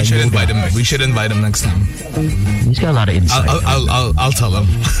We should invite him. We should invite him next time. He's got a lot of insight. I'll tell him.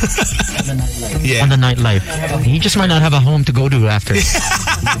 Yeah. On the nightlife. He just might not have a home to go to after.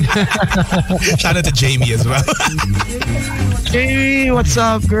 Shout out to Jamie as well. Jamie, what's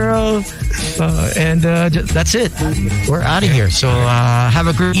up, girl? And that's it. We're out of here. So have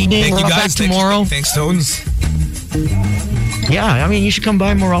a great evening. Thank you guys. Back tomorrow. Thanks, Tones. Yeah, I mean, you should come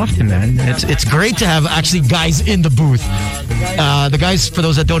by more often, man. It's great to have actually guys in the booth. The guys, for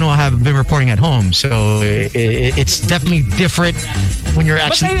those that don't know, have been reporting at home, so it's definitely different when you're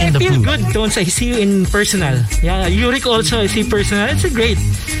actually in the booth. I feel good, Tones. I see you in personal. Yeah, Yurik also, I see personal. It's great.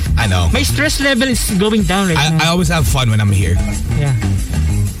 I know. My stress level is going down right now. I always have fun when I'm here. Yeah.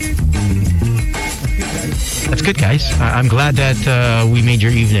 That's good, guys. I'm glad that we made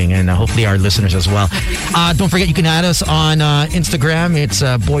your evening, and hopefully our listeners as well. Don't forget, you can add us on Instagram. It's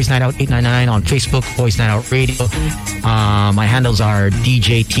Boys Night Out 899. On Facebook, Boys Night Out Radio. My handles are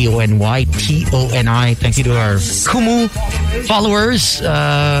DJ TONY. Thank you to our Kumu followers.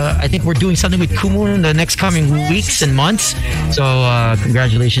 I think we're doing something with Kumu in the next coming weeks and months. So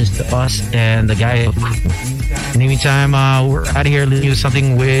congratulations to us and the guy of Kumu. In the meantime, we're out of here. Let's do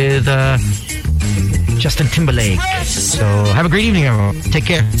something with Justin Timberlake. So have a great evening, everyone. Take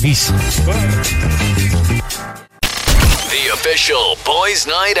care. Peace. The official Boys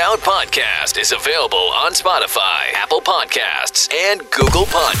Night Out podcast is available on Spotify, Apple Podcasts, and Google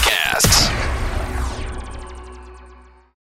Podcasts.